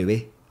don't do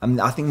it. I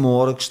mean, I think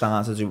more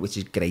started to do it, which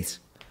is great.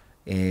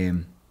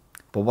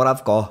 But what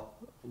I've got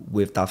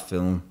with that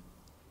film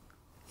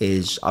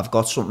is I've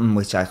got something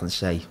which I can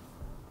say,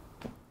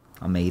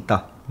 I made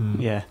that.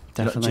 Yeah,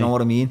 definitely. Do you know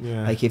what I mean?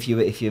 Yeah. Like if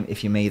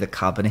you made a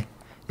cabinet,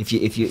 if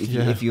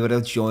you were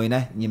a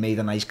joiner and you made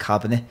a nice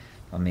cabinet,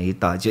 I made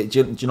that. Do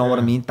you know what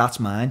I mean? That's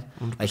mine.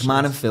 100%. Like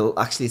mine and Phil,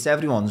 actually it's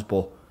everyone's,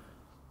 but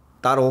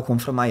that all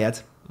comes from my head.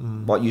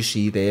 What you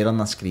see there on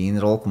that screen,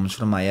 it all comes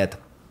from my head.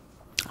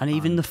 And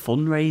even the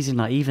fundraising,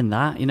 like even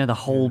that, you know, the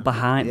whole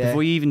behind,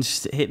 before you even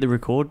hit the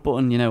record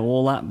button, you know,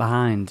 all that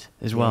behind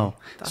as well.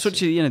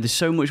 Such a, you know, there's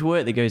so much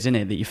work that goes in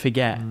it that you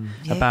forget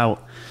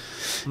about.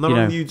 Not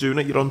only you doing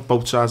it, you're on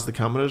both sides of the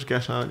camera, I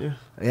guess, aren't you?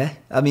 Yeah,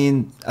 I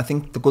mean, I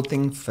think the good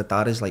thing for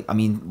that is like, I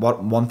mean,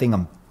 one thing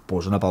I'm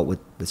buzzing about with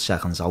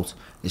Seconds Out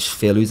is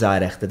Phil, who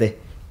directed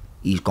it,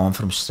 he's gone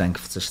from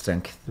strength to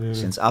strength.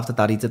 Since after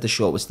that, he did the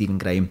short with Stephen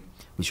Graham,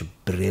 which was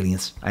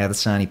brilliant. I had a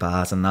tiny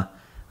part in that.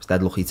 I was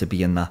dead lucky to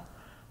be in that.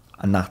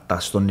 And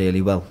that's done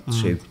really well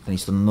too. Then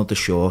he's done another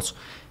short,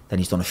 then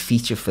he's done a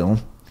feature film,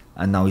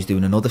 and now he's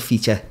doing another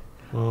feature.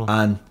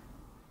 And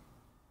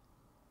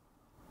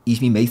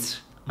he's my mate,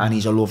 and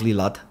he's a lovely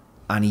lad,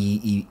 and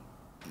he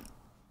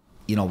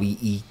you know,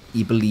 he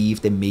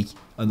believed in me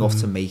enough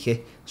to make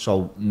it.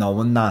 So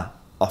knowing that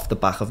off the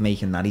back of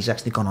making that, he's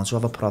actually gone on to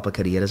have a proper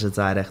career as a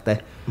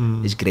director.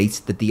 Is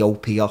great. The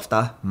DOP off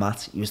that,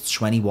 Matt, he was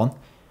 21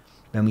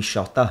 when we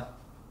shot that.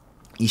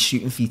 He's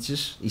shooting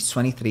features. He's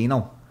 23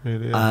 now.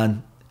 Really,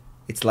 and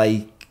it's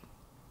like,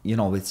 you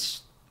know,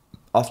 it's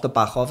off the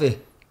back of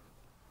it.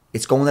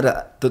 It's going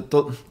at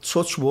the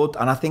touch wood,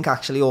 and I think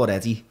actually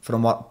already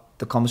from what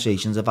the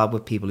conversations I've had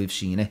with people who've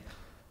seen it,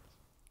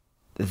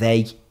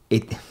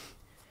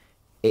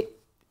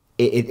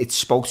 it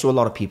spoke to a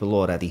lot of people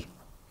already,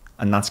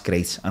 and that's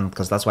great. And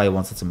because that's why I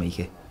wanted to make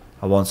it.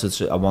 I wanted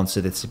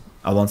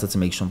to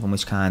make something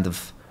which kind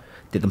of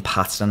didn't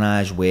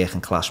patronise working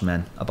class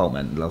men about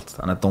mental health,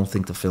 and I don't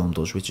think the film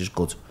does, which is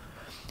good.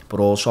 But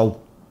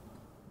also,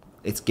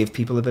 it's give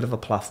people a bit of a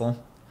platform.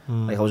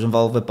 Like I was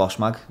involved with Boss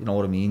Mag, you know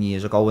what I mean,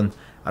 years ago, and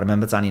I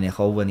remember Danny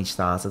Nichol when he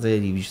started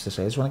it, he used to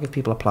say, I just want to give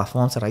people a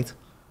platform to write,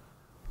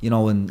 you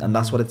know, and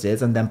that's what it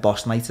did. And then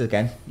Boss Night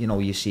again, you know,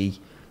 you see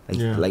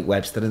like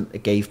Webster,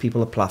 it gave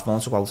people a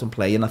platform to go out and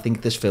play. And I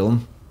think this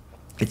film,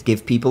 it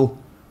gave people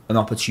an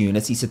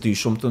opportunity to do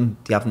something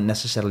they haven't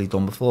necessarily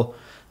done before,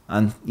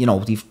 and you know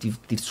they've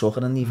took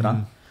it and they've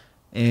ran.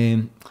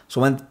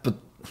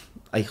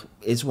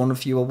 It's won a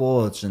few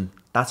awards, and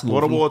that's lovely.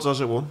 What awards has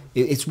it won?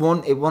 It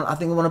won. I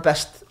think it won a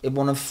best. It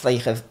won an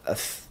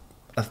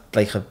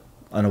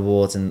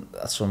award in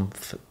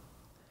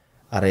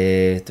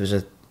there was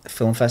a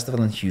film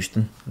festival in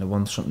Houston, and it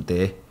won something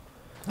there.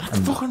 That's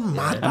fucking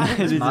mad.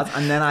 It's mad.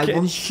 And then I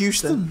won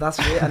Houston. That's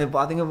it. And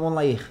I think it won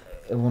like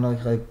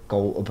a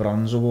gold, a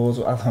bronze award.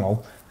 I don't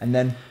know. And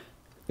then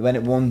when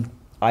it won,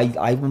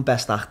 I won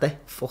best actor.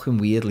 Fucking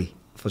weirdly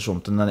for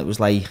something, and it was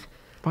like.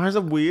 Why is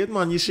that weird,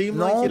 man? You seem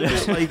like you're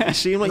just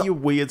like you're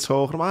weird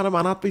talking about it,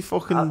 man. I'd be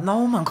fucking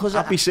no, man, because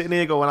I'd be sitting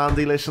here going,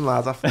 Andy, listen,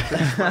 lads,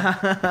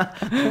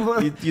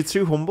 you're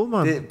too humble,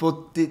 man.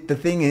 But the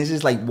thing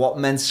is like what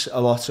meant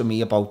a lot to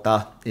me about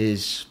that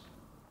is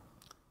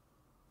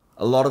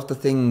a lot of the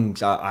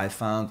things I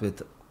found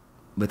with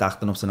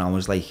acting up to now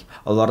is like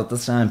a lot of the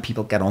time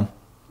people get on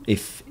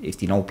if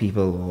they know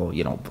people, or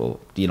you know, but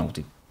you know,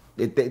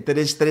 there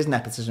is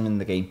nepotism in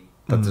the game.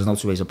 There's no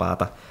two ways about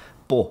that.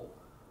 But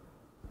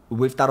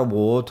with that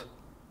award,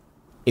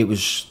 it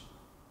was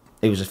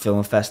a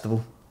film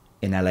festival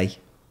in LA.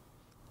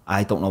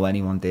 I don't know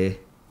anyone there.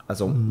 I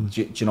don't.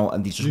 Do you know?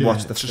 And they just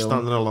watch the film. Just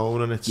standing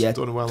alone, and it's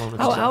done well on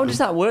its own. How does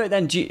that work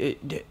then?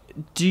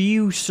 Do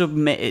you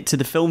submit it to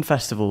the film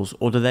festivals,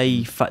 or do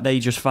they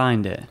just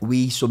find it?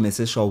 We submit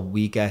it, so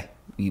we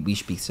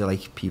speak to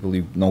like people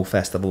who know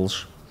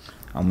festivals,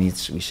 and we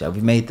said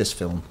we made this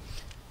film.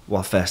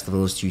 What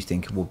festivals do you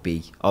think it would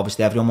be?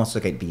 Obviously, everyone wants to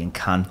be in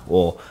Cannes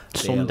or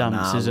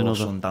Sundance and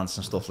Sundance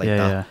and stuff like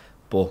that. Yeah.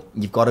 But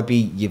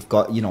you've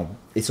got, you know,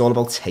 it's all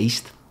about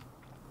taste.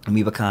 And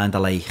we were kind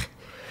of like,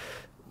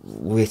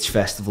 which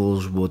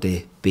festivals would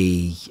it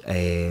be?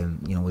 You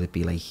know, would it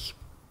be like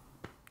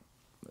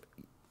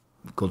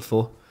good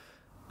for?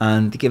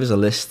 And they give us a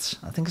list.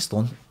 I think it's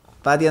done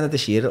by the end of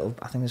this year.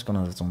 I think it's going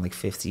to have done like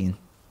 15.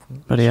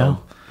 But yeah.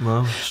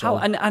 Wow.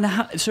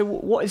 So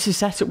what is the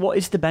setup? What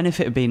is the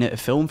benefit of being at a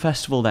film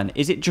festival then?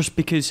 Is it just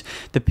because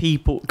the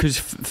people? Because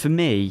for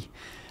me,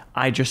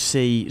 I just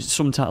see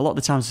sometimes a lot of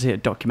the times I see it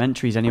at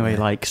documentaries anyway,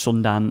 like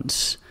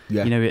Sundance.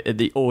 Yeah. You know,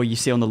 or you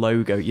see on the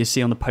logo, you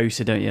see on the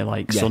poster, don't you?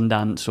 Like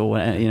Sundance, or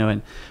you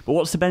know. But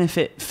what's the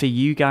benefit for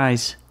you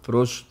guys? For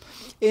us,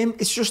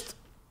 it's just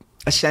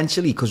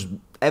essentially because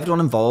everyone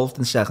involved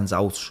in Seconds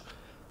Out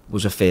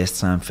was a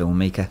first-time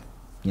filmmaker.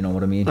 You know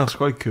what I mean? That's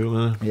quite cool,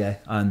 isn't it? Yeah,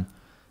 and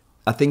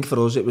I think for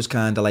us it was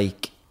kind of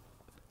like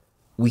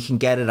we can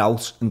get it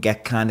out and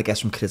get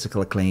some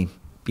critical acclaim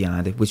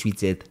behind it, which we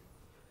did.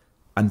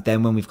 And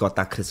then when we've got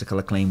that critical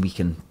acclaim, we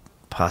can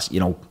pass, you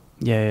know.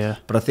 Yeah.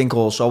 But I think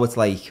also it's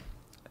like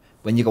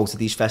when you go to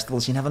these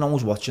festivals, you never know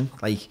who's watching.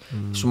 Like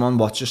someone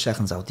watches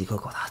Seconds Out, they go,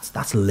 God,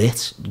 that's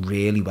lit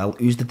really well.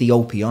 Who's the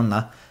DOP on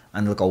that?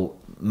 And they'll go,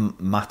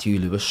 Matthew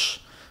Lewis.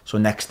 So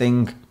next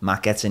thing,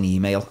 Matt gets an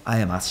email.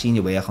 Matt, seen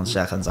your work on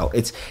Seconds Out.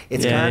 It's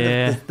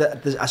kind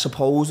of, I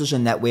suppose there's a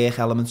network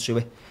element to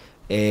it.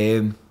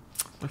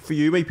 For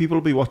you, mate, people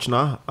will be watching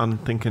that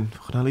and thinking,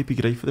 hell, he'd be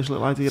great for this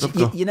little idea I've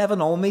got. You never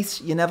know,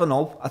 mate. You never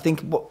know. I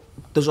think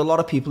there's a lot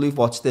of people who've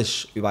watched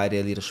this who I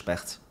really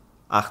respect.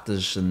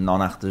 Actors and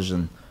non-actors.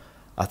 And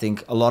I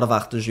think a lot of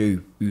actors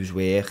whose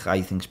work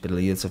I think's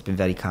brilliant have been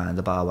very kind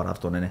about what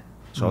I've done in it.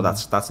 So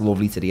that's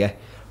lovely to hear.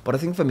 But I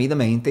think for me the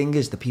main thing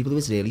is the people who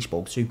it's really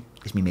spoke to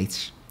is me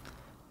mates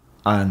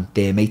and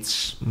their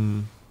mates,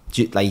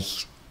 like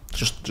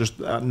just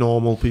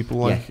normal people,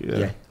 like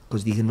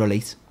because they can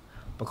relate.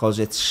 Because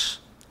it's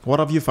what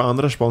have you found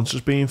the response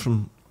has been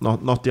from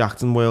not the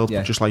acting world,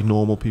 but just like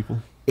normal people?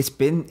 It's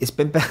been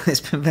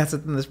better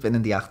than it's been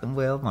in the acting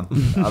world, man.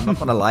 I'm not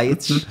gonna lie.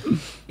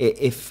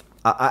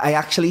 I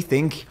actually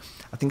think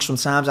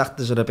sometimes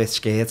actors are a bit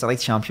scared to like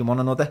champion one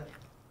another.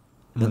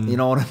 You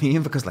know what I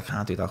mean? Because like, I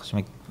can't do that.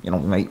 You know,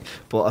 mate.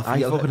 But I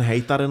fucking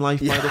hate that in life.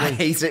 By the way, I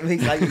hate it,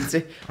 mate. I hate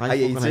it. I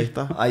hate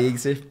that. I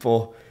hate it.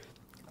 But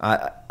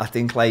I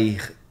think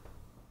like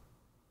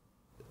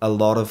a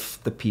lot of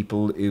the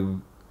people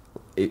who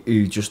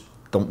just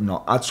don't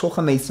know. I took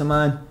a mate of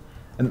mine,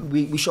 and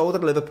we showed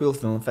at Liverpool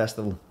Film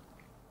Festival.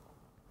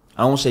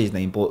 I won't say his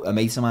name, but a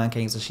mate of mine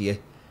came to see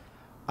it,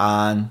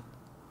 and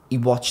he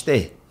watched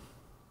it,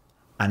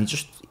 and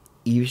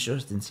he was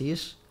just in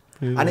tears.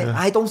 Yeah. And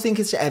I don't think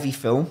it's a heavy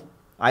film.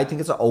 I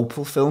think it's an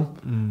hopeful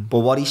film. But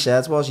what he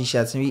said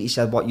to me,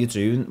 what you're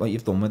doing, what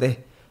you've done with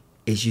it,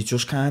 is you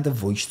just kind of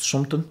voiced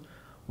something,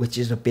 which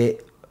is a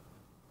bit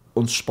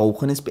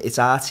unspoken.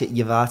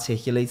 You've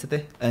articulated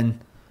it, and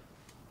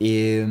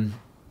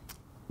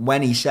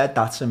when he said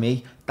that to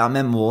me, that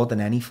meant more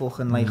than any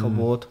fucking like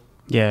award.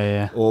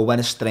 Yeah. Or when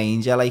a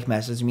stranger like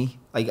messaged me,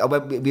 like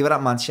we were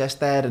at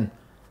Manchester, and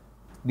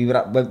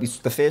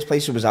the first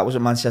place it was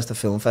at Manchester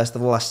Film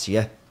Festival last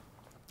year,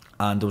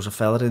 and there was a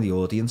fella in the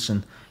audience,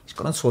 and he's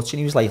got in touch, and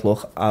he was like,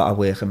 "Look, I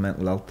work in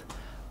mental health,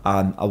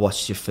 and I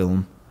watched your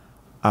film,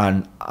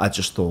 and I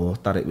just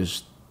thought that it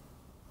was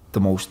the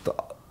most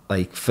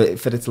like for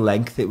its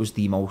length, it was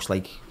the most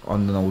like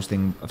on the nose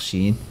thing I've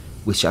seen,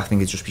 which I think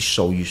would just be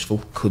so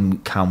useful.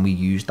 Can we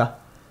use that?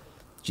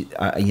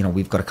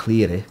 We've got to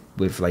clear it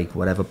with like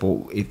whatever,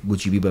 but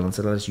would you be willing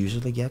to let us use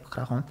it?" Like, yeah,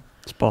 crack on.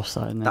 It's boss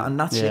that, isn't it? And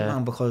that's it,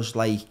 man, because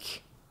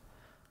like,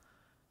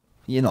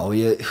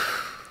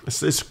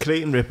 it's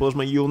creating ripples,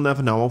 mate. You'll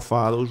never know how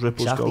far those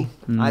ripples go.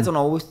 I don't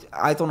know if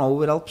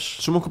it helps.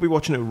 Someone could be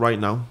watching it right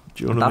now.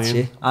 Do you know what I mean?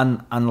 That's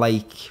it. And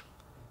like,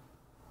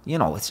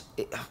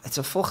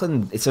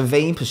 it's a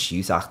vain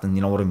pursuit, acting.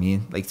 You know what I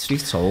mean? Like,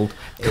 truth told,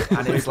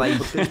 and it's like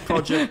this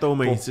project though,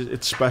 mate.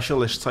 It's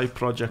specialist type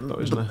project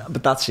though, isn't it?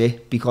 But that's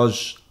it,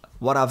 because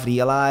what I've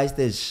realised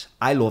is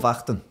I love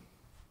acting,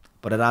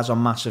 but it has a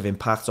massive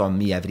impact on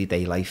me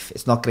everyday life.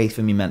 It's not great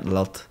for me mental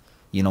health.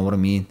 You know what I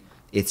mean?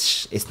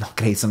 It's not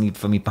great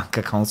for me bank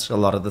accounts a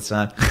lot of the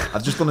time.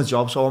 I've just done a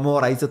job, so I'm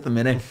alright at the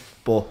minute.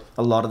 But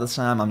a lot of the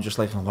time, I'm just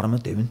like, what am I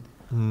doing?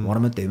 What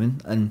am I doing?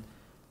 And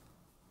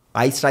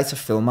I try to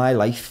fill my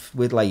life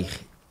with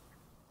like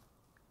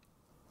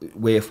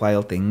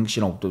worthwhile things.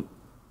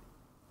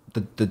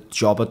 The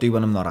job I do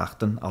when I'm not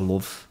acting, I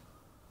love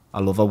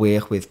I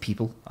work with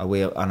people. I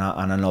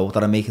know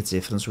that I make a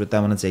difference with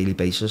them on a daily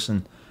basis.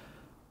 And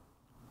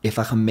if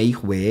I can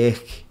make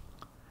work,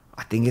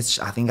 I think as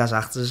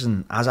actors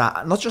and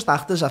not just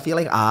actors, I feel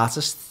like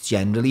artists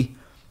generally,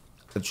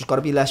 they've just got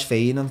to be less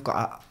vain and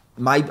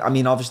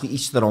obviously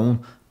each their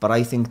own, but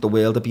I think the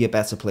world would be a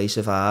better place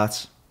if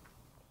art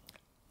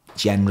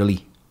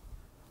generally,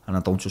 and I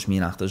don't just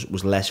mean actors,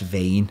 was less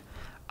vain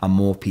and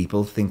more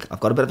people think,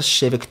 I've got a bit of a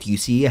civic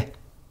duty here.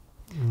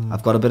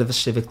 I've got a bit of a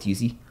civic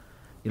duty,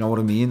 you know what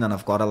I mean? And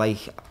I've got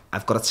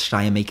to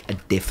try and make a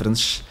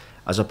difference,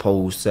 as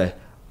opposed to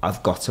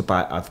I've got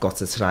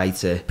to try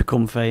to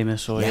become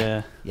famous. Or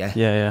yeah.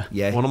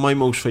 One of my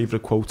most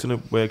favourite quotes, and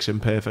it works in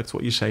perfect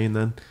what you're saying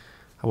then.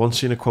 I once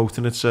seen a quote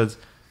and it said,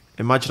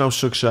 "Imagine how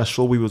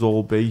successful we would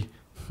all be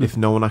if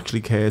no one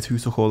actually cared who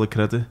took all the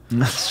credit."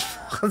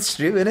 That's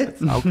true, isn't it?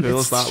 How cool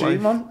is that? True,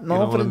 man.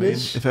 No, but it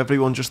is. If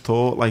everyone just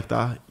thought like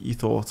that, you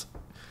thought,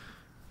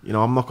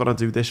 I'm not going to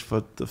do this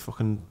for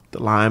the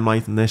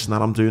limelight and this and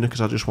that. I'm doing it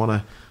because I just want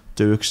to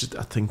do it because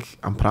I think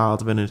I'm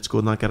proud of it and it's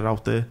good and I get it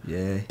out there.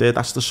 Yeah.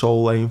 That's the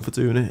sole aim for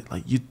doing it.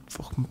 Like,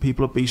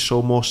 people would be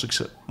so much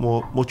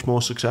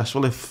more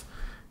successful if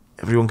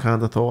everyone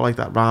kind of thought like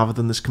that, rather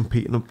than just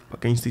competing up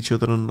against each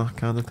other and that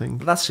kind of thing.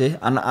 But that's it,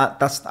 and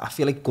I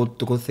feel like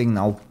the good thing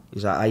now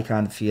is that I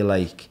kind of feel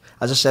like,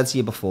 as I said to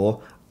you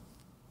before,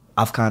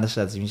 I've kind of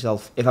said to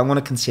myself, if I'm going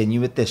to continue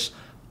with this,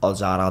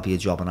 odds are I'll be a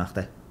jobbing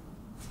actor,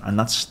 and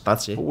that's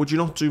it. But would you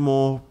not do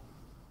more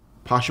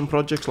passion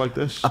projects like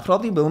this? I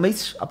probably will,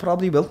 mate. I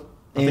probably will.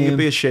 I think it'd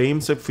be a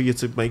shame for you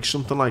to make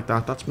something like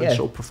that that's been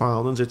so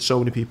profound and it's so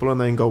many people,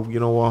 and then go, you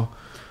know what,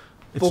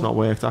 it's not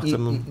worked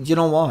acting. You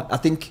know what? I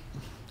think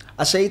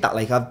I say that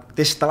like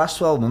the last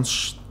 12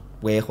 months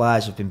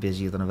work-wise I've been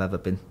busier than I've ever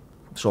been,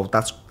 so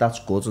that's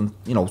good, and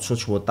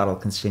touch wood that'll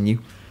continue.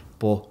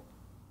 But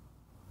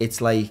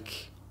it's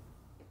like,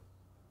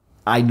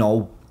 I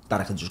know that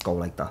I can just go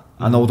like that.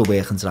 I know the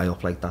work can dry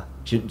up like that.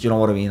 Do you know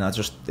what I mean?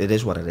 It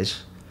is what it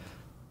is.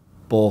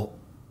 But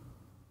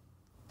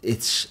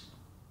it's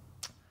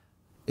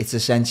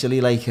essentially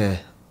like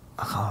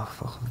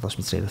I've lost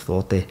my train of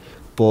thought there.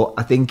 But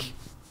I think,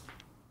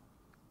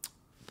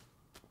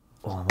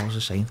 what was I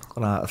saying?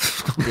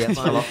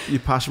 Your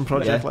passion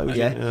project,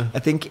 yeah. I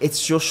think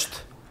it's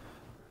just,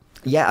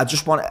 I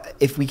just want,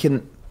 if we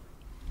can,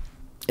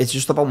 it's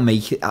just about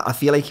making. I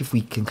feel like if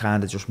we can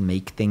kind of just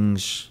make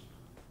things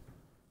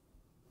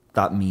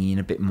that mean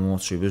a bit more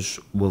to us,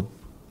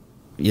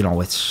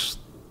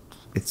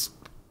 it's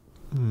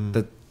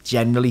that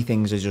generally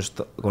things are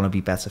just going to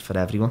be better for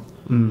everyone.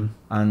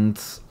 And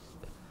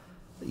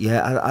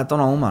I don't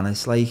know, man.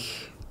 It's like,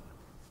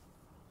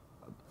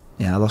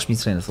 I lost my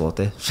train of thought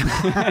there.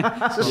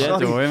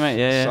 Don't worry, mate.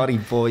 Yeah. Sorry,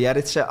 but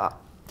it's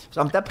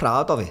I'm dead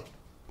proud of it.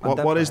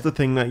 What is the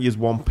thing that you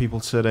want people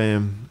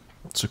to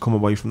come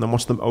away from them?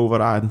 What's the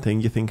overriding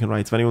thing you're thinking,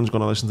 right, if anyone's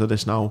going to listen to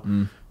this now,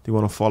 they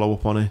want to follow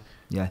up on it?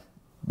 Yeah.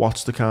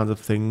 what's the kind of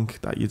thing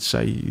that you'd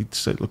say,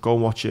 look, go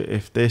and watch it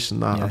if this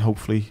and that, and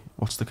hopefully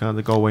what's the kind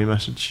of go away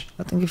message?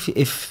 I think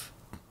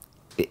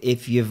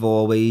if you've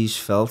always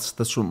felt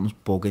that something's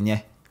bugging you,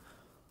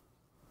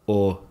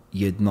 or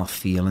you're not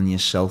feeling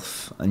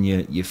yourself, and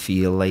you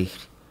feel like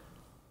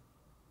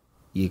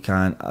you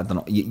can't, I don't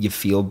know, you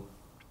feel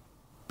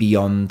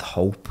beyond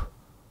hope,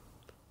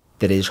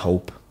 there is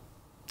hope,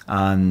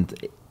 and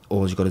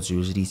all you got to do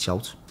is reach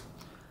out.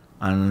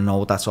 And I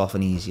know that's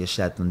often easier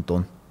said than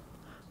done,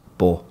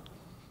 but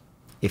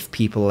if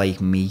people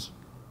like me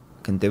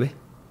can do it,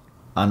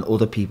 and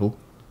other people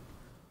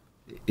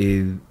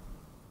who,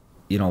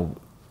 you know,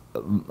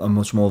 are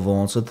much more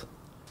vaunted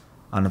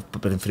and have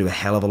been through a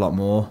hell of a lot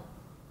more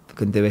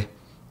can do it,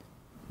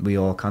 we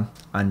all can,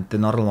 and they're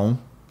not alone.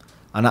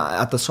 And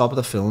at the top of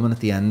the film and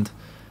at the end,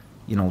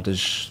 you know,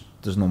 there's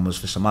numbers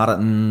for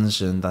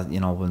Samaritans, and that, you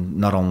know, and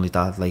not only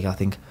that, like, I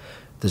think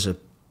there's a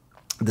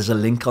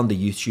link on the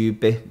YouTube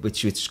bit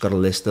which got a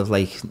list of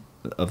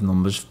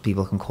numbers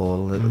people can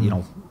call, you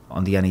know,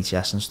 on the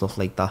NHS and stuff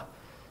like that.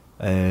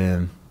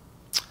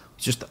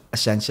 Just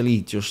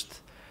essentially,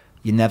 just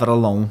you're never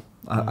alone.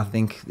 I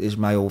think is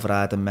my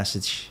overriding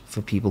message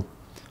for people,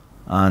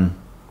 and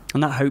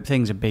that hope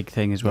thing's a big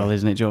thing as well,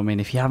 isn't it? Do you know what I mean?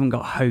 If you haven't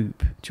got hope,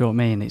 do you know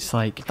what I mean? It's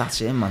like, that's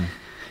it, man.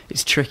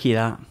 It's tricky,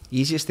 that.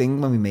 Easiest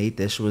thing when we made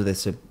this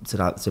was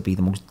to be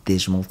the most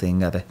dismal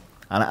thing ever.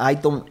 And I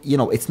don't, you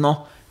know, it's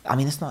not, I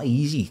mean, it's not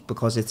easy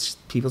because it's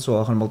people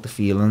talking about the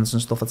feelings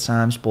and stuff at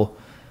times, but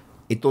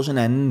it doesn't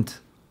end.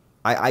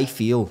 I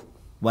feel,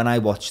 when I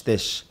watch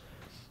this,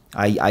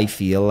 I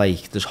feel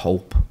like there's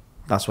hope.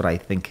 That's what I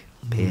think,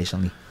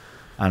 personally.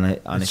 And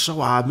it's so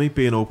hard, mate,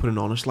 being open and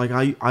honest. Like,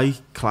 I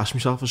class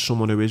myself as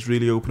someone who is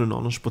really open and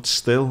honest, but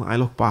still, I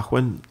look back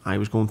when I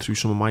was going through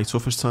some of my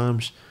toughest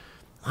times,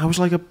 I was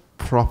like a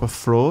proper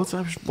fraud.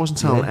 I wasn't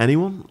telling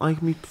anyone.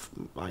 Like, me,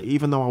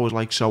 even though I was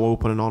like so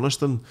open and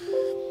honest, and,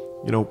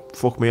 you know,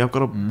 fuck me, I've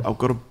got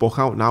a book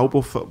out now,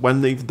 but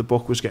when even the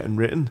book was getting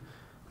written,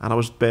 and I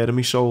was bearing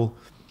my soul,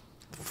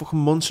 fucking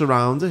months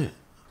around it,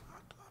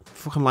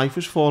 fucking life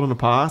was falling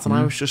apart, and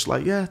I was just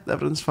like, yeah,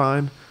 everything's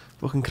fine,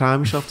 fucking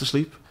crying myself to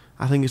sleep.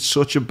 I think it's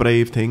such a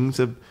brave thing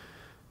to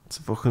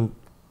fucking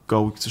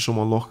go to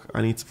someone, look,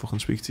 I need to fucking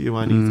speak to you,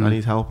 I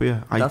need help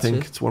here. I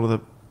think it's one of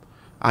the,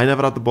 I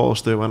never had the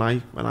balls to do, when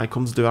I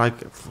come to do it, I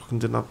fucking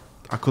didn't have,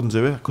 I couldn't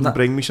do it, I couldn't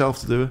bring myself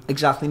to do it.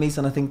 Exactly, mate,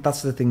 and I think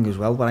that's the thing as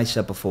well, when I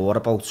said before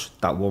about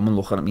that woman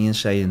looking at me and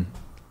saying,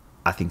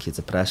 I think you're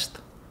depressed,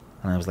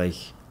 and I was like,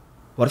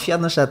 what if you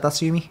hadn't said that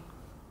to me?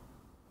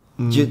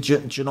 Do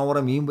you know what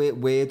I mean?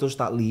 Where does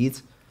that lead?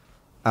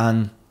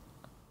 And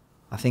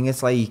I think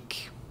it's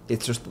like,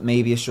 it's just,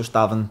 maybe it's just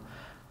having,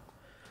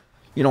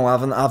 you know,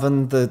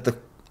 having the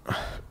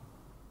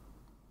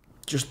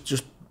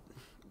just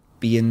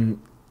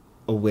being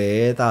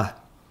aware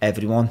that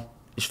everyone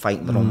is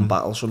fighting their own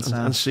battle sometimes.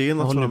 And seeing,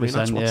 that's what I mean,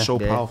 that's what's so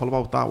powerful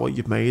about that, what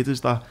you've made,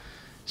 is that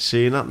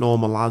seeing that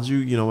normal lads who,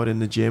 you know, are in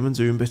the gym and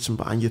doing bits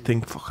and you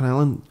think, fucking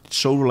hell, and it's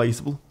so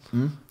relatable.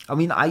 I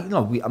mean,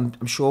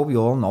 I'm sure we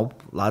all know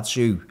lads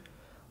who,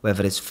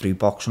 whether it's through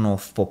boxing or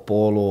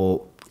football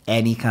or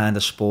any kind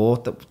of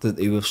sport, that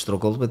who have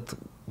struggled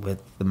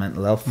with the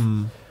mental health.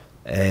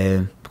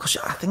 Because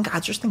I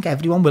just think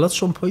everyone will at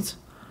some point.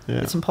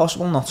 It's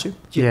impossible not to.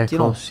 Do you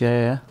know?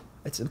 Yeah.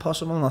 It's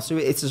impossible not to.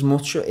 It's as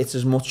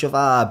much of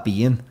our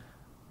being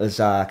as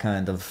our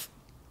kind of,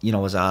 you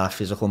know, as our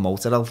physical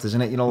motor health,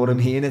 isn't it? You know what I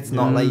mean? It's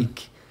not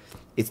like,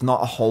 it's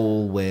not a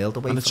whole world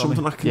away from it. And it's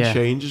something that can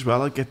change as well,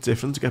 like get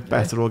different, get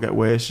better or get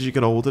worse as you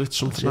get older. It's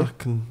something that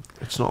can,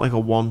 it's not like a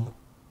one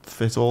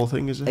fit all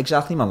thing, is it?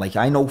 Exactly, man. Like,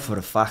 I know for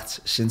a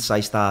fact, since I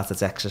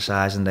started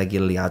exercising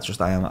regularly, I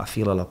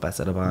feel a lot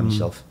better about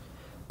myself.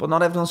 But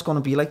not everyone's going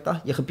to be like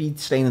that. You could be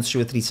training 2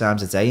 or 3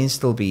 times a day and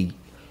still be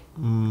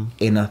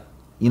in a,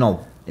 you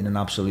know, in an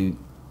absolute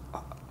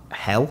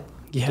hell.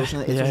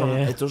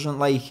 It doesn't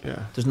like,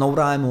 there's no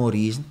rhyme or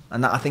reason.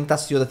 And I think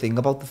that's the other thing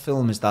about the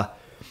film, is that,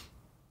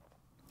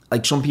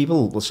 like, some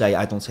people will say,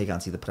 I don't take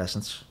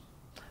antidepressants,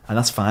 and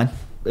that's fine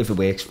if it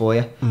works for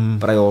you.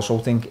 But I also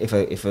think if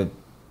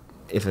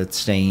a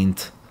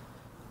trained,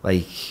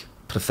 like,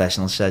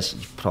 professional says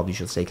you probably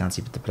should take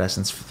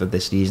antidepressants for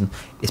this reason,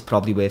 it's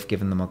probably worth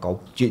giving them a go.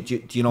 Do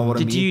you know what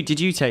I mean? Did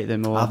you take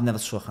them? Or? I've never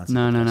took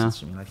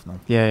antidepressants in my life. No.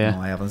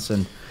 No, I haven't.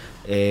 And,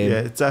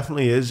 it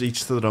definitely is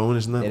each to their own,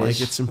 isn't it? Like,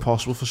 it's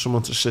impossible for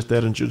someone to sit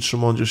there and judge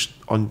someone just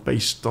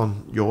based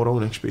on your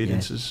own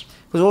experiences.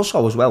 Because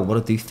also as well, what I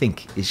do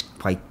think is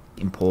quite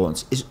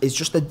important is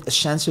just a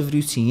sense of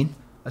routine,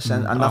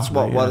 and that's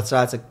what I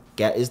try to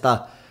get, is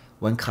that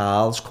when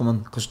Carl's coming,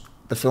 because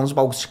the film's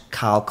about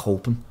Carl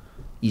coping,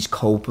 he's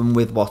coping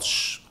with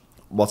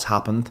what's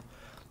happened.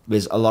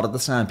 Because a lot of the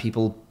time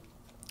people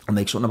will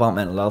make something about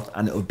mental health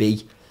and it'll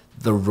be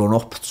the run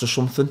up to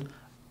something,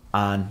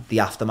 and the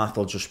aftermath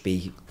will just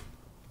be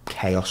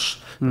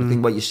chaos. But I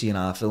think what you see in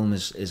our film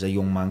is a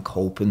young man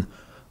coping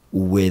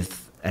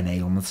with an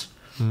ailment,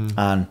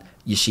 and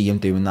you see him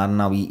doing that, and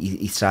now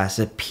he tries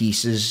to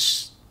piece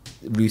his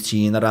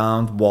routine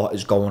around what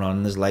is going on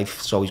in his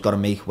life. So he's got to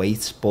make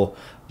weight, but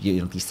you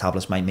know, these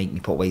tablets might make me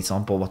put weight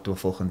on, but what do I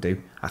fucking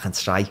do? I can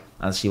try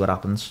and see what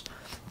happens.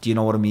 Do you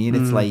know what I mean?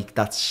 It's like,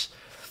 that's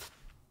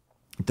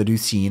the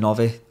routine of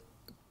it.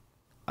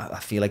 I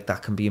feel like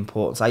that can be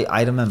important.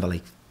 I remember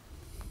like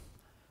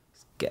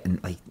getting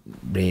like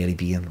really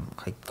being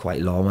like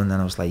quite low, and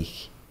then I was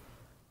like,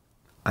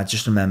 I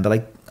just remember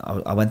like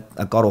I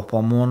got up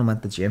one morning and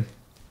went to the gym,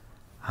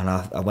 and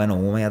I went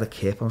home, I had a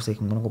kip, I was like,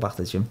 I'm gonna go back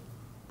to the gym.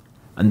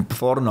 And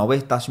before I know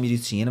it, that's my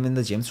routine. I'm in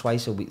the gym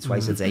twice a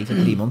day for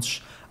 3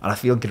 months, and I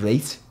feel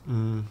great.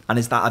 And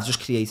it's that I've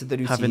just created the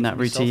routine. Having that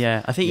routine,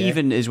 yeah. I think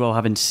even as well,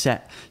 having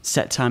set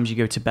times you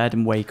go to bed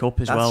and wake up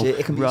as well.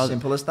 It can be as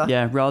simple as that.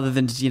 Yeah, rather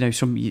than, you know,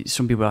 some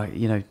people,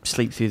 you know,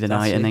 sleep through the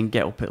night and then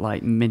get up at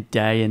like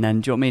midday, and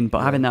then, do you know what I mean?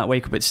 But having that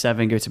wake up at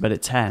 7, go to bed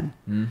at 10.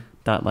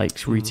 That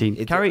like routine.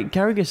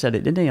 Carragher said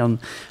it, didn't he? On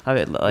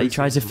he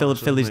tries to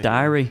fill his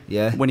diary.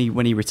 When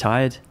he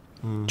retired.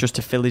 Just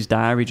to fill his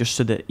diary, just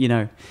so that, you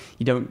know,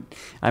 you don't.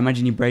 I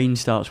imagine your brain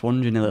starts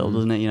wandering a little,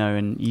 doesn't it? You know,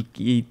 and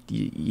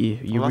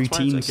your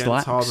routine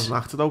slacks. It's hard as an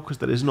actor though, because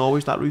there isn't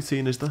always that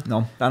routine, is there?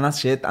 No, and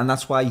that's it, and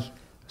that's why I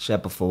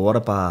said before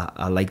about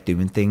I like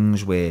doing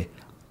things where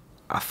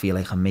I feel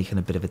like I'm making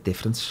a bit of a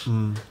difference. Do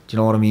you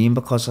know what I mean?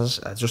 Because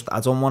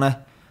I don't want to.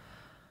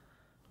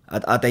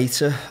 I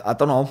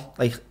don't know.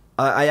 Like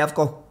I have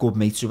got good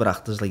mates who are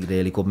actors, like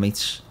really good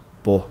mates,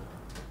 but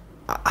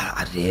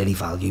I really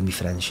value my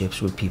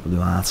friendships with people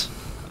who aren't,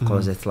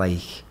 because it's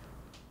like,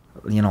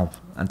 you know,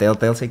 and they'll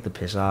take the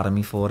piss out of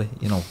me for it,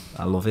 you know.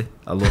 I love it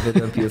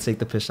when people take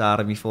the piss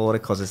out of me for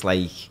it, because it's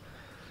like,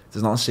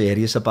 there's nothing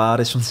serious about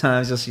it.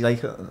 Sometimes you'll see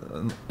like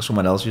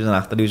someone else who's an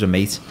actor who's a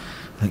mate,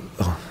 like,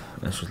 oh,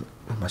 this was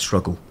my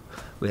struggle.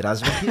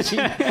 Whereas when you see,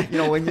 you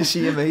know, when you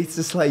see a mate,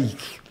 it's like,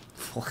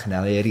 fucking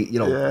hell, you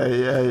know.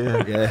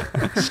 Yeah.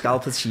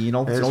 Scalpacino, you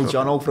know,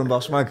 Jono from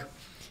Boss Mag.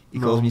 He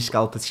calls me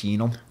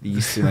Scalpacino. He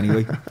used to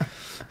anyway.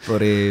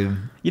 But you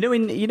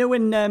know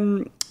when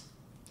and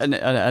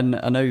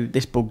I know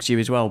this bugs you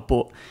as well,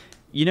 but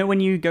you know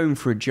when you're going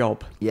for a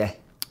job,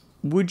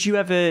 would you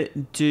ever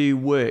do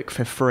work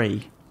for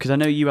free? Because I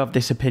know you have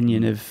this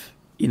opinion of,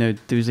 you know,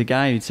 there was a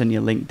guy who sent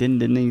you a LinkedIn,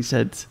 didn't he? He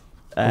said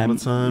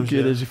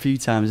there's a few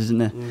times, isn't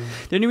there?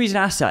 The only reason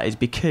I asked that is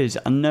because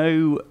I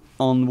know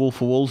on Wolf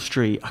of Wall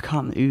Street, I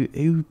can't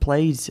who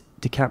played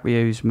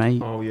DiCaprio's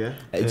mate. Oh yeah,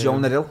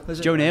 Jonah Hill.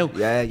 Jonah Hill.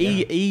 Yeah.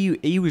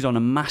 He was on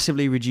a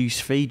massively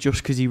reduced fee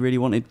just because he really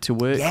wanted to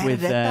work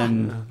with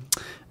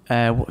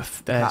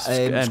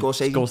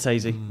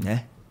Scorsese. Yeah.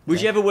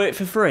 Would you ever work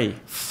for free?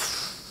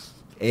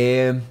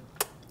 I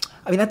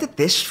mean, I did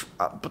this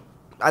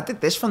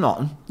for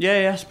nothing.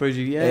 Yeah, I suppose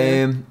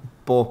you.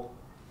 But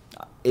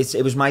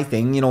it was my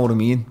thing, you know what I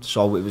mean?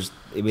 So it was.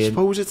 I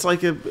suppose it's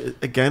like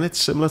it's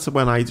similar to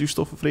when I do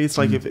stuff for free. It's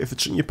like if it's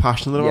something you're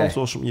passionate about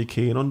or something you're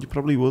keen on, you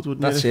probably would,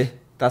 wouldn't you?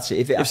 That's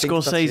it. If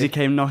Scorsese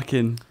came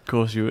knocking, of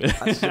course you would. You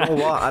know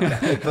what?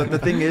 But the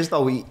thing is,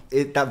 though,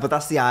 but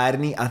that's the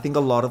irony. I think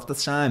a lot of the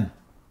time,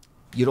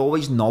 you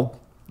always know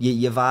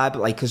you vibe,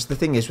 like, because the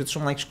thing is with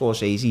someone like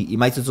Scorsese, he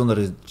might have done a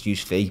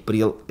reduced fee, but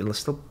he'll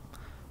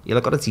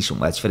have got a decent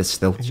wedge for it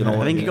still. Do you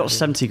know? I think he got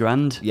 70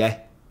 grand.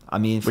 Yeah, I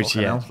mean,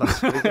 fucking hell.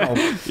 That's, you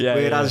know,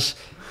 whereas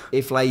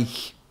if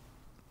like.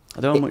 I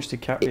don't know how much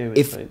DiCaprio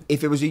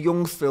if it was a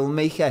young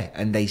filmmaker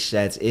and they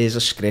said, here's a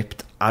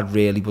script, I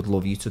really would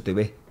love you to do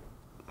it,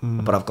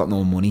 but I've got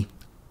no money,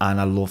 and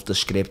I loved the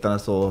script and I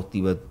thought they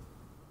had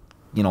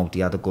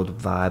a good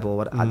vibe or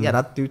whatever,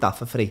 I'd do that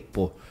for free.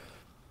 But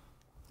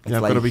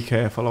you've got to be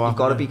careful about it. You've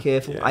got to be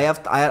careful. I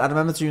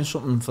remember doing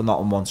something for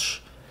nothing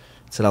once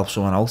to help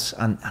someone else,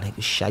 and it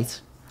was shite.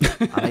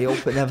 And I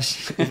hope it never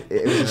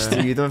it was a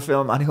studio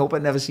film, and I hope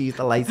it never sees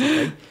the light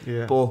of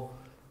day. But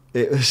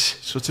it was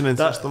such an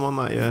interesting one,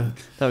 that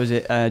that was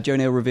it.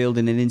 Jonah Hill revealed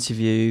in an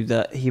interview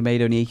that he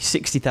made only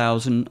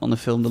 60,000 on the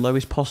film, the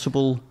lowest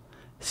possible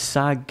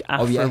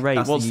SAG-AFTRA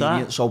rate. What's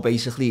that? So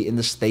basically, in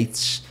the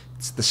States,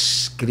 it's the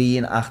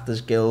Screen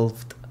Actors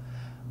Guild.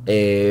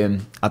 I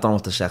don't know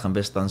what the second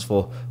bit stands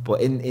for,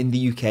 but in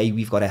the UK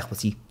we've got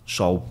equity.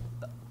 So,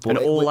 and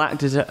all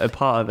actors are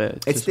part of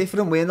it. It's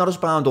different. We're not as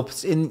bound up.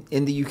 In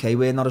the UK,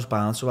 we're not as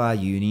bound to our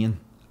union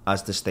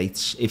as the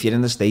States. If you're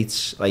in the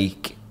States,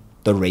 like,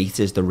 the rate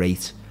is the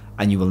rate,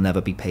 and you will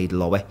never be paid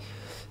lower.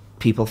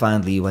 People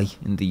find leeway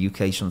in the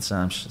UK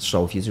sometimes.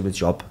 So if you do a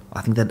job,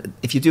 I think that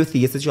if you do a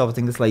theatre job, I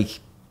think it's like,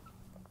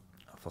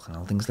 I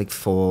think it's like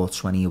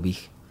 $4.20 a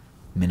week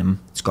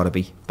minimum. It's got to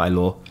be by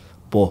law,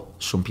 but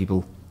some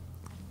people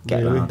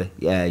get around it.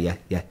 Yeah.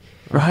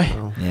 Right.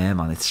 Wow. Yeah,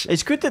 man.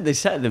 It's good that they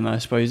set them, I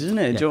suppose, isn't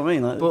it? Yeah. Do you know what I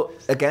mean? Like, but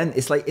again,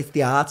 it's like, it's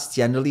the arts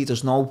generally.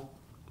 There's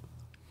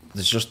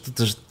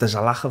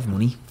a lack of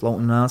money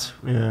floating around.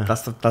 Yeah,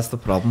 that's the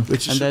problem.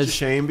 Which is such a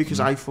shame,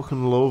 because I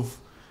fucking love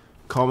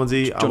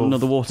comedy. I love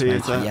another water,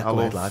 theatre. I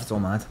love.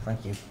 Don't mind.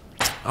 Thank you.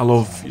 I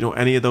love,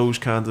 any of those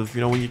kind of,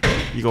 when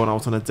you're going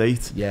out on a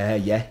date.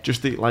 Yeah.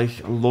 Just I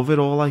love it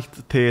all, like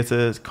the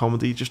theatre,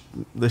 comedy. Just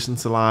listen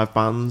to live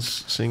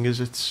bands, singers.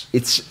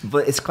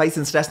 But it's quite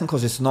interesting,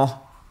 because it's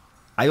not.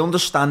 I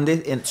understand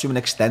it to an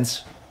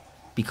extent,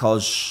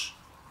 because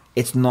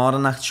it's not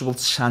an actual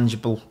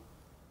tangible.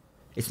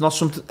 It's not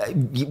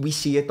something we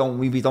see it, don't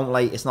we? We don't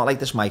like. It's not like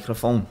this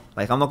microphone.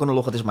 Like I'm not going to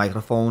look at this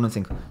microphone and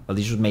think, well,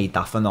 these was made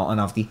that for nothing,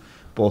 have they?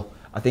 But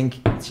I think,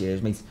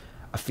 cheers, mate.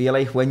 I feel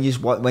like when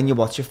you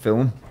watch a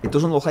film, it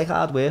doesn't look like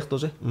hard work,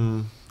 does it?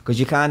 Because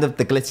you kind of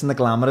the glitz and the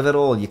glamour of it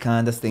all. You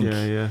kind of think,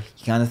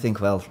 you kind of think,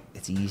 well,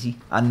 it's easy.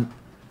 And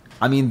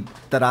I mean,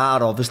 there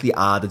are obviously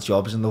harder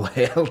jobs in the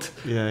world,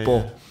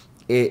 but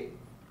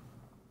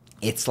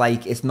it's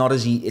like it's not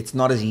as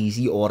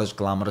easy or as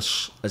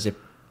glamorous as it.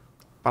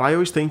 But I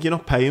always think you're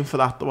not paying for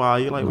that, though, are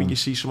you? Like when you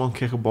see someone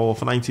kick a ball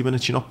for 90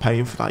 minutes, you're not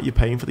paying for that. You're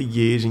paying for the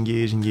years and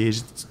years and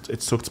years it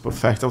took to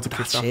perfect how to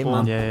kick that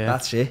ball. Man.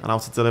 That's it. And how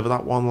to deliver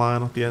that one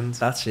line at the end.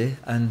 That's it.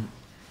 And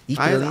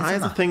I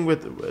had a thing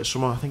with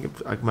someone, I think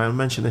I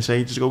mentioned this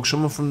ages ago,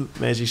 someone from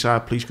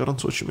Merseyside Police got in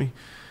touch with me.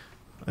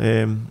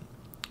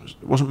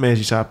 It wasn't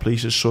Merseyside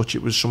Police as such,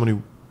 it was someone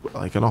who,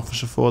 like an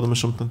officer for them or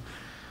something.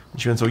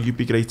 And she went, oh, you'd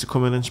be great to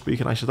come in and speak.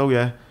 And I said, oh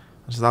yeah.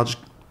 I said, I'll just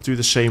do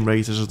the same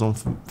rate as I've done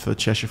for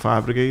Cheshire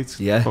Fire Brigade,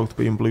 both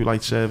being blue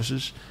light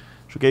services.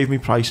 She gave me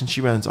price and she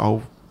went,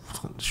 oh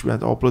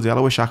bloody hell,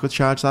 I wish I could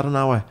charge that an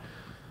hour.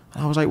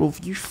 And I was like, well,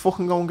 you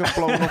fucking go and get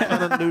blown up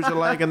and then lose a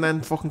leg and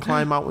then fucking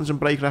climb mountains and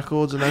break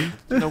records and then,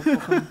 you know,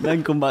 fucking...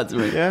 then come back to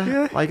me.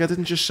 Yeah, like I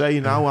didn't just say,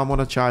 now I'm going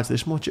to charge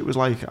this much. It was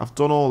like, I've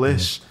done all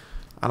this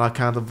and I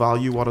kind of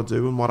value what I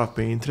do and what I've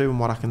been through and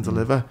what I can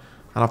deliver,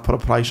 and I've put a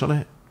price on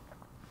it.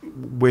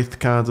 With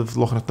kind of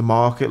looking at the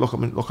market,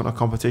 looking at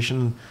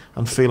competition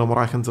and feeling what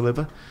I can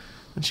deliver.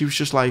 And she was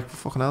just like,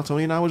 fucking hell, it's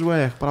only an hour's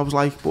work. But I was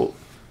like, but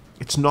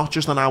it's not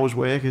just an hour's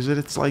work, is it?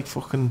 It's like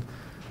fucking,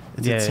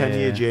 it's a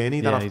 10-year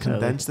journey that I've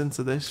condensed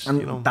into this. And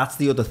you know? That's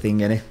the other thing,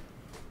 innit?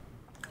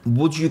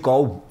 Would you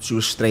go to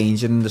a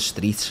stranger in the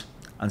street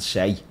and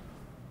say,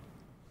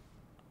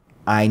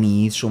 I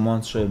need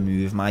someone to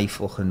move my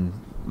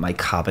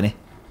cabinet.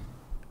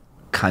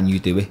 Can you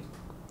do it?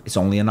 It's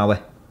only an hour.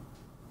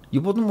 You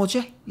wouldn't, would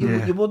you?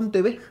 You wouldn't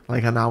do it.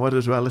 Like an hour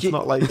as well. It's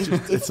not like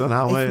it's an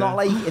hour.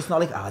 It's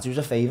not like do us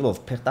a favour,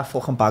 love, pick that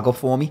fucking bag up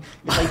for me.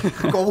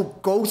 It's like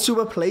go to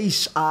a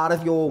place out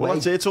of your way.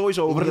 Well, it's always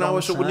over an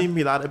hour, so it wouldn't even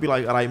be that. It'd be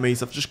like, all right,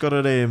 mate, I've just got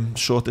to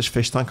sort this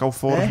fish tank out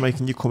for us, mate.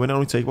 Can you come in? It'll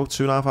only take about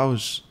 2.5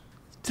 hours.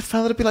 The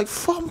fella would be like,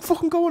 I'm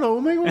fucking going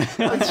home, mate.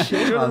 Like,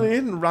 you know what I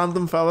mean?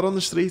 Random fella on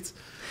the street.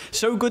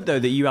 So good though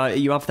that you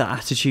have that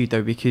attitude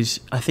though, because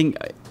I think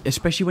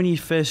especially when you're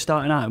first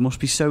starting out, it must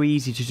be so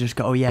easy to just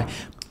go, oh yeah,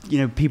 you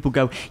know, people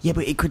go, yeah,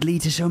 but it could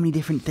lead to so many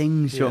different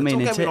things. You know what I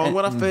mean? Don't get me wrong,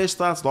 when I first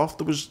started off,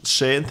 there was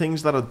certain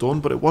things that I'd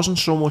done, but it wasn't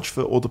so much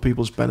for other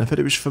people's benefit.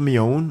 It was for my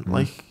own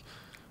like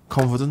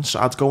confidence.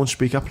 I'd go and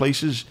speak at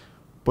places,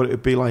 but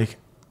it'd be like,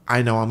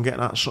 I know I'm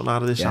getting something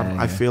out of this.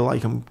 I feel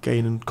like I'm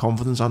gaining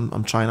confidence.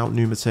 I'm trying out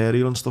new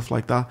material and stuff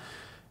like that.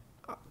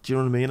 Do you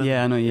know what I mean?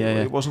 Yeah, I know.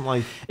 Yeah, it wasn't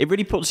like it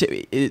really puts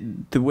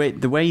it the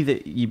way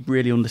that you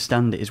really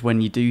understand it is when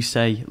you do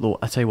say, "Look,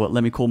 I tell you what,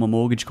 let me call my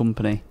mortgage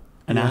company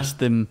and ask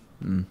them,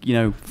 you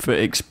know, for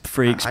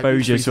free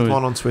exposure." I tweeted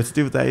one on Twitter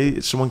the other day.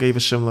 Someone gave a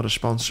similar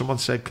response. Someone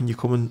said, "Can you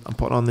come and I'm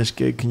putting on this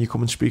gig? Can you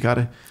come and speak at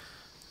it?"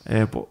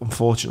 But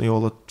unfortunately,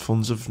 all the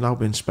funds have now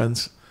been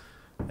spent.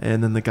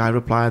 And then the guy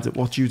replied,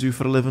 "What do you do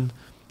for a living?"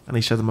 And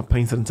he said, I'm a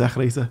painter and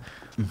decorator.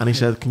 And he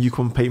said, can you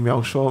come paint my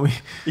house for me?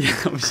 Yeah,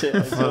 I'm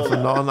sure. for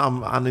none.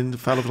 And then the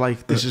fella was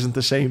like, this isn't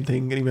the same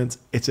thing. And he went,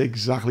 it's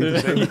exactly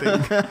the same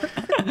thing.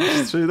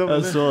 It's true, though,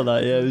 I saw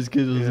that, yeah, it was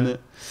good, wasn't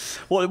it?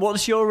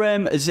 What's your,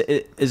 as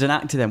an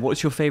actor then,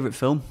 what's your favourite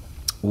film?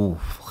 Oh,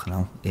 fucking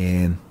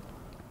hell.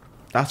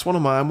 That's one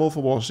of mine, Wolf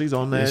of Wall Street,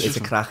 on there. It's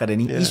a cracker, isn't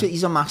he? Yeah.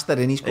 He's a master,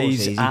 isn't he?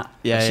 He's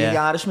The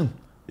Irishman?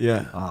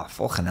 Yeah. Oh,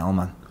 fucking hell,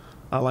 man.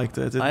 I liked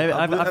it.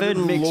 I've heard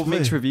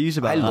mixed reviews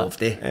about it. I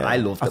loved it. Yeah.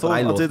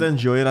 I did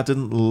enjoy it. I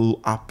didn't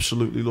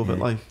absolutely love it.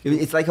 Like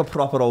it's like a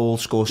proper old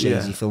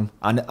Scorsese film.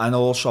 And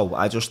also,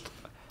 I just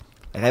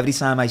every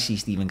time I see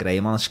Stephen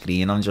Graham on a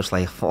screen, I'm just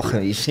like, fuck,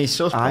 he's just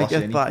boss. I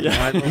get that.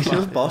 Yeah, he's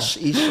just boss.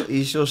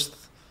 He's just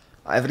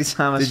every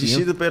time I see him. Did you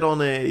see the bit on?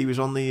 He was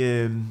on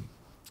the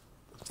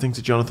thing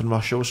to Jonathan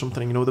Ross show or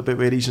something. You know the bit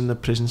where he's in the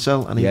prison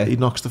cell and he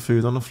knocks the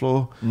food on the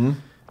floor.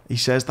 He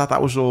says that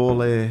was all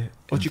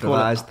what do you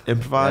call it?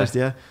 Improvised,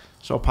 yeah.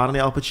 So apparently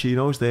Al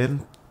Pacino's there,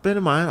 and bear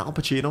in mind Al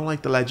Pacino,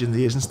 like the legend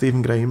he is, and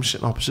Stephen Graham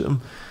sitting opposite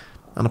him.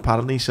 And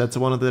apparently he said to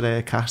one of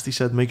the cast, he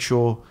said, make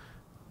sure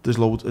there's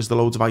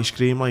loads of ice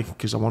cream, like,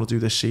 because I want to do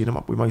this scene,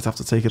 we might have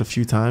to take it a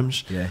few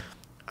times. Yeah.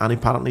 And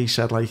apparently he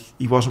said, like,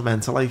 he wasn't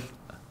meant to like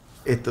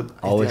hit the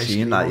ice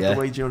cream the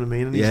way, do you know what I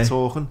mean? And he's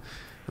talking,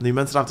 and he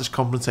meant to have this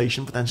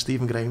confrontation, but then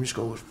Stephen Graham just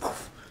goes,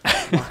 poof,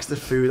 whacks the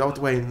food out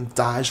the way and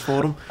dies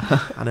for him.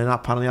 And then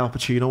apparently Al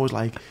Pacino was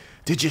like,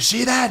 did you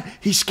see that?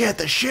 He scared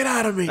the shit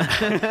out of me.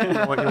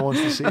 What you want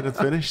to see it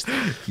finished.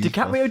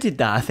 DiCaprio did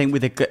that, I think,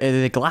 with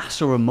a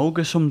glass or a mug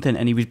or something,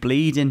 and he was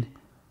bleeding.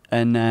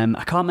 And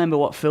I can't remember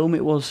what film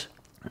it was,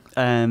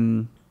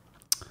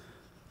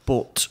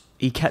 but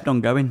he kept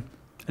on going,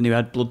 and he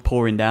had blood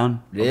pouring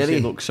down. Really? Obviously,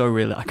 it looked so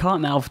real. I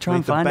can't now try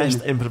and find it. The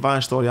best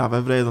improvised story I've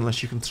ever heard,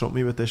 unless you can trump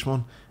me with this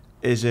one,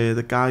 is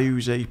the guy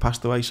who's he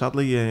passed away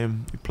sadly.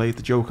 He played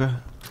the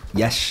Joker.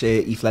 Yes,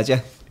 Heath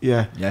Ledger.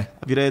 Yeah. Yeah.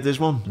 Have you heard this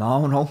one?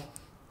 No.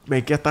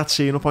 Mate, get that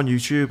scene up on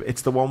YouTube.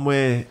 It's the one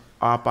where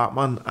our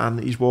Batman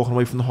and he's walking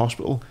away from the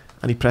hospital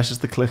and he presses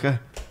the clicker.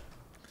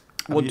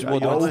 What do I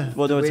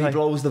He say?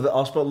 blows the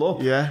hospital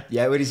up. Yeah.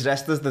 Yeah, where he's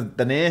dressed as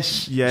the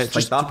nurse. Yeah, just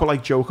just like to put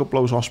like Joker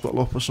blows hospital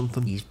up or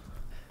something. He's-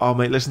 Oh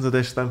mate, listen to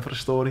this then for a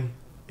story.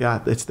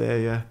 Yeah, it's there,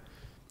 yeah.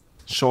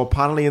 So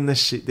apparently in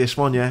this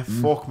one, yeah,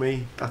 fuck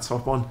me, that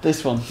top one.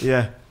 This one.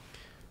 Yeah.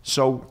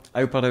 So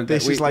I hope I don't.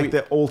 this is like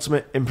the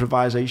ultimate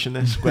improvisation.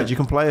 This, glad you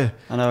can play it.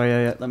 I know.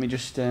 Yeah. Let me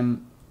just.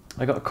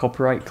 I got a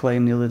copyright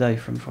claim the other day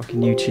from fucking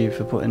YouTube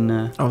for putting.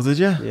 Oh, did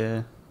you?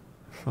 Yeah.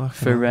 Fucking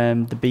For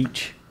hell. The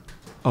Beach,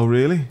 Oh,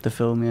 really? the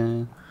film.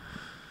 Yeah.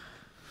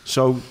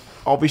 So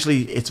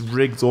obviously it's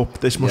rigged up.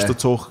 This must Yeah. have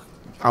took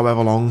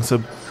however long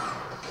to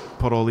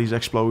put all these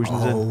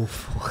explosions in. Oh,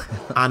 fuck.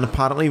 And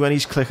apparently when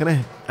he's clicking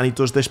it, and he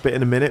does this bit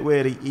in a minute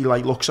where he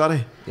like looks at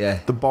it, Yeah.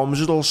 the bombs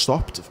had all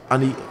stopped,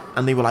 and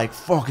they were like,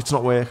 "Fuck, it's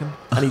not working,"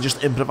 and he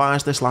just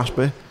improvised this last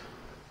bit.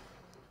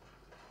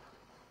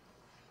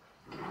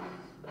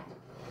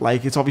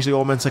 Like it's obviously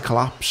all meant to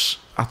collapse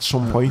at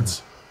some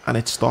point, and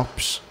it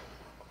stops.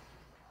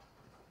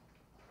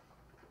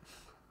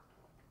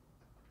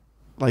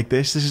 Like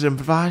this is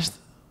improvised.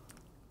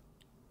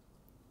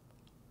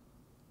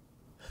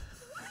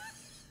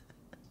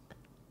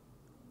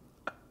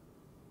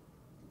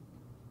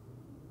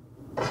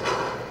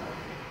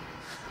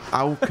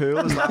 How cool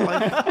is that?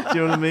 Like, do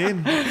you know what I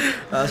mean?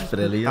 That's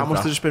brilliant. That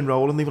must have just been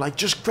rolling. They were like,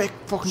 just quick,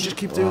 fucking just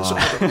keep doing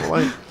something.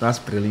 Like, That's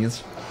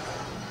brilliant.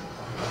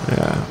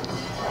 yeah.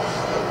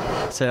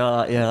 So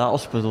that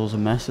hospital's a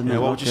mess, isn't Yeah.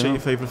 it? What would you say your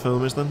favourite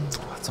film is then?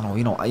 I don't know.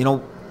 You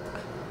know,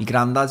 my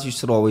granddads used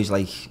to always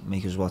like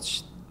make us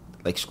watch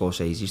like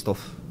Scorsese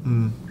stuff.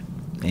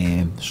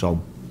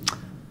 So,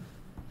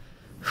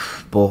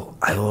 but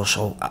I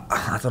also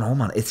I don't know,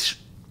 man.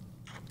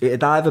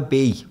 It'd either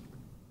be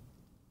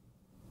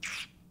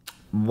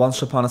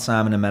Once Upon a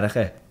Time in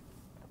America,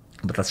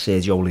 but that's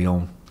Sergio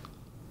Leone.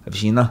 Have you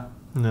seen that?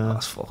 No.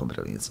 That's fucking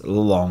brilliant. It's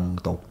long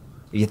though.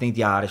 If you think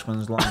The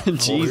Irishman's long,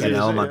 Jesus, fucking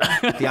hell, man.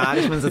 The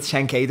Irishman's at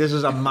 10k. This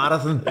is a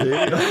marathon.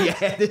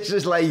 Yeah, this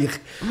is like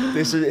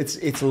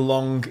it's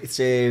long. It's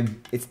De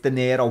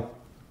Niro.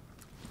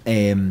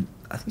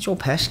 I think Joe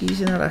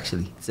Pesci's in it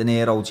actually. It's De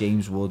Niro,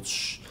 James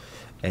Woods.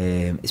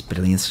 It's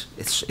brilliant.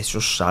 It's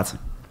just sad.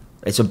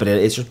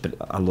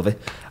 I love it.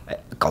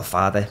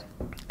 Godfather.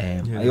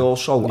 I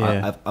also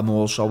I'm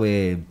also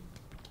I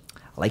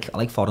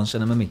like foreign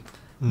cinema.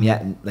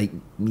 Yeah, like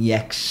my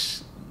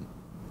ex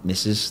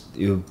Mrs.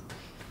 who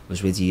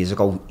was with years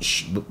ago.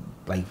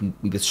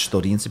 We were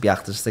studying to be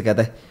actors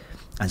together,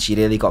 and she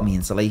really got me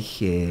into like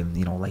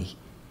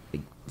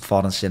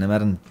foreign cinema.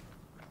 And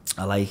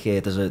I like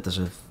there's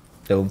a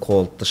film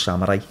called The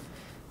Samurai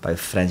by a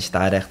French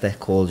director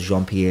called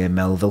Jean-Pierre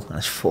Melville, and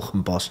it's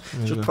fucking boss.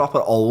 It's a proper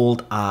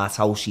old art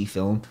housey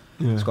film.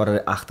 Yeah. It's got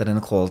an actor in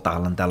it called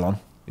Alain Delon,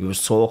 who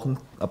was talking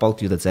about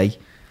the other day,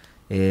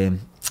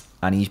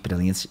 and he's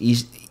brilliant.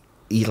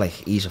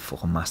 He's a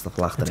fucking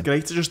masterful actor. It's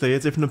great to just hear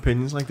different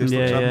opinions like this.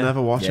 Yeah, I've yeah.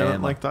 never watched Yeah,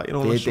 anything man. like that. You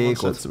know, like someone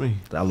said to me.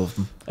 I love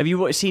them. Have you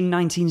seen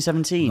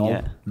 1917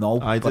 yet? No,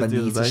 I but I did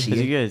the need other to day. see Is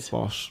it it. good?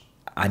 Boss.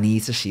 I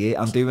need to see it.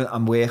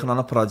 I'm working on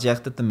a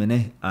project at the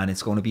minute, and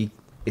it's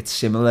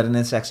similar in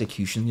its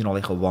execution. You know,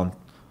 like a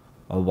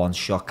one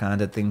shot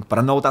kind of thing. But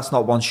I know that's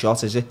not one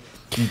shot, is it?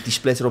 They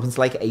split it up into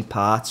like 8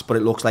 parts, but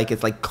it looks like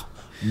it's like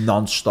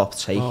non-stop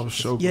take. Oh,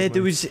 so Yeah, good,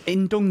 there mate. was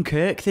in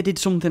Dunkirk they did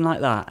something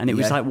like that, and it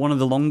was Yeah. like one of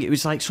the long. It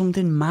was like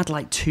something mad,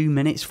 like 2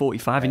 minutes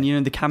 45,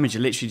 and the cameras are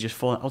literally just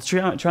falling. I'll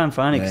try and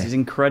find it because Yeah. it's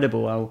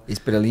incredible how. It's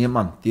brilliant,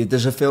 man.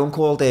 There's a film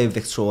called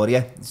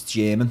Victoria. It's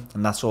German,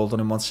 and that's all done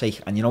in one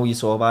take. And you know, you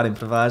talk about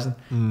improvising.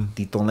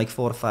 They've done like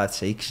 4 or 5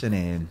 takes,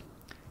 and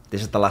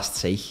this is the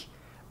last take,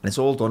 and it's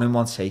all done in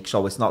one take.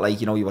 So it's not like,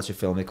 you know, you watch a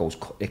film,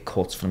 it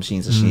cuts from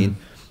scene to scene.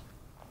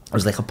 It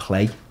was like a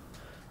play.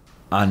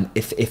 And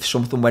if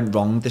something went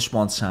wrong this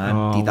one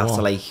time, they'd have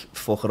to like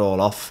fuck it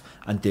all off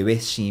and do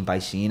it scene by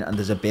scene. And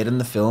there's a bit in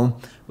the film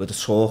where they're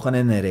talking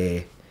in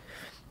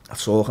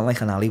talking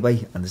like an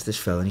alleyway, and there's this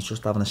fella and he's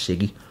just having a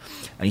ciggy,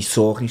 and he's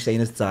saying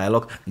his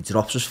dialogue, he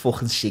drops his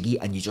fucking ciggy,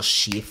 and you just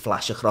see it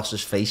flash across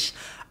his face.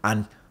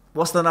 And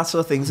what's the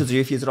natural thing to do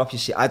if you drop your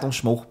ciggy? I don't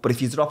smoke, but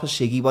if you drop a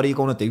ciggy, what are you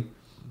going to do?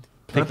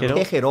 Pick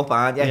it up,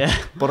 aren't you? Yeah.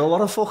 But a lot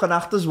of fucking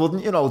actors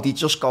wouldn't, you know, they'd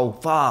just go,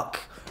 fuck,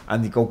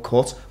 and they go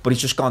cut, but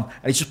he's just gone,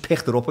 and he just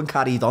picked it up and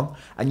carried on,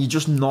 and you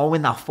just know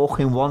in that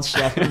fucking 1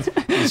 second,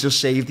 he's just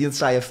saved the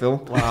entire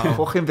film. Wow.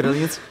 Fucking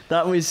brilliant.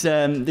 That was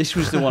this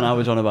was the one I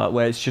was on about,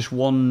 where it's just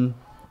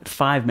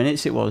 5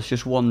 minutes. It was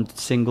just one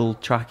single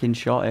tracking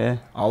shot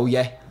here. Oh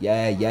yeah.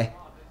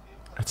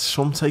 It's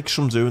some takes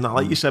from doing that.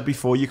 Like you said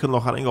before, you can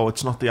look at it and go,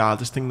 it's not the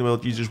hardest thing in the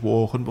world, you're just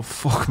walking, but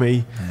fuck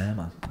me. Yeah,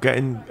 man.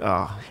 Getting...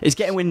 It's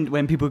getting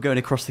when people are going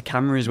across the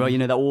camera as well. You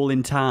know, they're all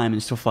in time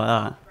and stuff like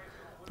that.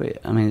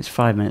 But I mean, it's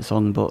 5 minutes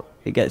on, but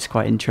it gets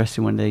quite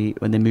interesting when they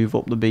move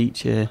up the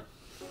beach. Yeah.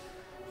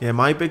 Yeah,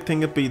 my big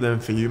thing would be then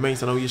for you,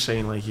 mate. I know you're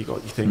saying like you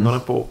got your thing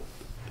on it, but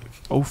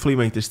hopefully,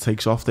 mate, this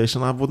takes off this,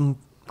 and I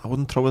I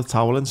wouldn't throw the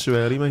towel in too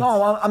early, mate.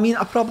 No, I mean,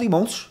 I probably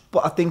won't.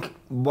 But I think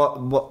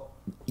what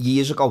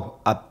years ago,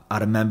 I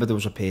remember there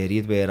was a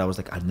period where I was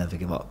like, I'd never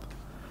give up.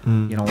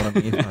 You know what I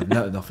mean?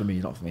 No, not for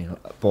me.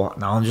 But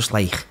now I'm just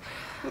like,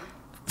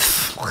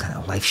 fucking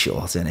hell, life's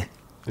short, innit?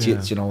 Do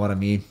you know what I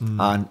mean?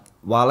 And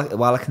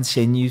while I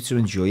continue to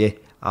enjoy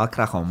it, I'll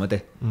crack on with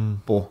it.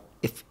 But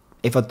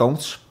if I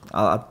don't,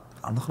 I'll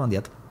knock on the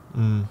head.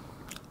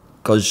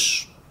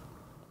 Because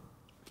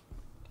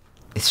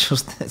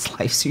it's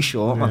life's too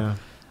short, man.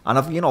 And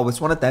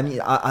it's one of them.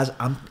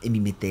 I'm in my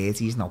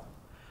mid-30s now,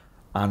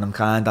 and I'm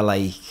kind of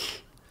like,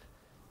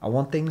 I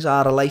want things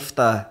out of life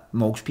that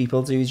most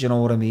people do. Do you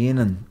know what I mean?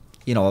 And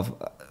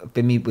I've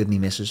been with me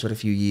missus for a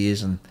few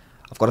years, and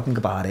I've got to think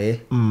about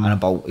it and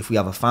about if we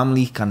have a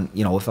family, if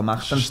I'm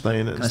acting,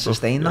 can I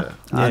sustain that?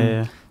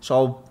 Yeah.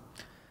 So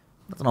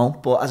I don't know,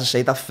 but as I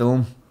say, that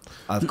film,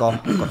 I've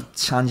got a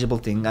tangible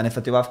thing, and if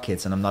I do have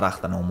kids and I'm not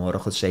acting no more, I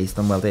could say to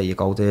them, well, there you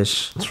go,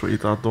 there's... That's what your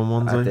dad done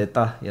one day. I did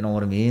that, you know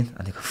what I mean?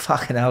 And they go,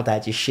 fucking hell,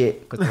 Dad, you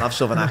shit, because they'll have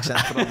southern accent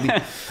probably.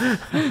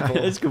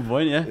 That's a good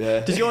point,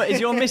 yeah. Is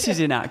your missus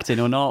in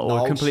acting or not? Or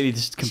no, completely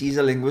she's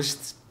a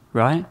linguist.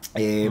 Right.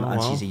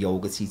 And she's a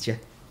yoga teacher.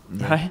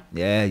 Right.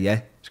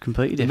 Yeah. It's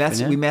completely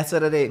different, We met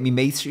her at my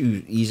mate,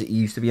 he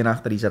used to be an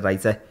actor, he's a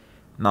writer.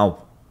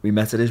 Now, we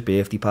met at his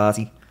birthday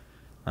party,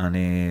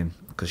 and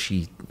because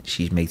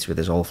she's mates with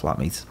his old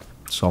flatmate,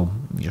 so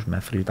we just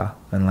met through that,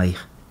 and like,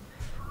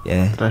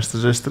 yeah. The rest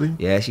is history.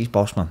 Yeah, she's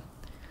boss, man.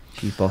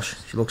 She's boss.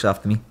 She looks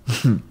after me.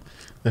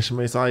 Listen,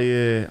 mate,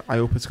 I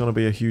hope it's going to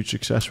be a huge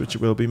success, which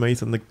it will be,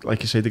 mate. And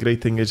like you say, the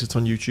great thing is it's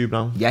on YouTube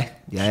now. Yeah,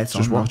 it's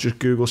just on, watch, just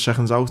Google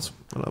Seconds Out,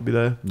 and it'll be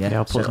there. Yeah,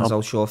 I'll put Seconds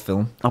Out short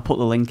film. I'll put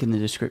the link in the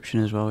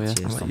description as well. Yeah,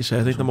 and like you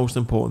said, I think the most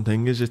important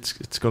thing is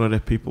it's going to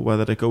hit people,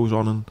 whether it goes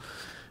on and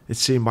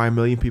it's seen by a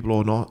million people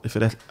or not. If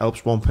it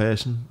helps one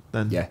person,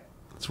 then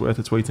it's worth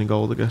its weight in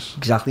gold, I guess.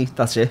 Exactly,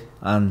 that's it.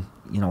 And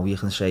you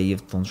can say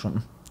you've done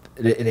something.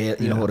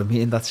 You know what I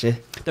mean? That's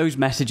it. Those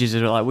messages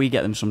are like, we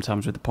get them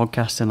sometimes with the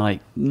podcast, and like,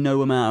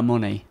 no amount of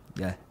money.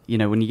 Yeah.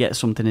 When you get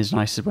something as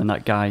nice as when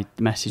that guy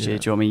messages you,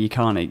 do you know what I mean? You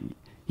can't.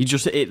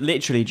 It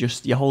literally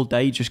just, your whole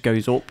day just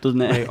goes up,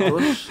 doesn't it?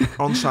 Mate,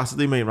 on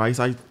Saturday, mate, right,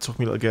 I took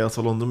my little girl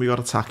to London. We got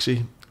a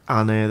taxi,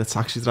 and the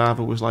taxi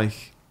driver was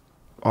like,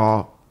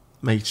 "Oh,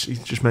 mate," he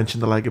just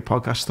mentioned the Legged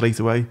podcast straight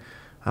away.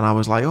 And I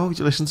was like, "Oh, did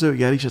you listen to it?"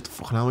 Yeah, he said,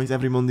 "Fucking hell, mate,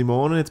 every Monday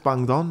morning it's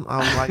banged on." I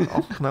was like,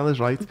 "Oh, fucking hell, is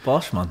right."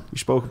 Boss, man. We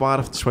spoke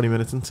about it for 20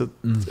 minutes into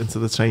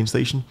the train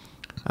station.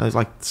 And it's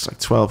like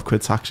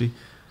 £12 taxi.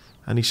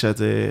 And he said,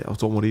 "Oh,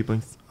 don't worry about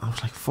it." I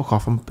was like, "Fuck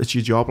off, it's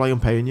your job, like, I'm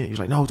paying you." He was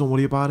like, "No, don't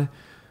worry about it."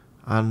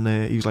 And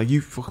he was like, "You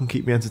fucking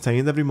keep me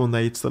entertained every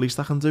Monday, it's the least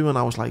I can do." And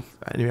I was like,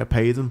 anyway, I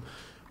paid him.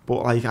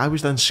 But like, I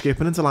was then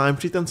skipping into Lime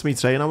Street then to me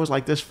train. I was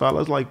like, this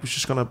fella's like, was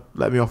just going to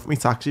let me off my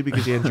taxi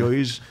because he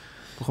enjoys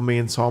me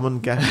and Tom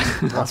and get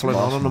waffling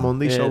on a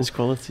Monday. Yeah, so it's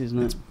quality,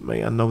 isn't it?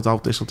 Mate, and no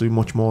doubt this will do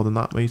much more than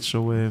that, mate.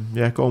 So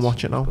go and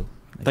watch it now.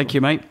 Thank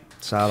you, mate.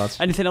 Salads.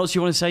 Anything else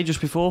you want to say just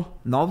before?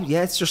 No,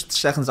 it's just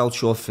Seconds Out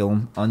short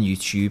film on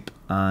YouTube,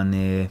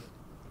 and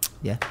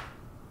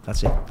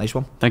that's it. Nice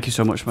one. Thank you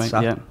so much, mate.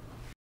 Yeah.